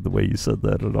disturbing the way you said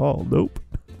that at all. Nope.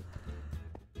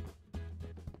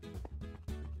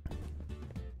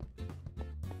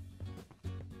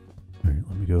 Alright,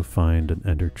 let me go find an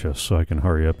ender chest so I can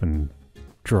hurry up and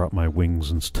drop my wings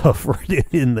and stuff right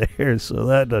in there so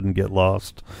that doesn't get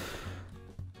lost.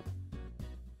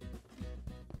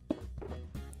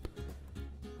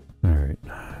 Alright.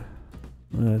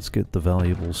 Let's get the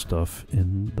valuable stuff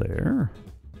in there.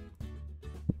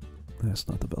 That's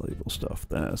not the valuable stuff.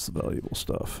 That's the valuable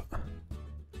stuff.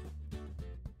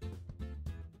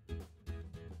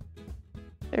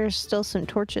 There's still some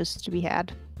torches to be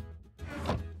had.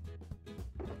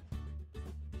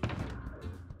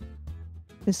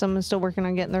 Is someone still working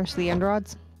on getting the rest of the end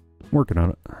rods? Working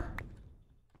on it.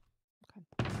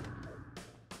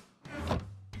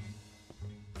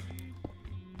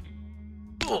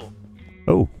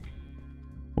 Oh.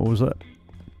 What was that?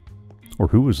 Or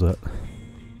who was that?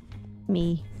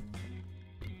 Me.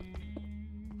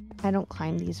 I don't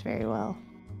climb these very well.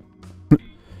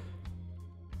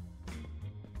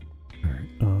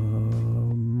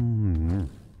 Alright,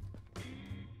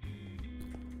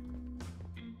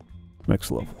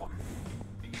 next level.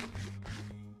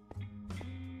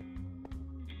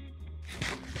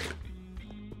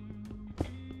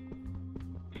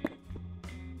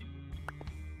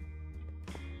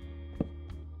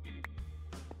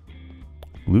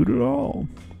 Loot it all.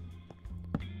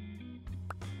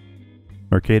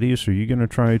 Arcadius, are you going to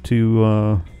try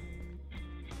to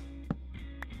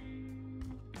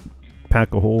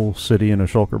pack a whole city in a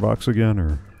shulker box again,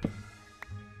 or?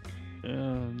 Yeah,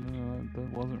 no,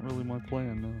 that wasn't really my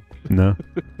plan, No?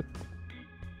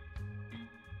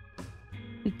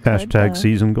 We could, Hashtag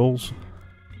season goals?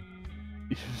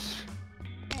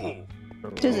 no.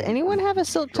 Does anyone have a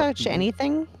silk touch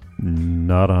anything?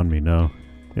 Not on me, no.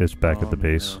 It's back at the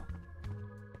base.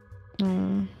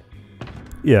 Hmm.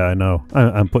 Yeah, I know.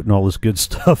 I'm putting all this good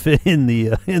stuff in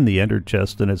the ender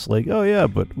chest, and it's like, oh yeah,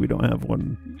 but we don't have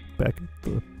one back at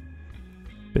the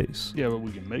base. Yeah, but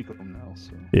we can make them now,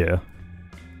 so. Yeah.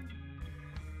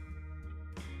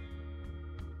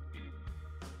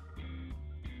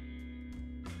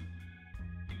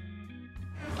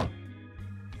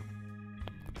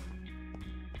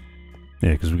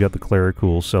 Yeah, because we got the cleric who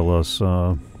will sell us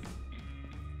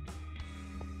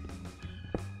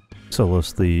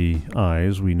the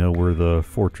eyes. We know where the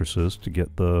fortress is to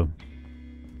get the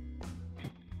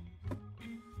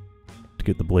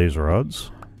blaze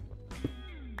rods.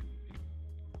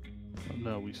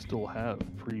 No, we still have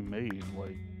pre-made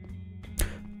like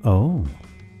Oh.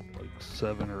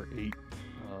 7 or 8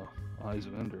 eyes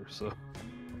of ender. So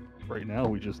right now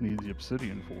we just need the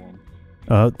obsidian for them.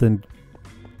 Then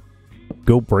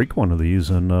go break one of these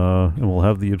and we'll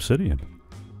have the obsidian.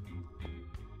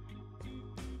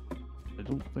 I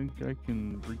don't think I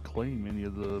can reclaim any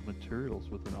of the materials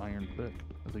with an iron pick.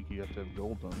 I think you have to have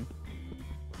gold on it.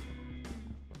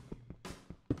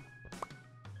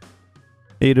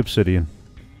 8 obsidian.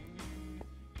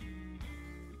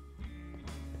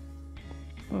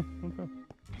 Oh, okay.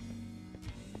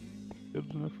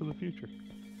 Good enough for the future.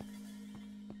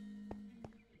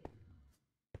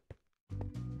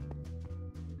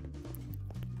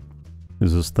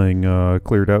 Is this thing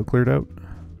cleared out?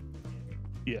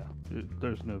 Yeah,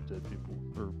 there's no dead people,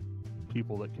 or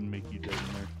people that can make you dead in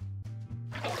there.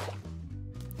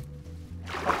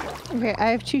 Okay, I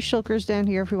have 2 shulkers down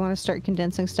here if we want to start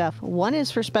condensing stuff. One is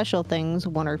for special things,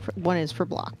 one is for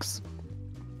blocks.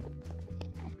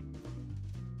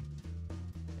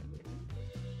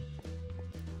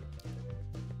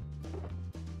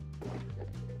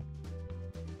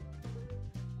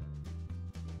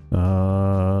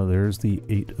 There's the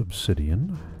 8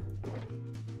 obsidian.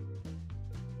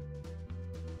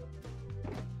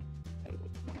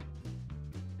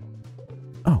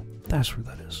 Oh, that's where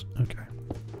that is. Okay.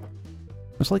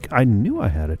 It's like I knew I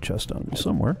had a chest on me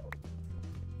somewhere.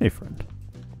 Hey, friend.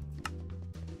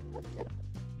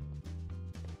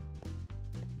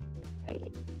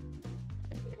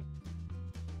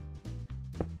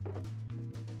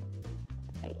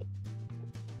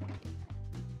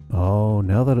 Oh,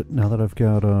 now that I've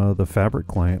got the fabric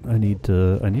client, I need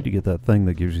to get that thing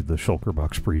that gives you the shulker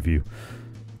box preview.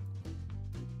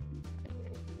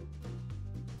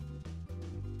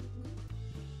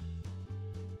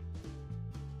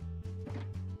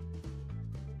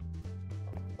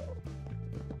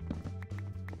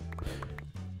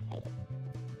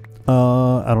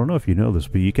 I don't know if you know this,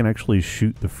 but you can actually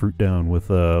shoot the fruit down with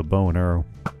a bow and arrow.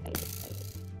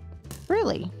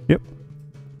 Really? Yep.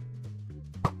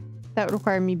 That would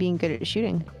require me being good at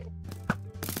shooting.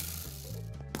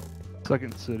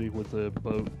 Second city with a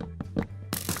boat.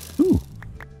 Ooh.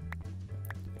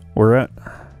 Where at?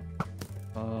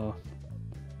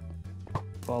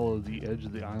 Follow the edge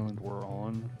of the island we're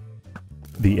on.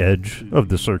 The edge of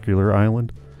the circular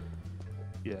island?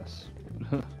 Yes.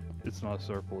 It's not a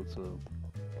circle, it's a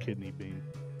kidney bean.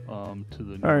 To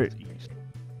the All right. northeast.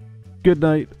 Good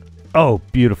night. Oh,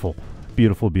 beautiful.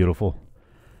 Beautiful, beautiful.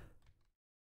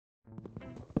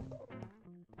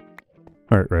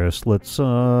 Alright, Reyes,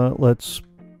 let's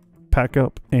pack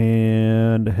up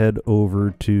and head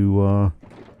over to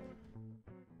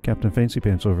Captain Fancy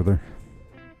Pants over there.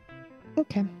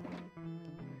 Okay.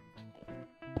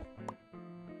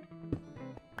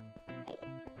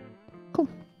 Cool.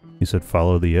 You said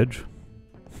follow the edge?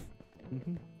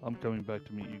 I'm coming back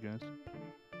to meet you guys.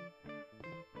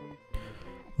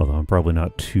 Although I'm probably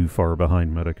not too far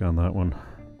behind Medic on that one.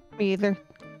 Me either.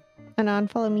 Anon,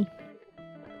 follow me.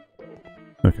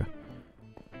 Okay.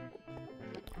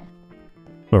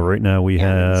 Well, right now we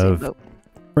have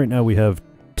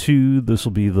two. This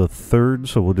will be the third,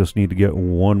 so we'll just need to get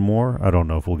one more. I don't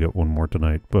know if we'll get one more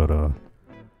tonight, but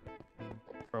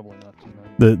Probably not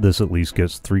tonight. this at least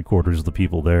gets 3/4 of the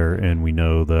people there, and we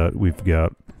know that we've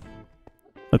got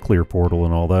a clear portal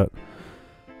and all that.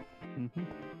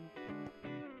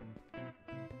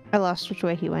 I lost which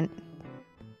way he went.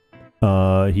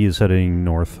 He is heading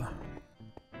north.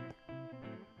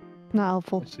 Not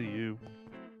helpful. I see you.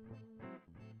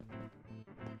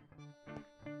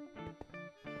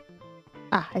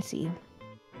 Ah, I see you.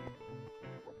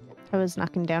 I was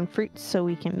knocking down fruit so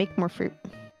we can make more fruit.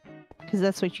 Because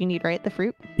that's what you need, right? The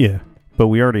fruit? Yeah, but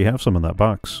we already have some in that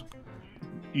box.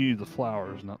 You need the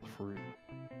flowers, not the fruit.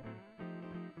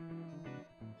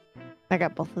 I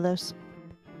got both of those.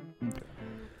 Okay.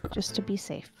 Just to be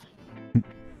safe.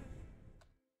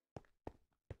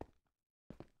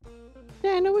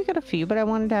 Yeah, I know we got a few, but I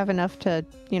wanted to have enough to,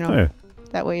 you know, Yeah.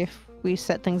 that way if we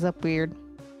set things up weird.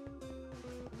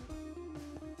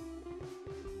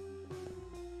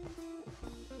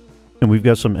 And we've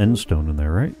got some end stone in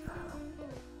there, right?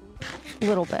 A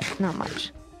little bit, not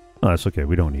much. Oh, that's okay.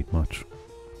 We don't need much.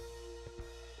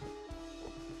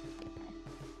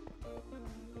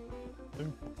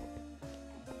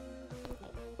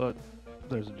 But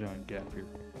there's a giant gap here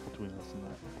between us and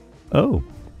that. Oh.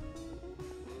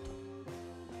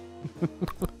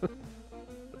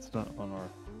 It's not on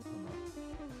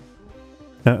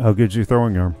our... How good's your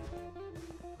throwing arm?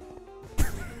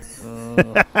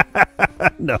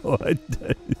 No,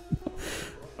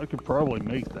 I could probably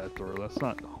make that throw. That's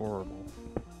not horrible.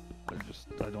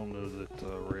 I don't know that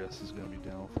Reyes is going to be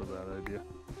down for that idea.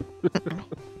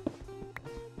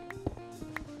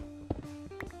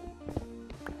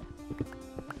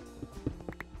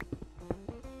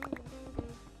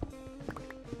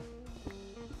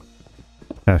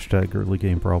 Hashtag early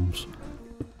game problems.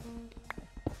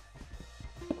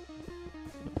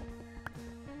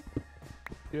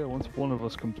 Yeah, once one of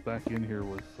us comes back in here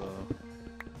with...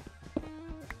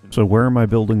 So where am I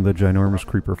building the ginormous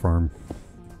creeper farm?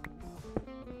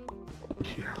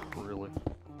 Yeah, really.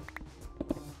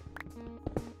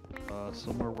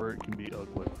 Somewhere where it can be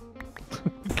ugly.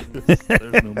 'Cause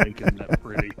there's no making that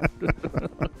pretty.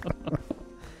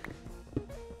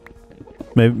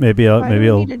 Maybe I'll. Why Maybe do we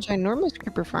I'll. need a ginormous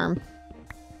creeper farm?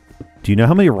 Do you know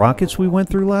how many rockets we went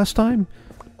through last time?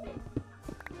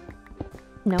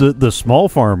 No. The small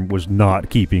farm was not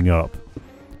keeping up.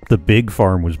 The big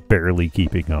farm was barely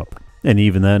keeping up. And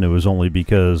even then, it was only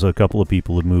because a couple of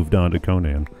people had moved on to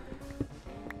Conan.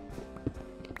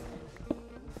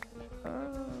 I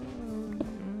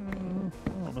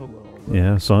don't know about all that.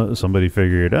 Yeah, so somebody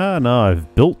figured, no,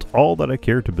 I've built all that I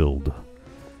care to build.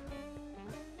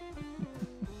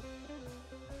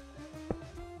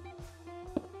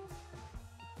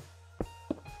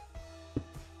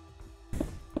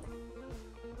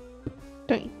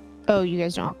 Don't you? Oh, you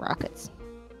guys don't have rockets.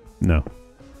 No.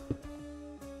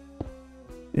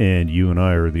 and you and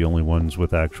I are the only ones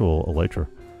with actual elytra.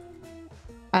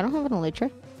 I don't have an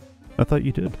elytra. I thought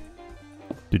you did.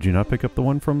 Did you not pick up the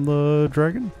one from the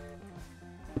dragon?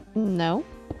 No.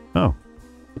 Oh.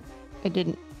 I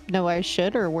didn't know I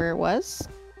should or where it was.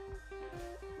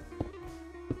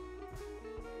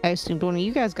 I assumed one of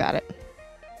you guys got it.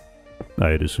 I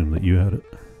had assumed that you had it.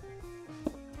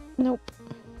 Nope.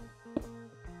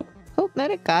 Oh,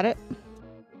 medic got it.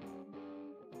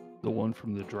 The one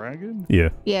from the dragon? Yeah.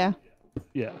 Yeah.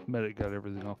 Yeah, Medic got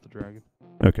everything off the dragon.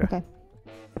 Okay. Okay.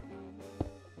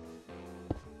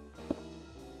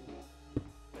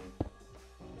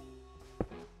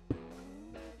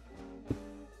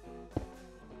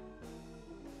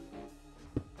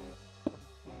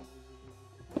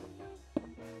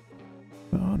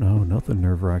 Oh no, nothing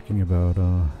nerve-wracking about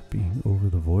being over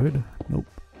the void. Nope.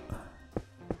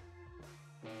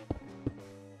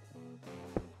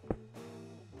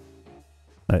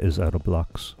 That is out of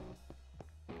blocks.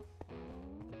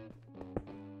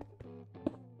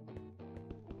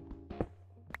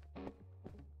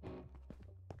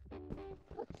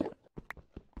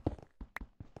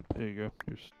 There you go.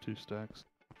 Here's 2 stacks.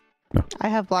 I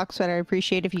have blocks, but I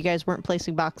appreciate if you guys weren't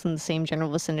placing blocks in the same general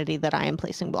vicinity that I am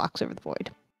placing blocks over the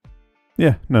void.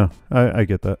 Yeah, no, I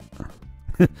get that.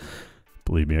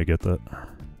 Believe me, I get that.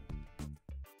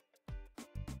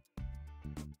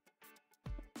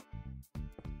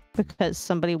 Because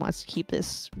somebody wants to keep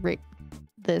this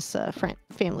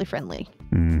family friendly.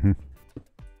 Mm-hmm.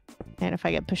 And if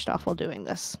I get pushed off while doing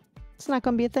this, it's not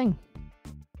going to be a thing.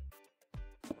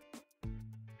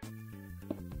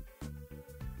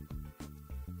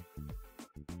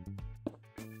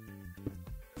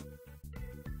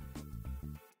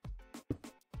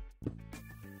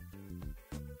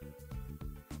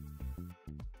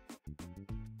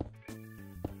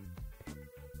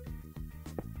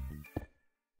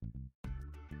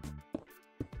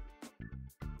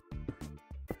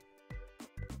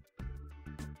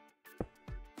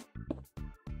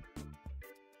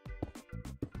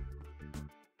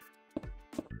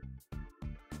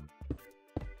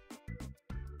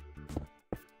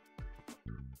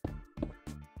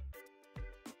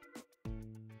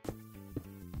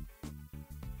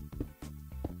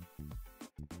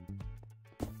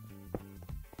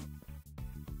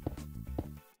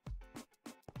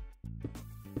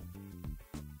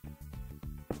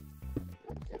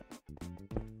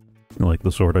 Like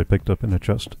the sword I picked up in a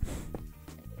chest.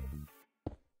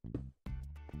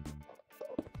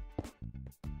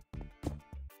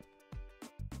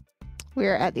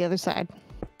 We're at the other side.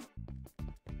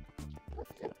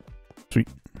 Sweet.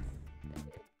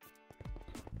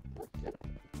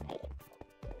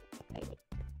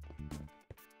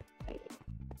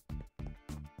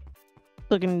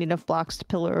 Still gonna need enough blocks to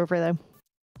pillar over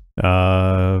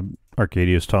though.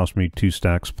 Arcadius tossed me 2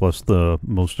 stacks plus the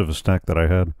most of a stack that I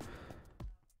had.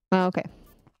 Oh, okay.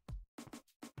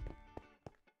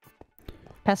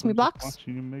 Pass me blocks.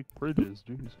 Watching you make bridges,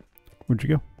 jeez. Where'd you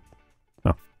go?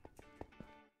 Oh.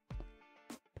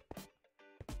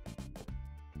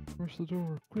 Where's the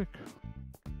door? Quick.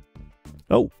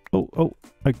 Oh,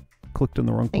 I clicked in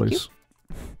the wrong Thank place.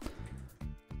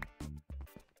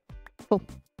 Cool.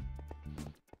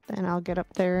 Then I'll get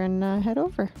up there and head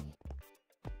over.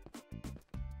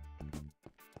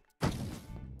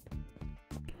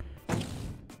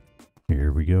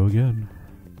 Here we go again.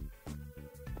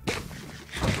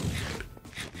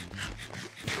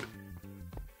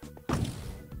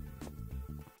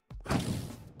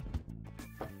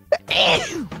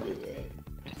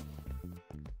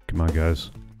 Come on,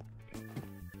 guys.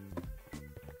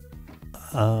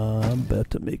 I'm about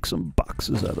to make some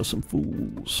boxes out of some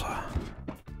fools.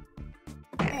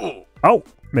 Oh,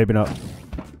 maybe not.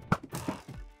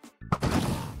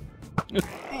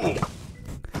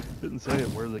 Didn't say it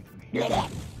where they can hear it.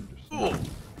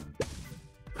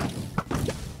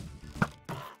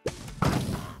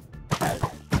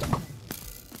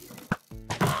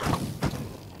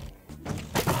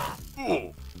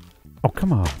 Oh,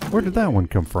 come on. Where did that one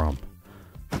come from?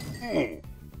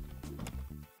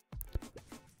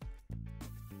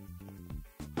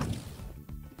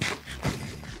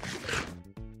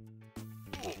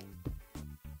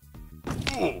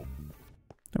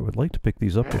 I would like to pick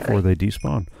these up before they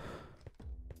despawn.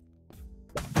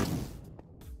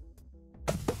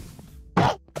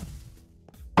 Oh.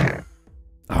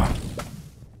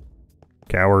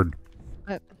 Coward.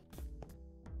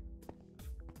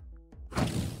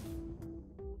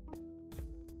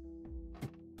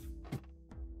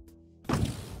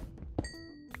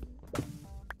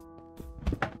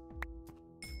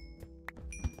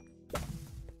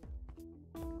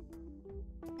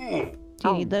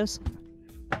 You need those?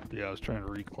 Yeah, I was trying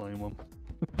to reclaim them.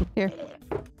 Here.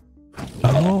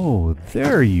 Oh,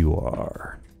 there you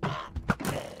are.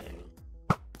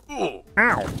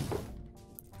 Ow!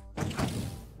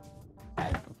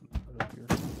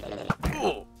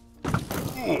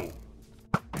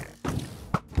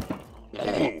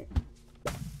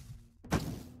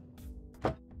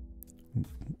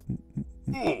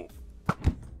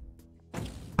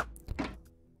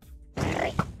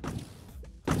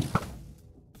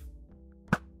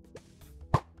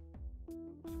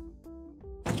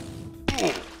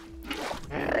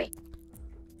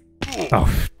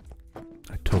 Oh,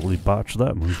 I totally botched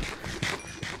that move.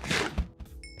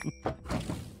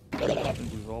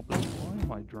 We've all been. Why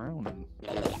am I drowning?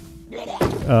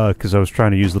 Because I was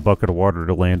trying to use the bucket of water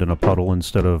to land in a puddle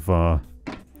instead of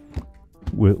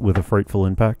with a frightful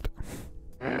impact.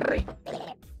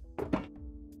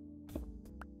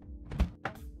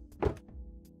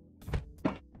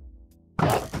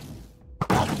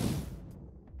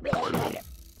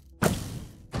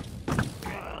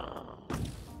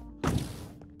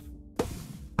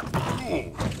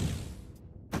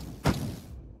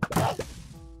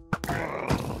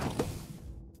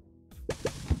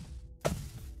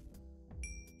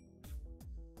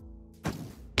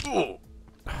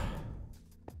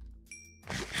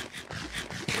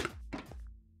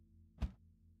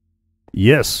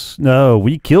 Yes. No,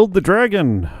 we killed the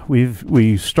dragon.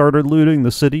 We started looting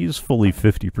the cities. Fully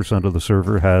 50% of the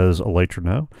server has elytra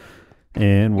now.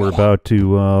 And we're about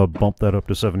to bump that up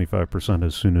to 75%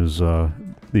 as soon as the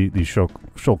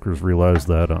shulkers realize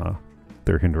that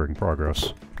they're hindering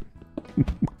progress.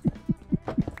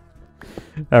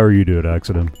 How are you doing,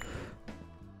 Accident?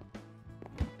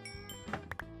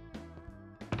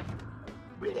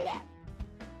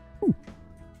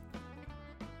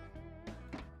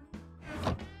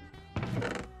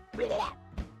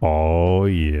 Oh,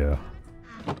 yeah.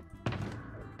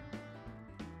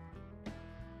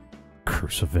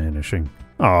 Curse of Vanishing.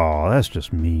 Oh, that's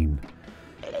just mean.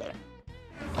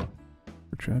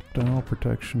 Projectile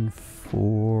protection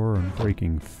 4 and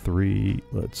breaking 3.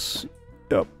 Let's...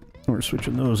 Yep, we're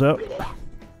switching those out.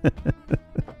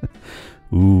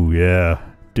 Ooh, yeah.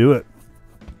 Do it.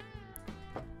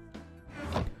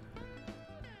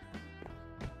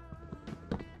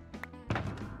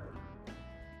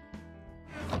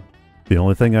 The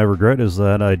only thing I regret is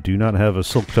that I do not have a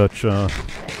silk touch pick.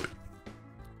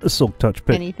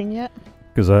 Anything yet?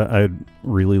 Because I'd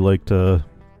really like to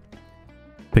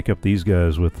pick up these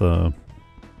guys with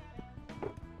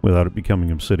without it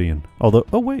becoming obsidian. Although,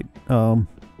 oh wait,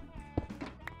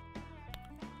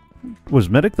 was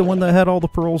Medic the one that had all the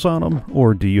pearls on them,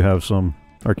 or do you have some,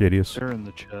 Arcadius? They're in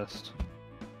the chest.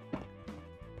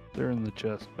 They're in the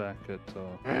chest back at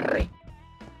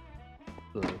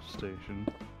the station.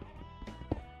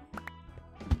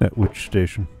 At which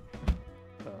station?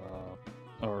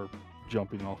 Our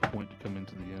jumping off point to come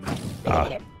into the end.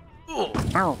 Ah.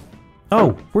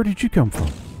 Oh, where did you come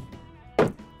from?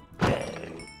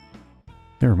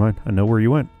 Never mind, I know where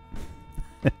you went.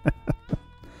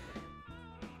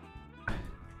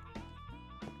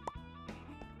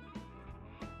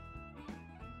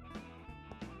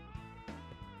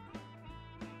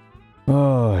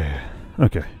 Oh, yeah.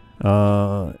 Okay.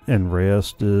 And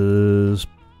Reyes is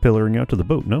pillaring out to the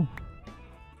boat, no?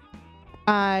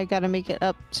 I gotta make it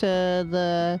up to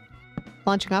the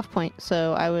launching off point,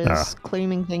 so I was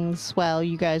claiming things while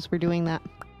you guys were doing that.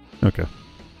 Okay.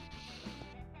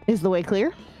 Is the way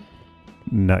clear?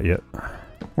 Not yet.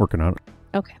 Working on it.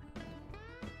 Okay.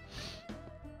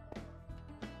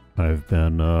 I've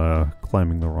been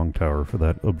climbing the wrong tower for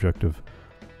that objective.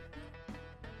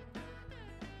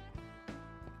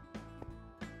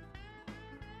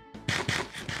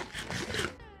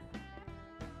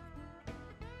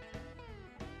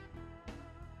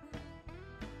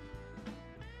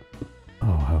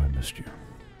 Oh, how I missed you.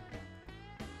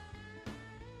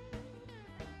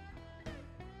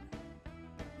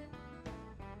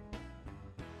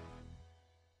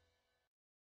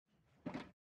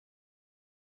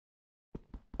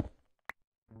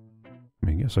 I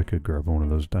mean, I guess I could grab one of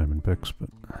those diamond picks,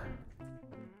 but...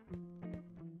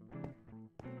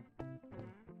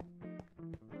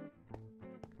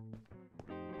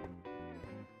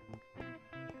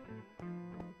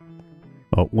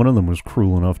 Oh, one of them was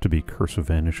cruel enough to be Curse of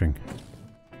Vanishing.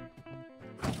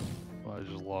 Well, I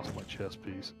just lost my chest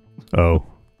piece. Oh.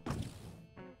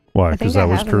 Why? Because that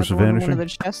was Curse of Vanishing? One of the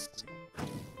chests.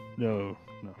 No.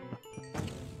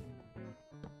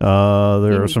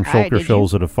 There are some shulker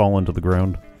shells that have fallen to the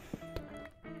ground.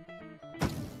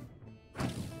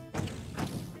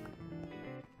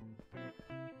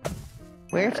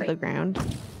 Where? where to the ground?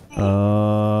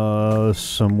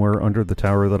 Somewhere under the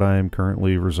tower that I am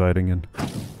currently residing in.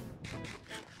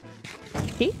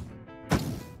 Okay.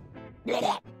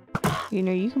 You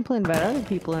know, you complain about other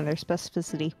people and their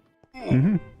specificity.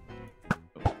 Mm-hmm.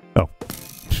 Oh.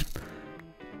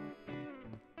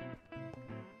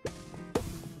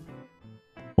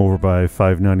 Over by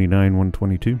 599,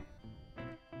 122.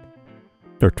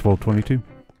 Or 1222.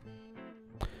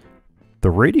 The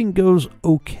rating goes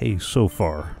okay so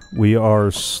far. We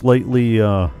are slightly,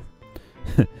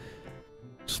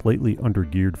 slightly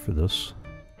undergeared for this.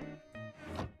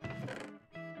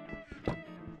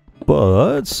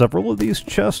 But several of these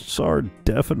chests are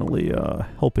definitely,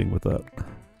 helping with that.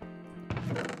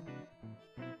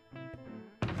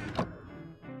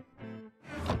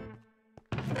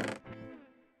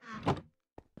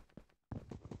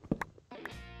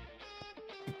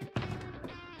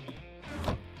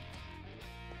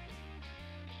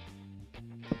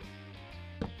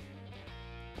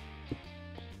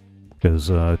 Because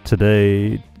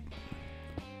today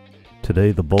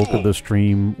the bulk of the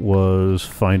stream was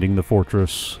finding the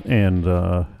fortress and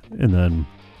then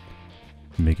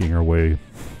making our way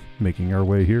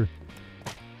here.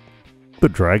 The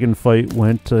dragon fight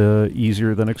went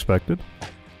easier than expected.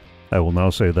 I will now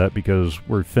say that because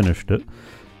we finished it,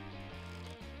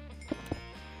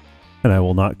 and I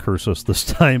will not curse us this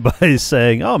time by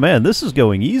saying, "Oh man, this is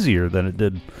going easier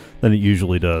than it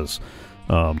usually does."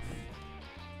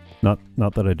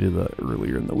 Not that I did that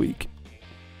earlier in the week.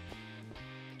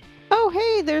 Oh,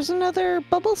 hey, there's another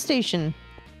bubble station.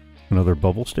 Another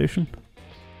bubble station?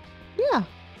 Yeah.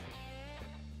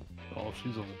 Oh,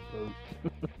 she's on the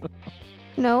boat.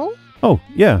 No? Oh,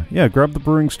 yeah, grab the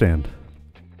brewing stand.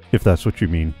 If that's what you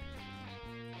mean.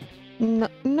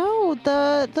 No,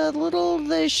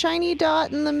 the shiny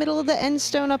dot in the middle of the end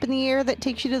stone up in the air that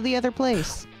takes you to the other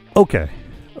place. Okay.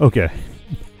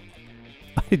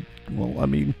 Well, I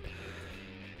mean...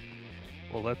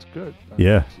 Well, that's good.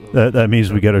 Yeah, that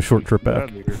means we get a short trip back.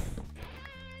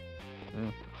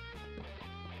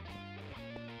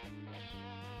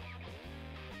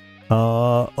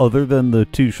 Yeah. Other than the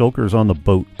two shulkers on the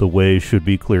boat, the way should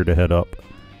be clear to head up.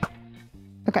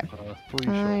 Okay. 3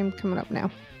 I'm shulkers. coming up now.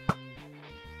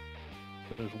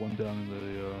 There's one down in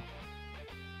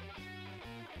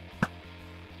the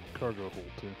cargo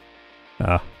hold, too.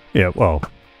 Yeah, well,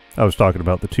 I was talking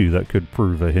about the two that could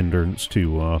prove a hindrance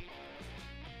to,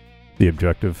 the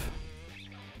objective.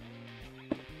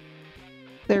 Is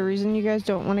there a reason you guys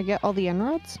don't want to get all the end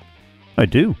rods? I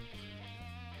do.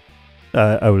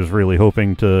 I was really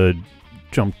hoping to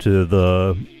jump to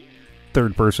the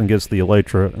third person gets the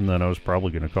elytra, and then I was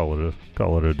probably going to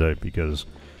call it a day because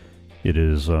it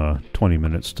is 20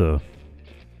 minutes to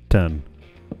 10.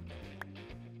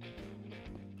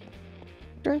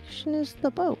 Direction is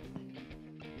the boat.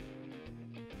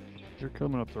 You're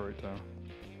coming up the right time.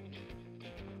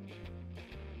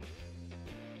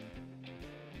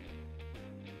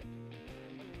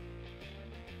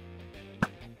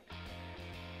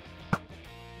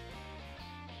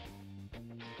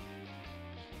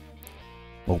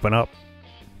 Open up.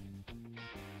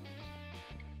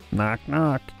 Knock,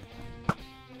 knock.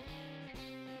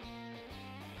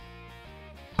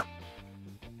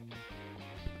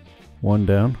 One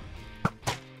down.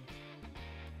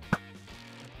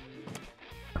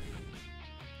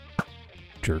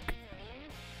 Jerk.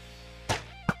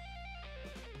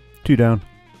 2 down.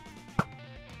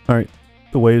 Alright,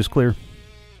 the way is clear.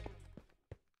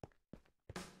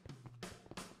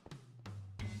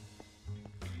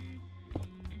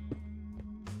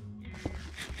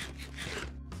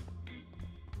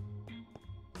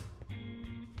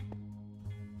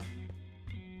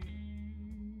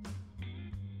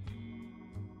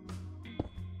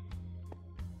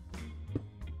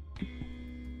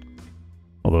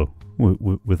 Although,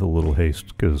 with a little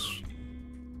haste, because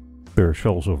there are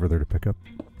shells over there to pick up.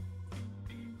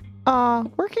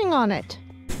 Working on it.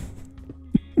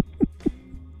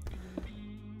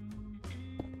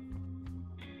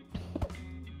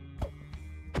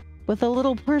 With a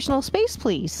little personal space,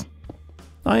 please.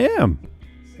 I am.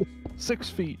 6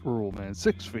 feet rule, man.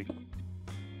 6 feet.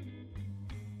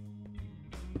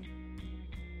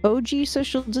 OG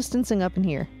social distancing up in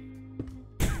here.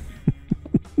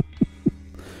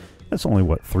 That's only,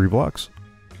 what, 3 blocks?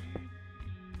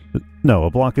 No, a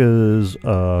block is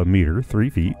a meter, 3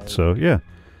 feet, so yeah,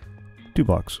 2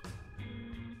 blocks.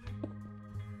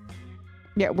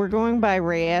 Yeah, we're going by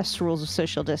Reyes rules of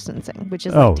social distancing, which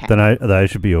is Oh, like 10. then I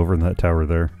should be over in that tower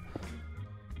there.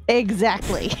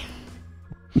 Exactly.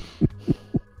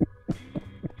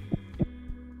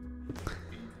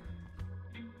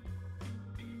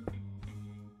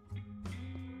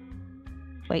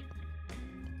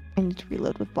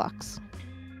 5 blocks.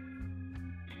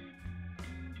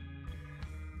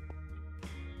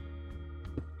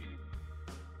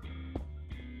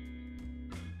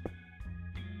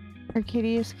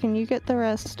 Arcadius, can you get the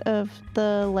rest of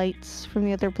the lights from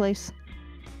the other place?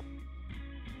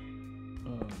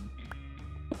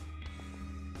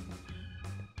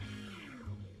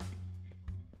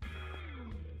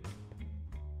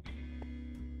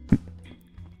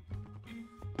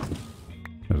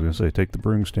 I was gonna say, take the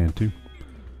brewing stand too.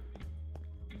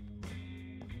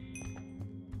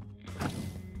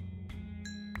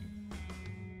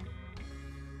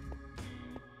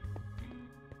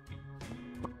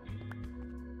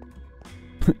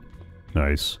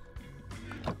 Nice.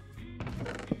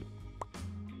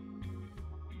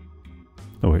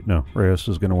 Oh wait, no. Reyes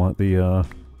is gonna want the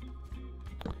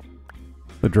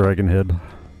dragon head.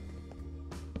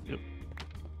 Yep.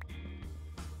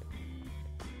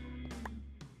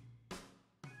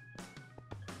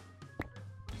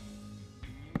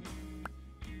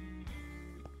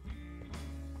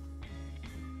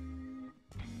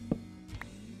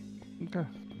 Okay,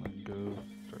 I can go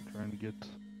start trying to get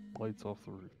lights off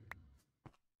the roof.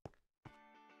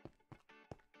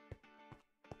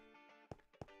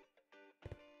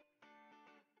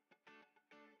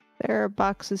 There are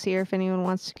boxes here if anyone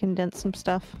wants to condense some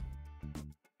stuff.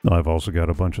 No, I've also got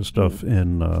a bunch of stuff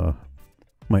in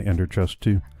my ender chest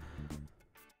too.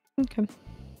 Okay.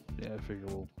 Yeah, I figure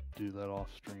we'll do that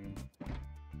off stream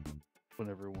when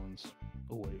everyone's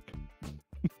awake.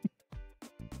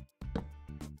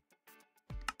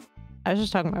 I was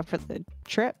just talking about for the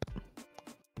trip.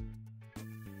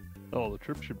 Oh, the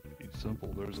trip should be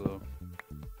simple. There's a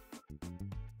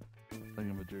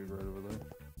thingamajig right over there.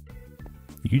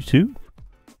 You too?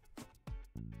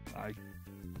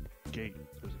 Gate.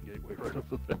 There's a gateway right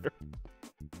over there.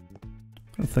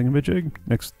 A thingamajig?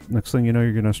 Next thing you know,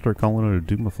 you're gonna start calling it a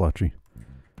doomaflachi.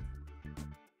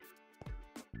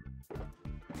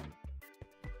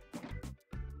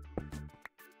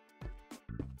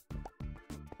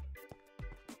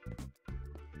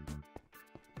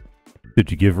 Did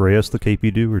you give Reyes the cape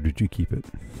you do, or did you keep it?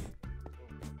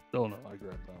 Oh no, I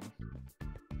grabbed that one.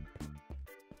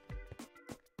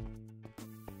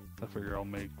 I figure I'll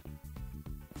make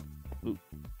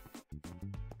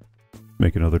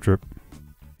another trip?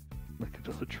 make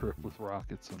another trip with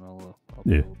rockets, and I'll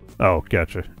Yeah. be able to Oh,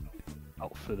 gotcha.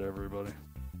 outfit everybody.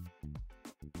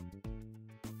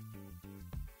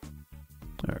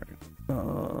 Alright.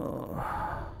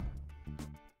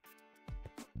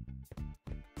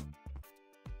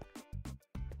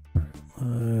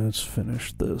 Let's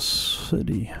finish this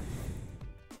city.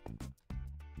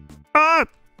 Ah!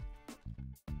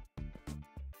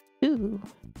 Ooh,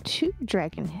 2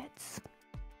 dragon heads.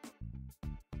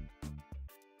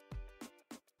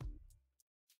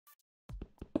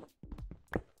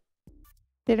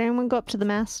 Did anyone go up to the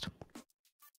mast?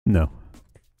 No.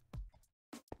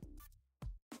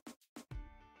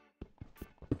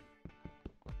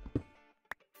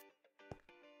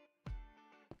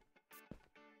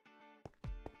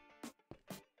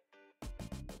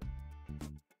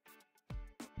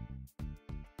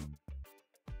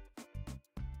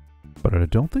 But I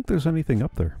don't think there's anything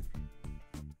up there.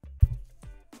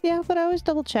 Yeah, but I always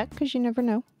double check because you never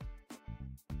know.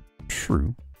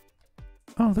 True.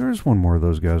 Oh, there is one more of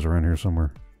those guys around here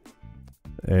somewhere.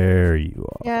 There you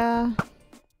are. Yeah.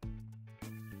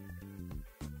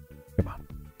 Come on.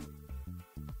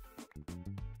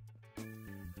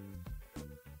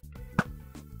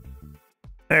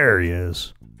 There he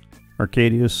is.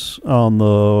 Arcadius, on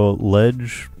the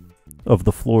ledge of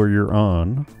the floor you're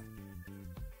on,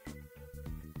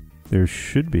 there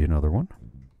should be another one.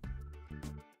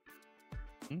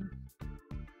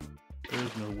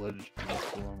 There's no ledge to this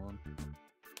floor I'm on.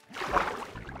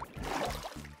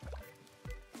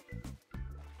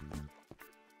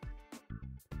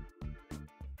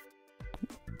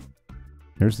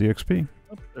 There's the XP.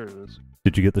 Oh, there it is.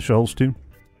 Did you get the shells too?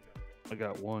 I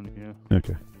got one, yeah.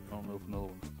 Okay. I don't know if another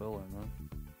one fell or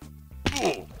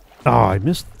not. Oh, I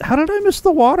missed. How did I miss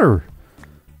the water?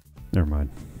 Never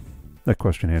mind. That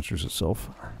question answers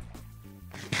itself.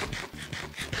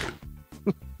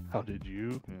 How did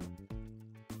you? Yeah.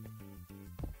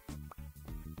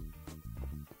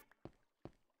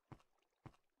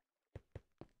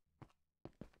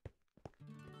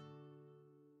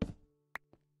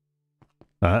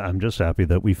 I'm just happy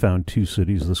that we found 2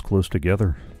 cities this close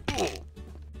together.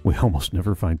 We almost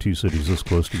never find 2 cities this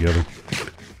close together.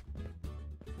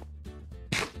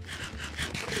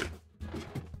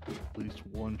 At least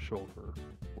one shulker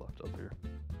left up here.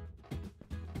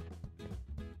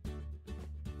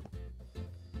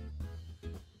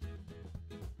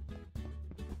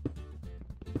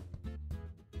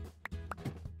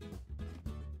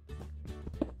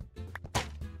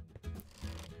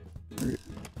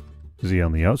 Is he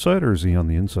on the outside or is he on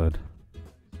the inside?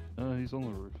 He's on the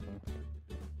roof now.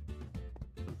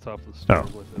 At the top of the stairs.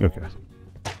 Oh, like that okay. was.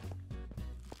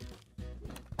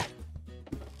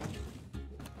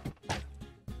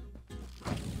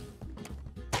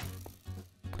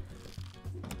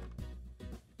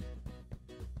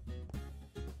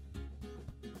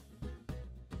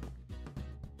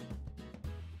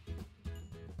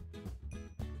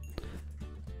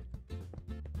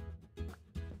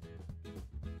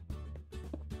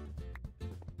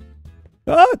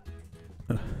 Ah!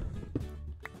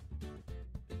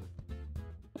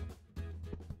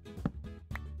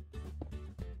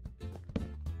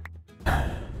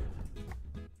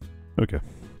 Okay.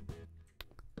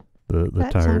 The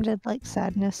That tired. sounded like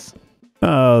sadness.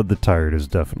 The tired is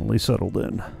definitely settled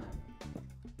in.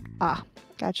 Ah,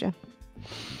 gotcha.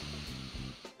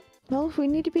 Well, if we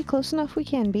need to be close enough, we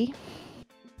can be.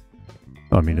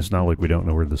 I mean, it's not like we don't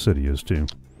know where the city is, too.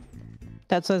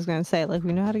 That's what I was going to say. Like,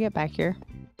 we know how to get back here.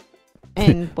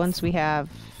 And once we have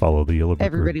Follow the yellow brick road.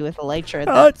 everybody with Elytra,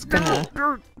 that's gonna...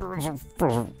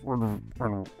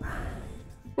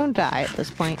 Don't die at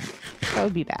this point. That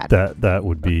would be bad. That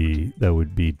would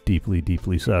be deeply,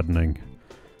 deeply saddening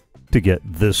to get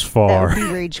this That far. would be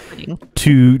rage quitting.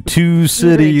 two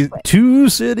cities quit. 2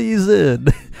 cities in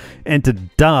and to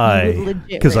die You would legit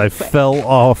because I rage quit. fell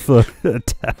off a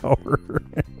tower.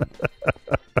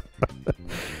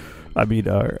 I mean,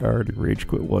 I already rage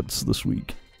quit once this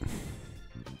week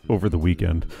over the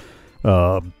weekend.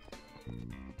 The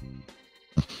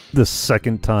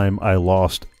second time I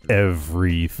lost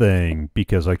everything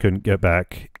because I couldn't get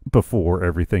back before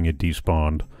everything had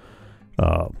despawned.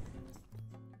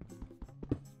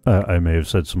 I may have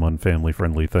said some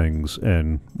unfamily-friendly things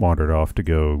and wandered off to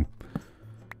go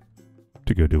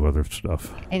do other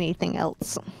stuff. Anything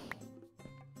else?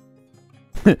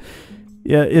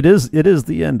 Yeah, it is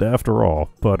the end after all,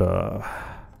 but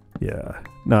yeah,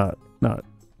 not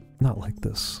like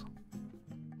this.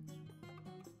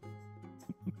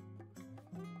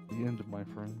 The end, my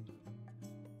friend.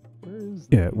 Where is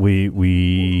Yeah,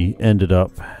 we ended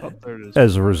up Oh, there it is.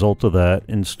 as a result of that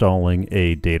installing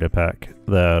a data pack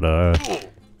that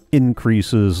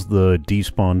increases the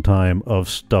despawn time of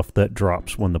stuff that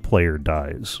drops when the player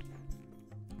dies.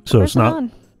 So Where's it's not,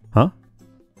 on? huh?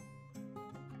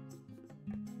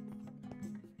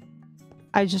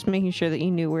 I was just making sure that you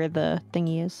knew where the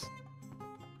thingy is.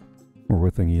 Or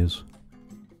what thing he is?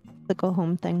 The go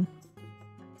home thing.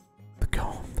 The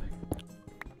golem thing.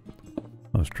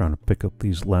 I was trying to pick up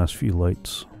these last few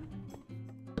lights.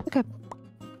 Okay.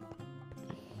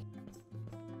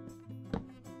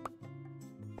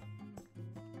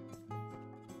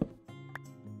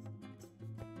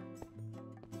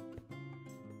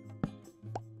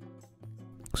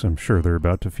 Because I'm sure they're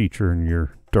about to feature in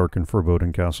your dark and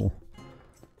foreboding castle.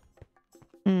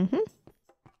 Mm-hmm.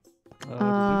 Did they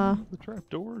move the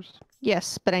trapdoors?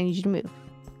 Yes, but I need you to move.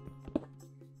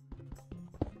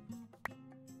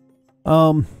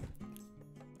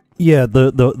 Yeah,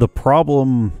 the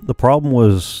problem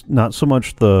was not so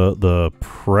much the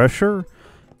pressure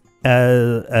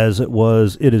as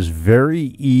it is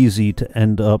very easy to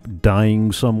end up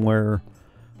dying somewhere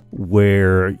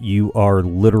where you are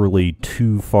literally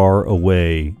too far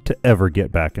away to ever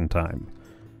get back in time.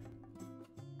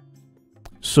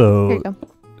 Here So you go.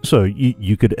 so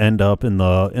you could end up in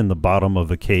the bottom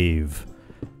of a cave.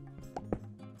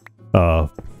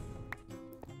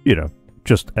 You know,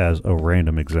 just as a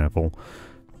random example,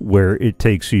 where it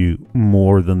takes you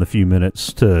more than the few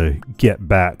minutes to get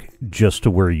back just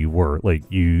to where you were. Like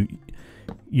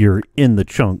you're in the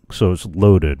chunk, so it's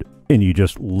loaded, and you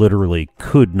just literally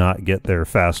could not get there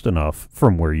fast enough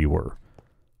from where you were.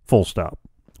 Full stop,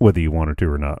 whether you wanted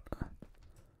to or not.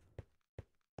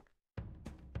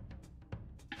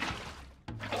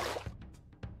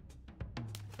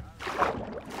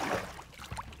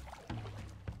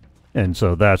 And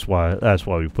so that's why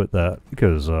we put that,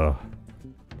 because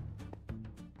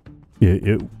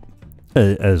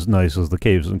as nice as the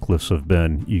caves and cliffs have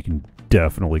been, you can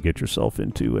definitely get yourself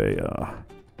into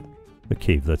a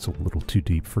cave that's a little too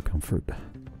deep for comfort.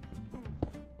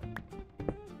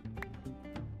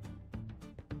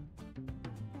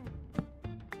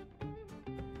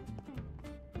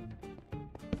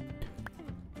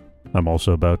 I'm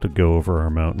also about to go over our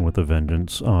mountain with a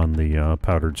vengeance on the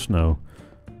powdered snow.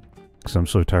 Because I'm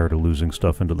so tired of losing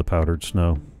stuff into the powdered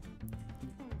snow.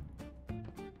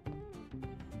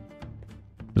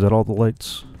 Is that all the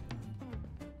lights?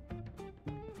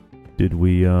 Did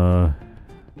we,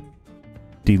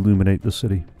 deluminate the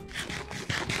city?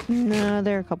 No,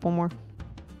 there are a couple more.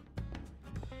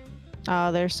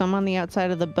 There's some on the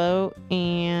outside of the boat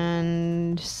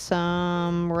and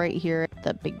some right here at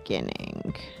the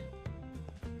beginning.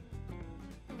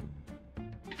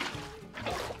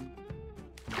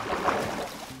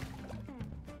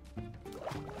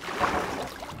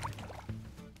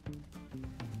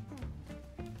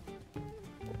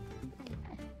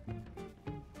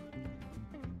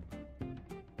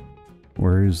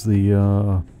 Where is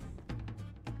the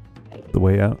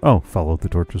way out? Oh, follow the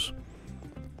torches.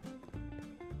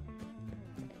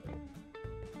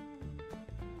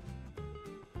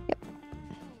 Yep.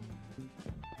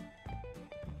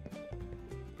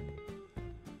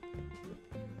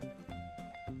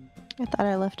 I thought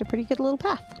I left a pretty good little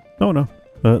path. Oh no,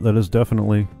 that is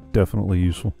definitely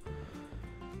useful.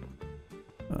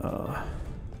 I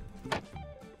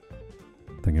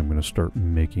think I'm going to start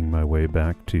making my way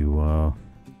back to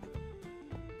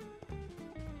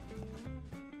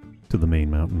the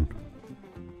main mountain.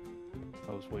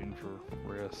 I was waiting for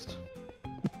rest.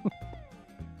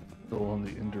 Still on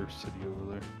the Ender City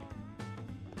over there.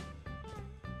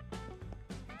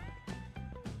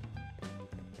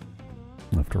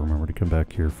 I'll have to remember to come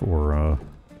back here for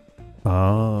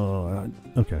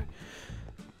okay.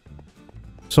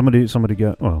 Somebody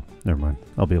got, well, never mind.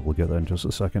 I'll be able to get that in just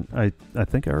a second. I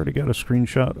think I already got a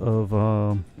screenshot of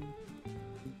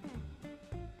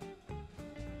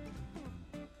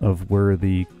where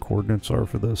the coordinates are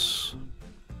for this,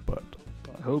 but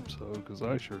I hope so, because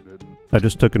I sure didn't. I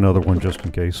just took another one just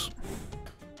in case.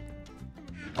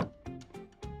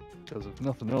 Because if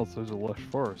nothing else, there's a lush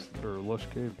forest, or a lush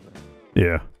cave there.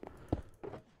 Yeah.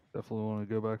 Definitely want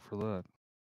to go back for that.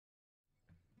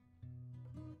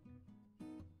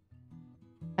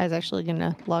 I was actually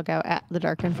gonna log out at the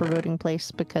dark and foreboding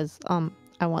place because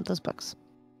I want those books.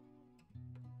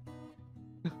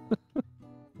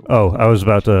 Oh, I was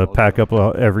about to pack up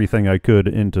everything I could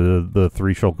into the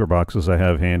 3 shulker boxes I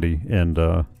have handy, and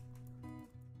oh,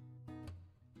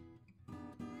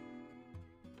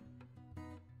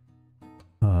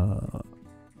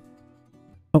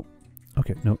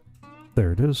 okay, no,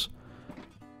 there it is.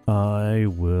 I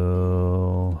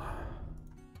will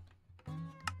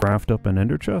craft up an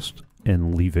ender chest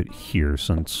and leave it here,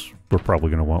 since we're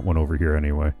probably going to want one over here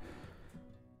anyway.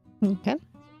 Okay.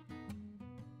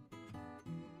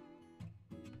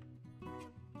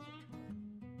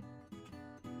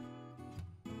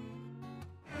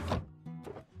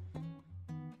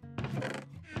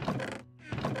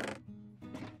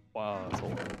 Wow, that's a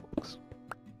lot of books.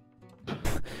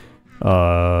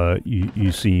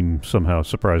 You seem somehow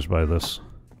surprised by this.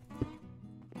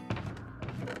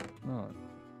 Not.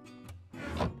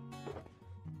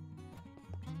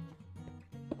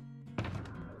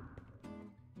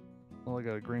 Well, I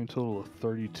got a grand total of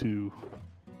 32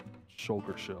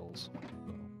 shulker shells.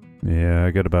 Yeah,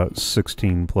 I got about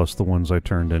 16 plus the ones I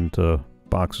turned into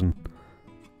boxing.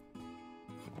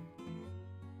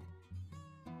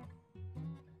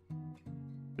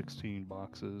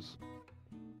 Boxes.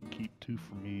 Keep 2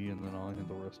 for me, and then I'll hand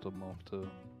the rest of them off to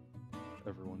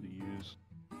everyone to use.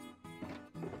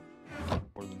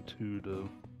 More than 2 to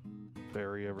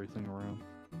ferry everything around.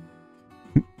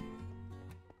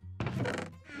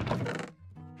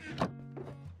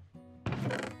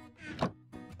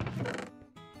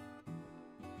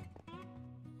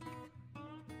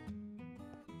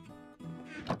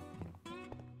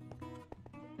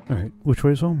 Alright, which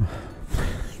way's home?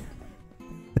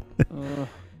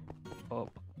 Up.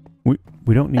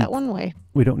 We don't need That one way.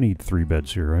 We don't need 3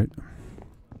 beds here, right?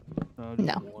 Just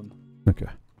No. 1. Okay.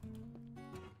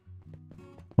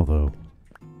 Although,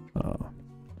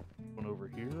 One over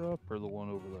here up, or the one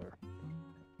over there?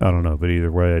 I don't know, but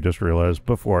either way, I just realized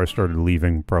before I started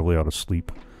leaving, probably ought to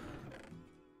sleep.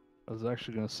 I was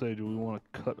actually going to say, do we want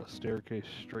to cut a staircase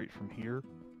straight from here?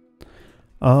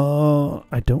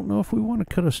 I don't know if we want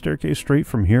to cut a staircase straight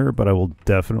from here, but I will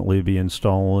definitely be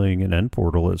installing an end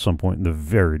portal at some point in the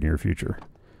very near future.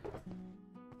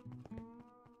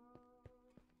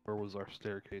 Where was our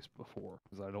staircase before?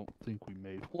 Because I don't think we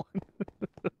made one.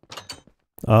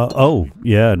 Oh,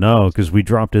 yeah, no, because we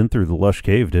dropped in through the lush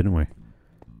cave, didn't we?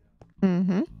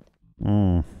 Mm-hmm.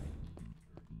 Mm.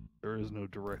 There is no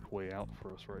direct way out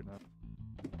for us right now.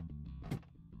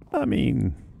 I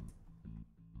mean...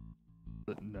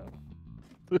 But no.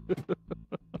 You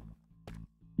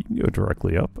can go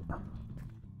directly up.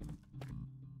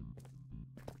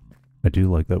 I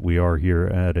do like that we are here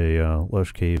at a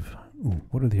lush cave. Ooh,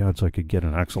 what are the odds I could get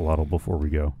an axolotl before we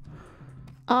go?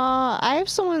 I have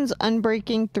someone's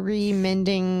Unbreaking 3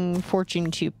 Mending Fortune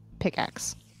 2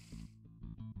 pickaxe.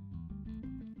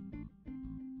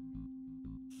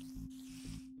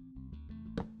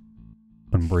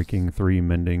 I'm breaking 3,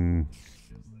 mending.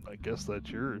 I guess that's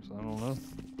yours. I don't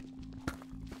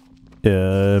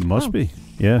know. Must be.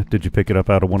 Yeah. Did you pick it up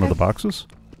out of one of the boxes?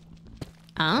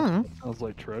 Oh. Sounds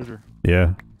like treasure.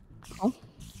 Yeah. Oh.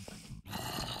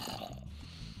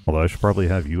 Although I should probably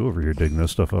have you over here digging this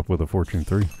stuff up with a Fortune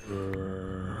 3.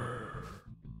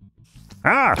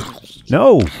 Ah!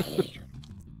 No!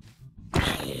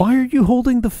 Why are you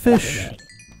holding the fish?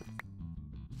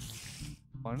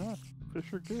 Why not?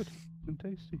 Fish are good and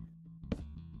tasty.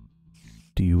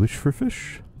 Do you wish for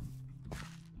fish?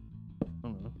 I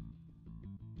don't know.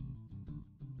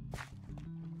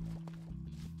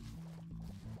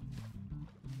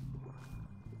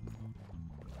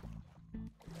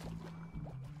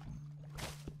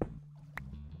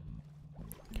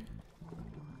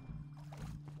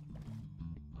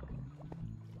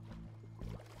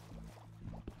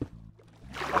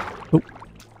 Oh.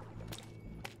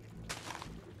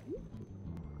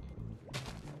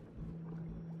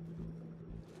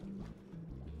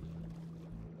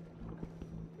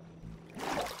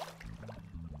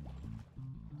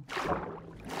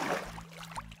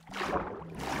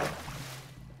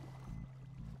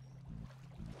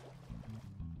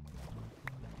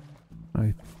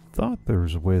 I thought there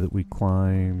was a way that we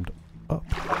climbed up.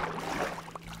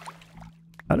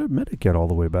 How did Medic get all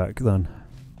the way back then?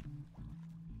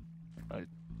 I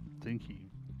think he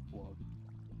logged.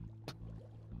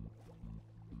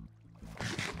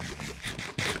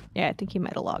 Yeah, I think he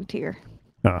might have logged here.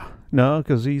 Ah, no,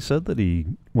 because he said that he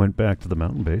went back to the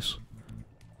mountain base.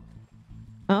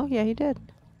 Oh, yeah, he did.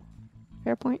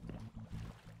 Fair point.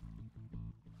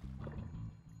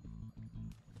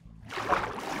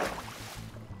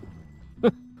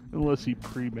 Unless he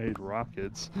pre-made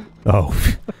rockets. Oh.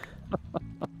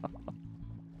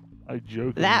 I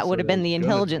joke. That would have been the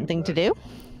intelligent thing to do.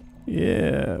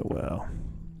 Yeah, well.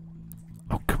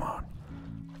 Oh, come on.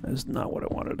 That's not what I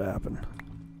wanted to happen.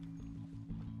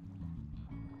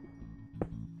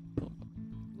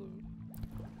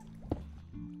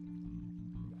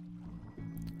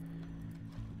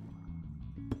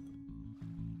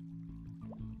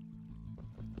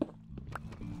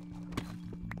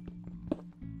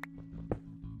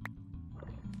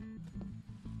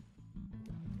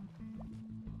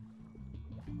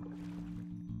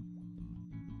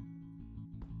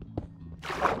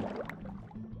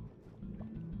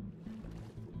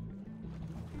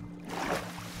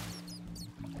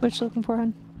 What you looking for,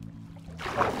 hon?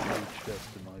 Chest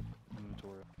in my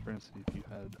inventory. I'm trying to see if you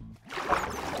had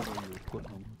where you were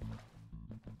putting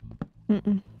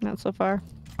them. Not so far.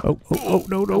 Oh,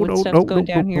 no, The wood stuff's going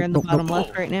down here in the bottom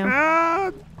left right now. Ah,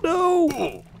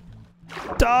 no!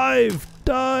 Dive!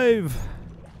 Dive!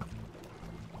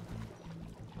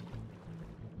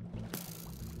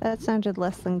 That sounded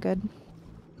less than good.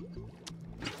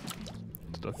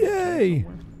 Stuck in the cave Yay!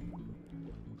 somewhere.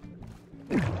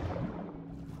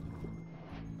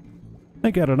 I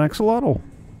got an axolotl.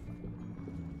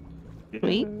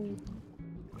 Sweet.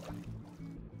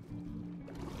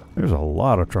 There's a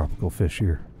lot of tropical fish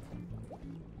here.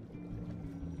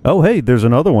 Oh, hey, there's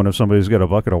another one if somebody's got a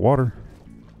bucket of water.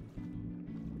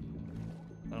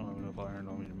 I don't have enough iron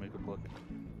on me to make a bucket.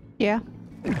 Yeah.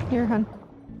 Here, hon.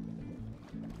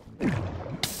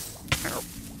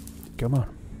 Come on.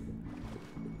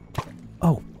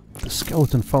 Oh, the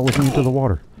skeleton follows me into the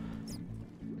water.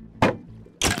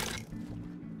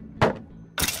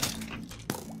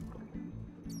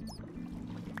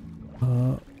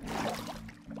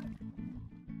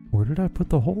 Where did I put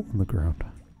the hole in the ground?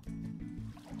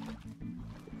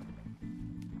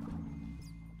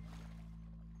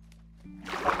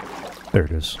 There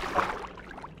it is.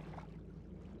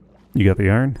 You got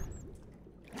the iron?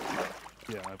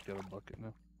 Yeah, I've got a bucket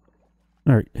now.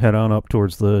 Alright, head on up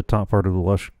towards the top part of the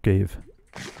lush cave.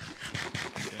 Yeah,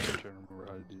 I'm trying to remember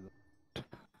how to do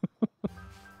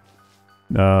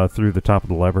that. Through the top of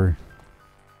the library.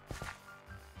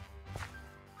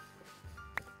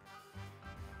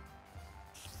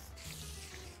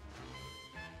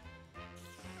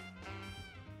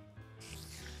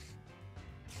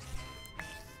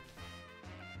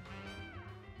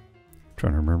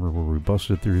 Trying to remember where we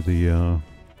busted through the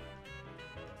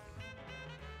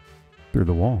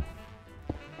wall.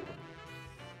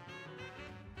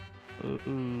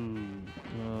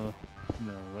 No,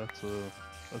 that's a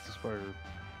spider.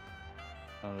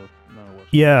 Not a witch.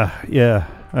 Yeah.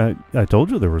 I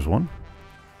told you there was one.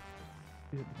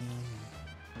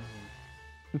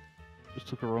 Just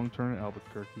took a wrong turn at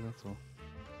Albuquerque, that's all.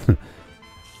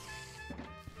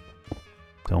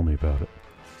 Tell me about it.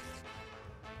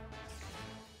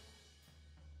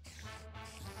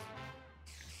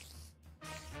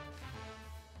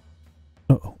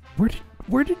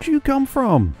 Where did you come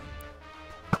from?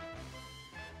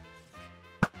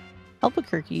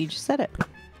 Albuquerque, you just said it.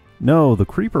 No, the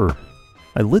creeper.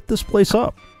 I lit this place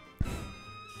up.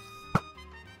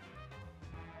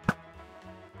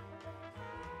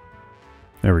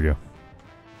 There we go.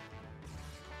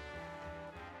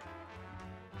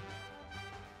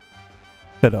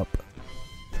 Head up.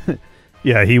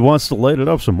 Yeah, he wants to light it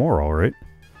up some more, all right.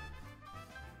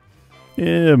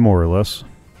 Yeah, more or less.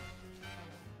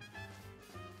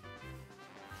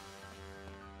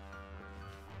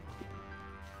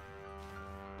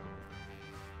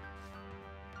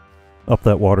 Up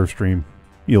that water stream,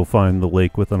 you'll find the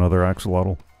lake with another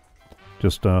axolotl.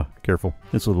 Just careful.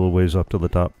 It's a little ways up to the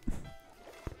top.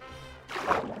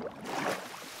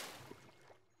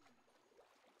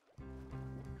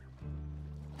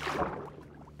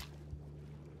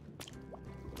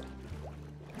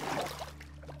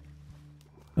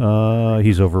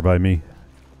 He's over by me.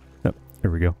 Yep,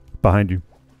 here we go. Behind you.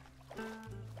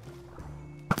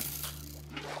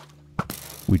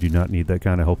 We do not need that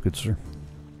kind of help, good sir.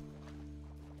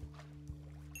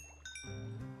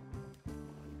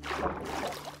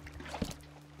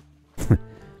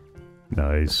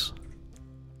 Nice.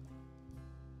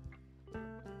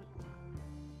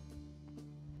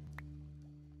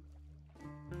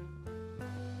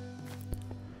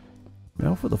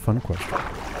 Now for the fun question.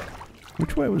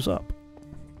 Which way was up?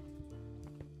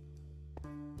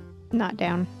 Not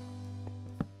down.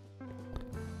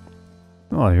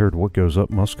 Oh, I heard what goes up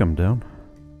must come down.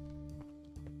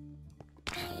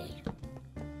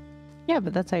 Yeah,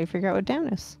 but that's how you figure out what down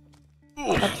is.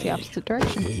 Up's the opposite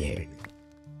direction.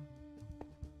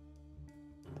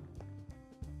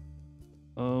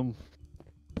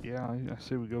 Yeah, I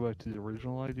say we go back to the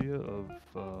original idea of,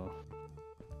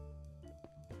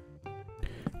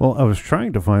 Well, I was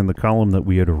trying to find the column that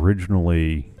we had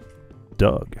originally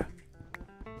dug.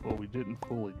 well, we didn't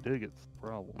fully dig, it's the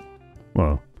problem.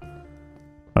 Well,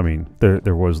 I mean,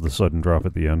 there was the sudden drop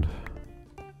at the end.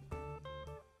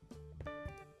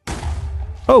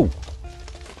 Oh!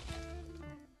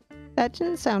 That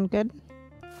didn't sound good.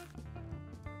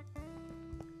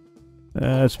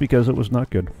 That's because it was not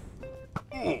good.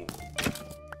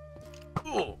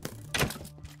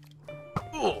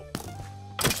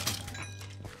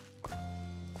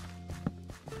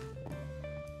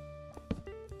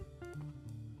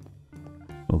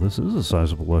 Well, this is a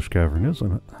sizable lush cavern,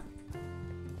 isn't it?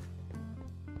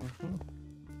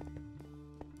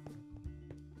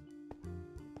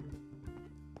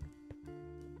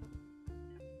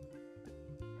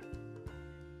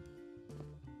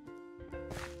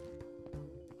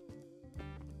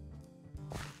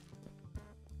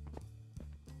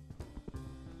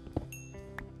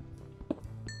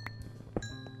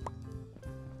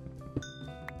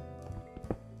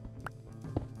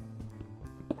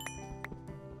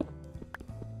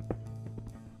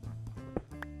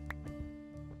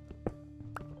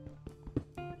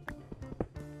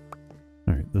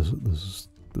 This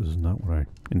is not what I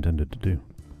intended to do.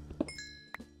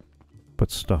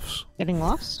 But stuffs. Getting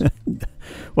lost?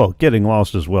 Well, getting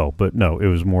lost as well, but no, it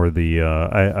was more the,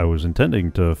 I was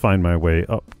intending to find my way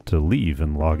up to leave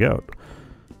and log out.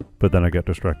 But then I got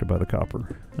distracted by the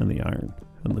copper and the iron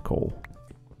and the coal.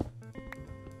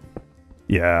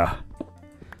 Yeah.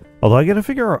 Although I gotta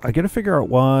figure out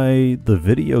why the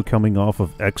video coming off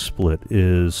of XSplit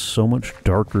is so much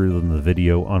darker than the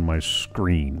video on my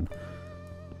screen.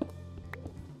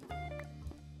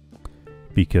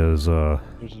 Because,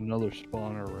 There's another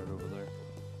spawner right over there.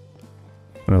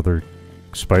 another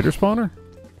spider spawner?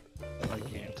 I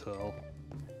can't tell.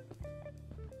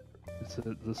 It's at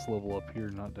this level up here,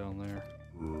 not down there.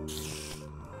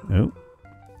 Oh.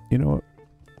 You know what?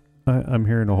 I'm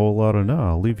hearing a whole lot of no,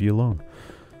 I'll leave you alone.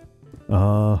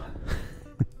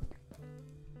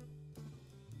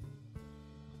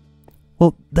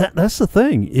 Well, that's the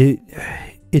thing.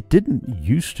 It didn't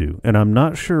used to, and I'm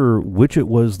not sure which it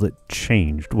was that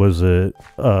changed. Was it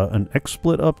an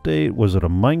XSplit update? Was it a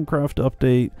Minecraft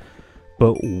update?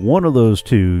 But one of those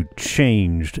two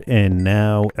changed, and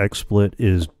now XSplit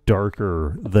is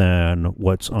darker than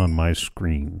what's on my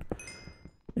screen.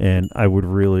 And I would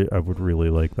really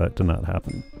like that to not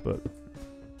happen. But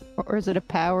Or is it a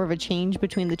power of a change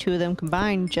between the two of them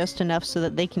combined just enough so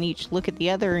that they can each look at the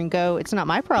other and go, it's not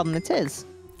my problem, it's his?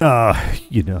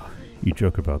 you know, you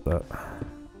joke about that.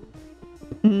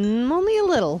 Only a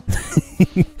little.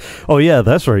 Oh yeah,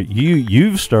 that's right.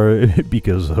 You've started,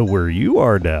 because of where you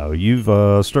are now, you've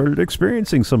started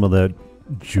experiencing some of that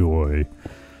joy.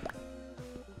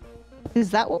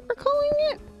 Is that what we're calling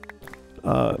it?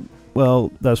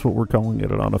 Well, that's what we're calling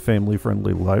it on a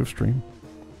family-friendly live stream.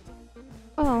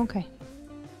 Oh. Oh, okay.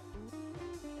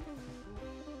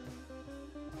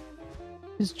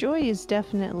 Because Joy is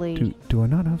definitely... Do I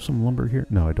not have some lumber here?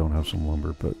 No, I don't have some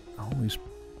lumber, but I'll at least...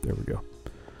 There we go.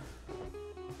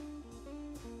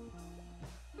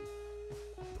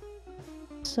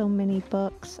 So many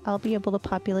books. I'll be able to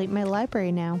populate my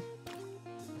library now.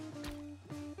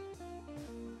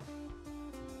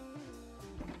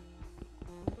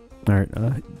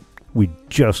 Alright, we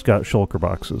just got shulker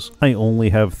boxes. I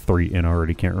only have 3 and I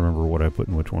already can't remember what I put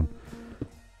in which one.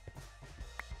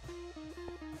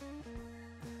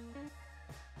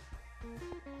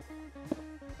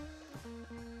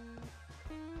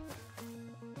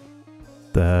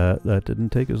 That didn't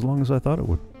take as long as I thought it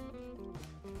would.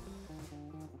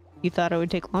 You thought it would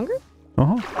take longer?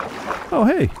 Uh-huh. Oh,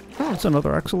 hey! That's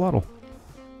another axolotl.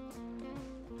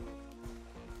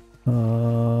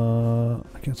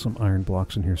 I got some iron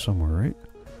blocks in here somewhere, right?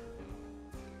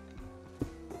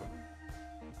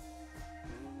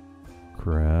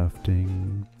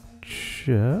 Crafting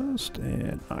chest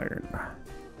and iron.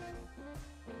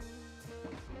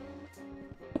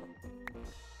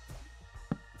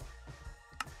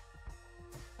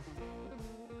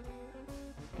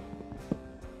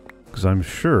 Because I'm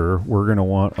sure we're going to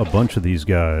want a bunch of these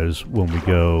guys when we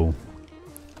go...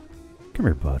 Come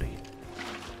here, buddy.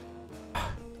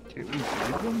 Can we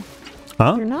breed them?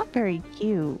 Huh? You're not very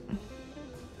cute.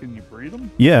 Can you breed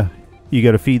them? Yeah. You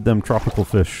got to feed them tropical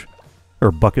fish. Or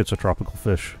buckets of tropical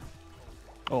fish.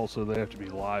 Oh, so they have to be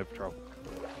live tropical.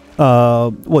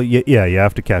 Well, yeah, you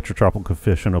have to catch a tropical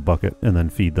fish in a bucket and then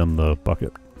feed them the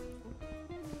bucket.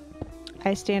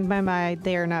 I stand by my,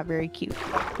 they are not very cute.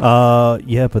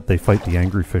 Yeah, but they fight the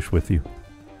angry fish with you.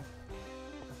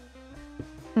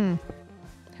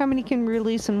 How many can we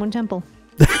release in one temple?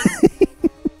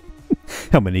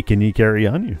 How many can you carry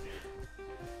on you?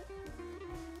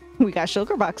 We got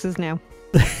shulker boxes now.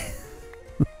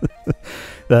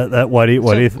 Why do you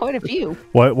quite a few.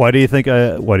 why do you think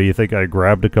I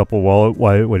grabbed a couple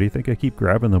why do you think I keep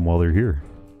grabbing them while they're here?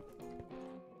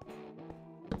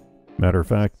 Matter of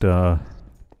fact, where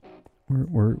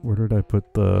did I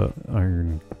put the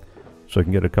iron so I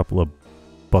can get a couple of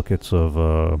buckets of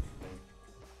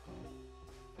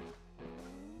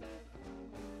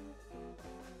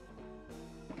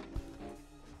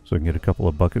so I can get a couple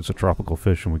of buckets of tropical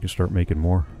fish and we can start making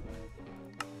more.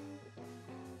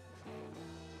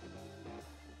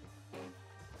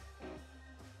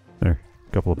 There,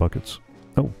 a couple of buckets.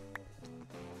 Oh.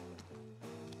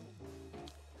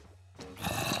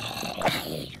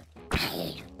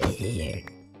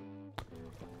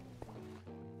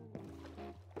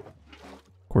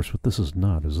 Of course, what this is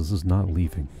not is this is not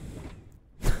leaving.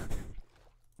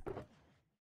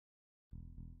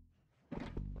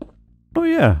 Oh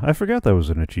yeah, I forgot that was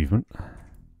an achievement.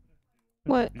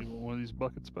 What? You want one of these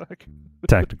buckets back?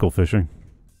 Tactical fishing.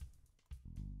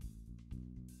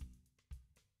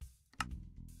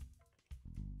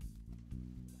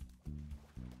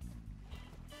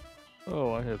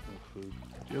 Oh, I have no food.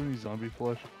 Do you have any zombie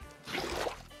flesh?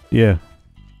 Yeah.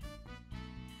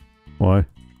 Why?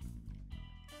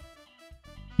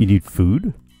 You need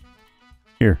food?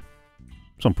 Here.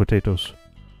 Some potatoes.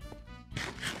 Do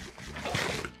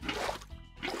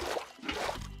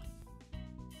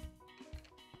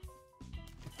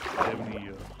you have any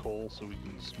coal so we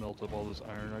can smelt up all this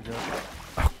iron I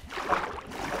got?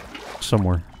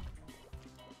 Somewhere.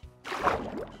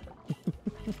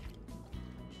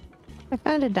 I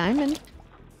found a diamond.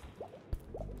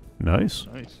 Nice.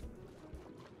 Nice.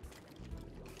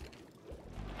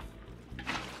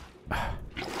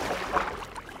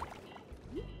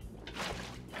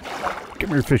 Come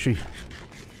here, fishy.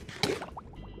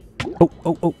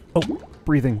 Oh.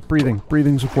 Breathing.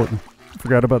 Breathing's important.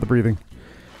 Forgot about the breathing.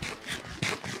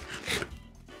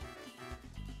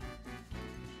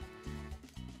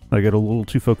 I get a little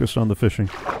too focused on the fishing.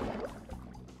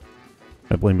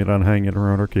 I blame it on hanging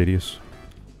around Arcadius.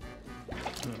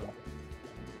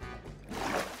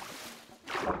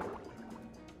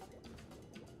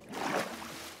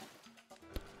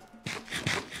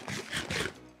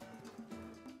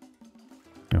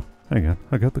 No, hang on.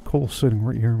 I got the coal sitting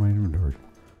right here in my inventory.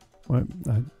 What?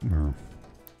 No.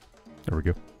 There we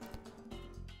go.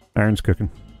 Iron's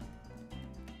cooking.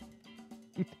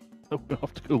 We'll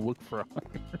have to go look for iron.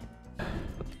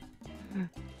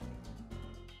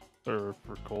 Or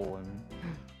for coal, I mean.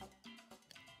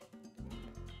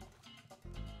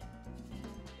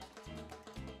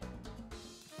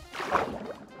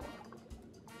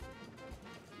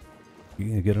 You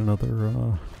gonna get another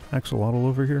axolotl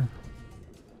over here?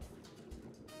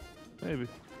 Maybe.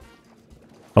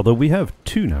 Although we have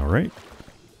 2 now, right?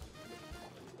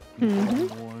 Mm-hmm.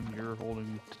 One, you're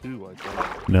holding 2, I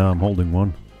thought. No, I'm holding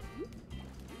 1.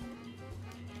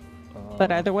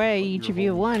 But either way, each you're of you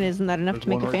have holding- 1. Isn't that enough there's to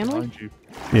make one a right family? behind you.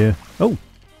 Yeah. Oh.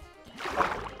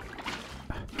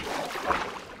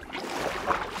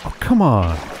 Oh, come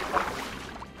on.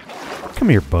 Come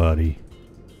here, buddy.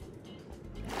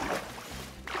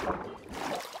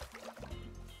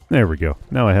 There we go.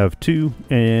 Now I have 2,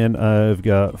 and I've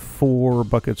got 4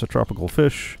 buckets of tropical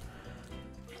fish.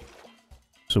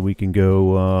 So we can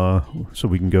go.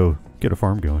 Get a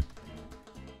farm going.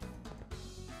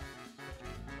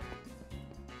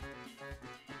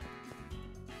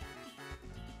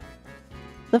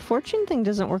 The fortune thing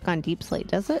doesn't work on deep slate,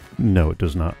 does it? No, it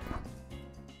does not.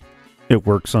 It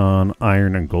works on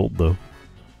iron and gold, though.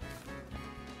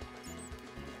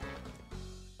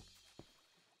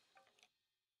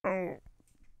 Oh.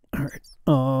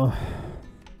 Alright.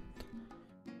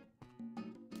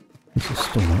 This is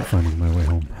still not finding my way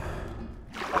home.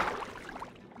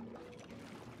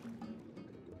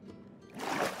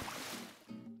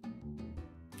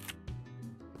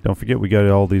 Don't forget we got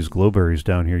all these glowberries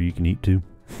down here you can eat too.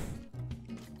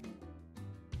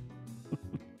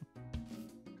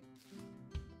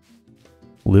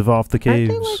 Live off the caves.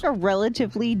 Aren't they like a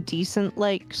relatively decent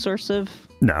source of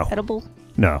No. edible?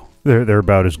 No. They're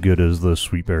about as good as the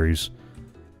sweet berries.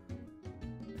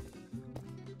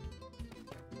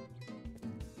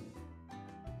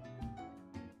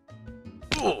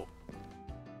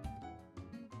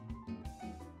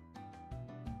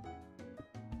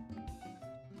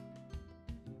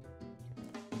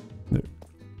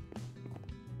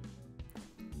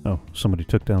 Oh, somebody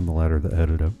took down the ladder that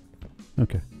headed up.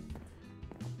 Okay.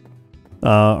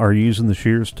 Are you using the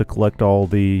shears to collect all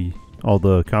the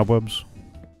cobwebs?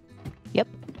 Yep.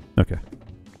 Okay.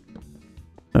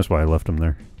 That's why I left them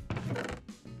there.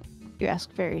 You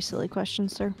ask very silly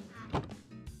questions, sir.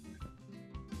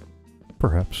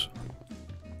 Perhaps.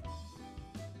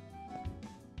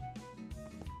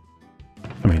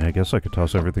 I mean, I guess I could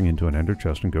toss everything into an ender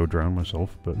chest and go drown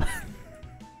myself, but...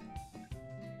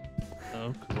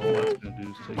 No, because all that's going to do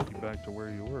is take you back to where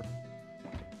you were.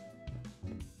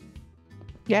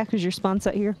 Yeah, because your spawn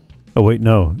set here. Oh wait,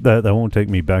 no, that won't take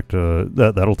me back to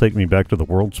that'll take me back to the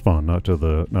world spawn, not to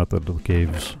the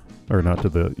caves, or not to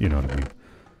the, you know what I mean.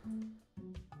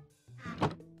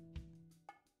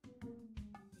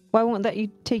 Why won't that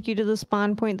take you to the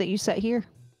spawn point that you set here?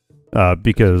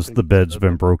 Because the bed's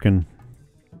been broken.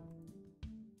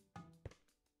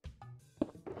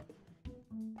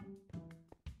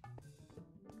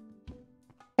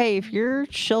 Hey, if your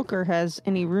shulker has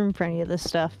any room for any of this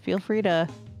stuff, feel free to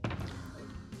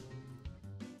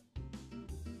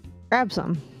grab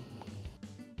some.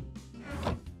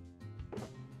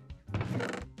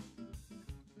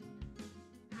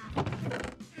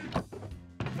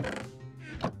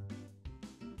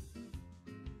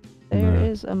 There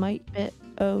is a mite bit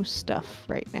of stuff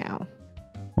right now.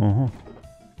 Uh-huh.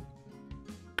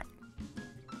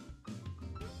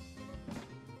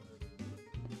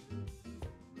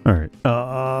 Alright,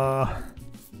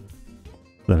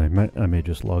 then I may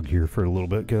just log here for a little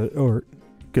bit,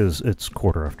 because it's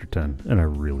 10:15, and I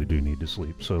really do need to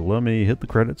sleep. So let me hit the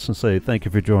credits and say thank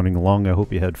you for joining along. I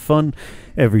hope you had fun.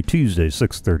 Every Tuesday,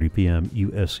 6:30 p.m.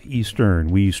 U.S. Eastern,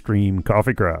 we stream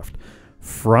CoffeeCraft.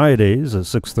 Fridays at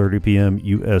 6:30 p.m.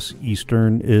 U.S.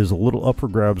 Eastern is a little up for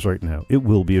grabs right now. It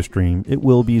will be a stream. It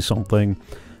will be something.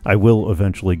 I will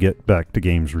eventually get back to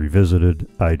Games Revisited.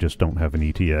 I just don't have an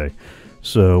ETA.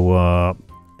 So,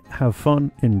 have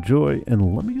fun, enjoy,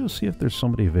 and let me go see if there's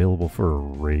somebody available for a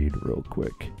raid real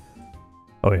quick.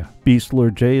 Oh yeah, Beast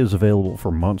Lord J is available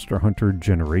for Monster Hunter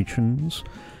Generations,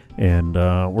 and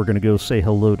we're going to go say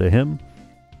hello to him.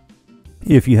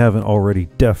 If you haven't already,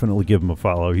 definitely give him a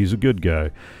follow. He's a good guy.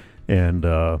 And,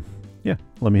 yeah,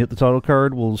 let me hit the title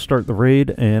card, we'll start the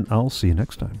raid, and I'll see you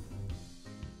next time.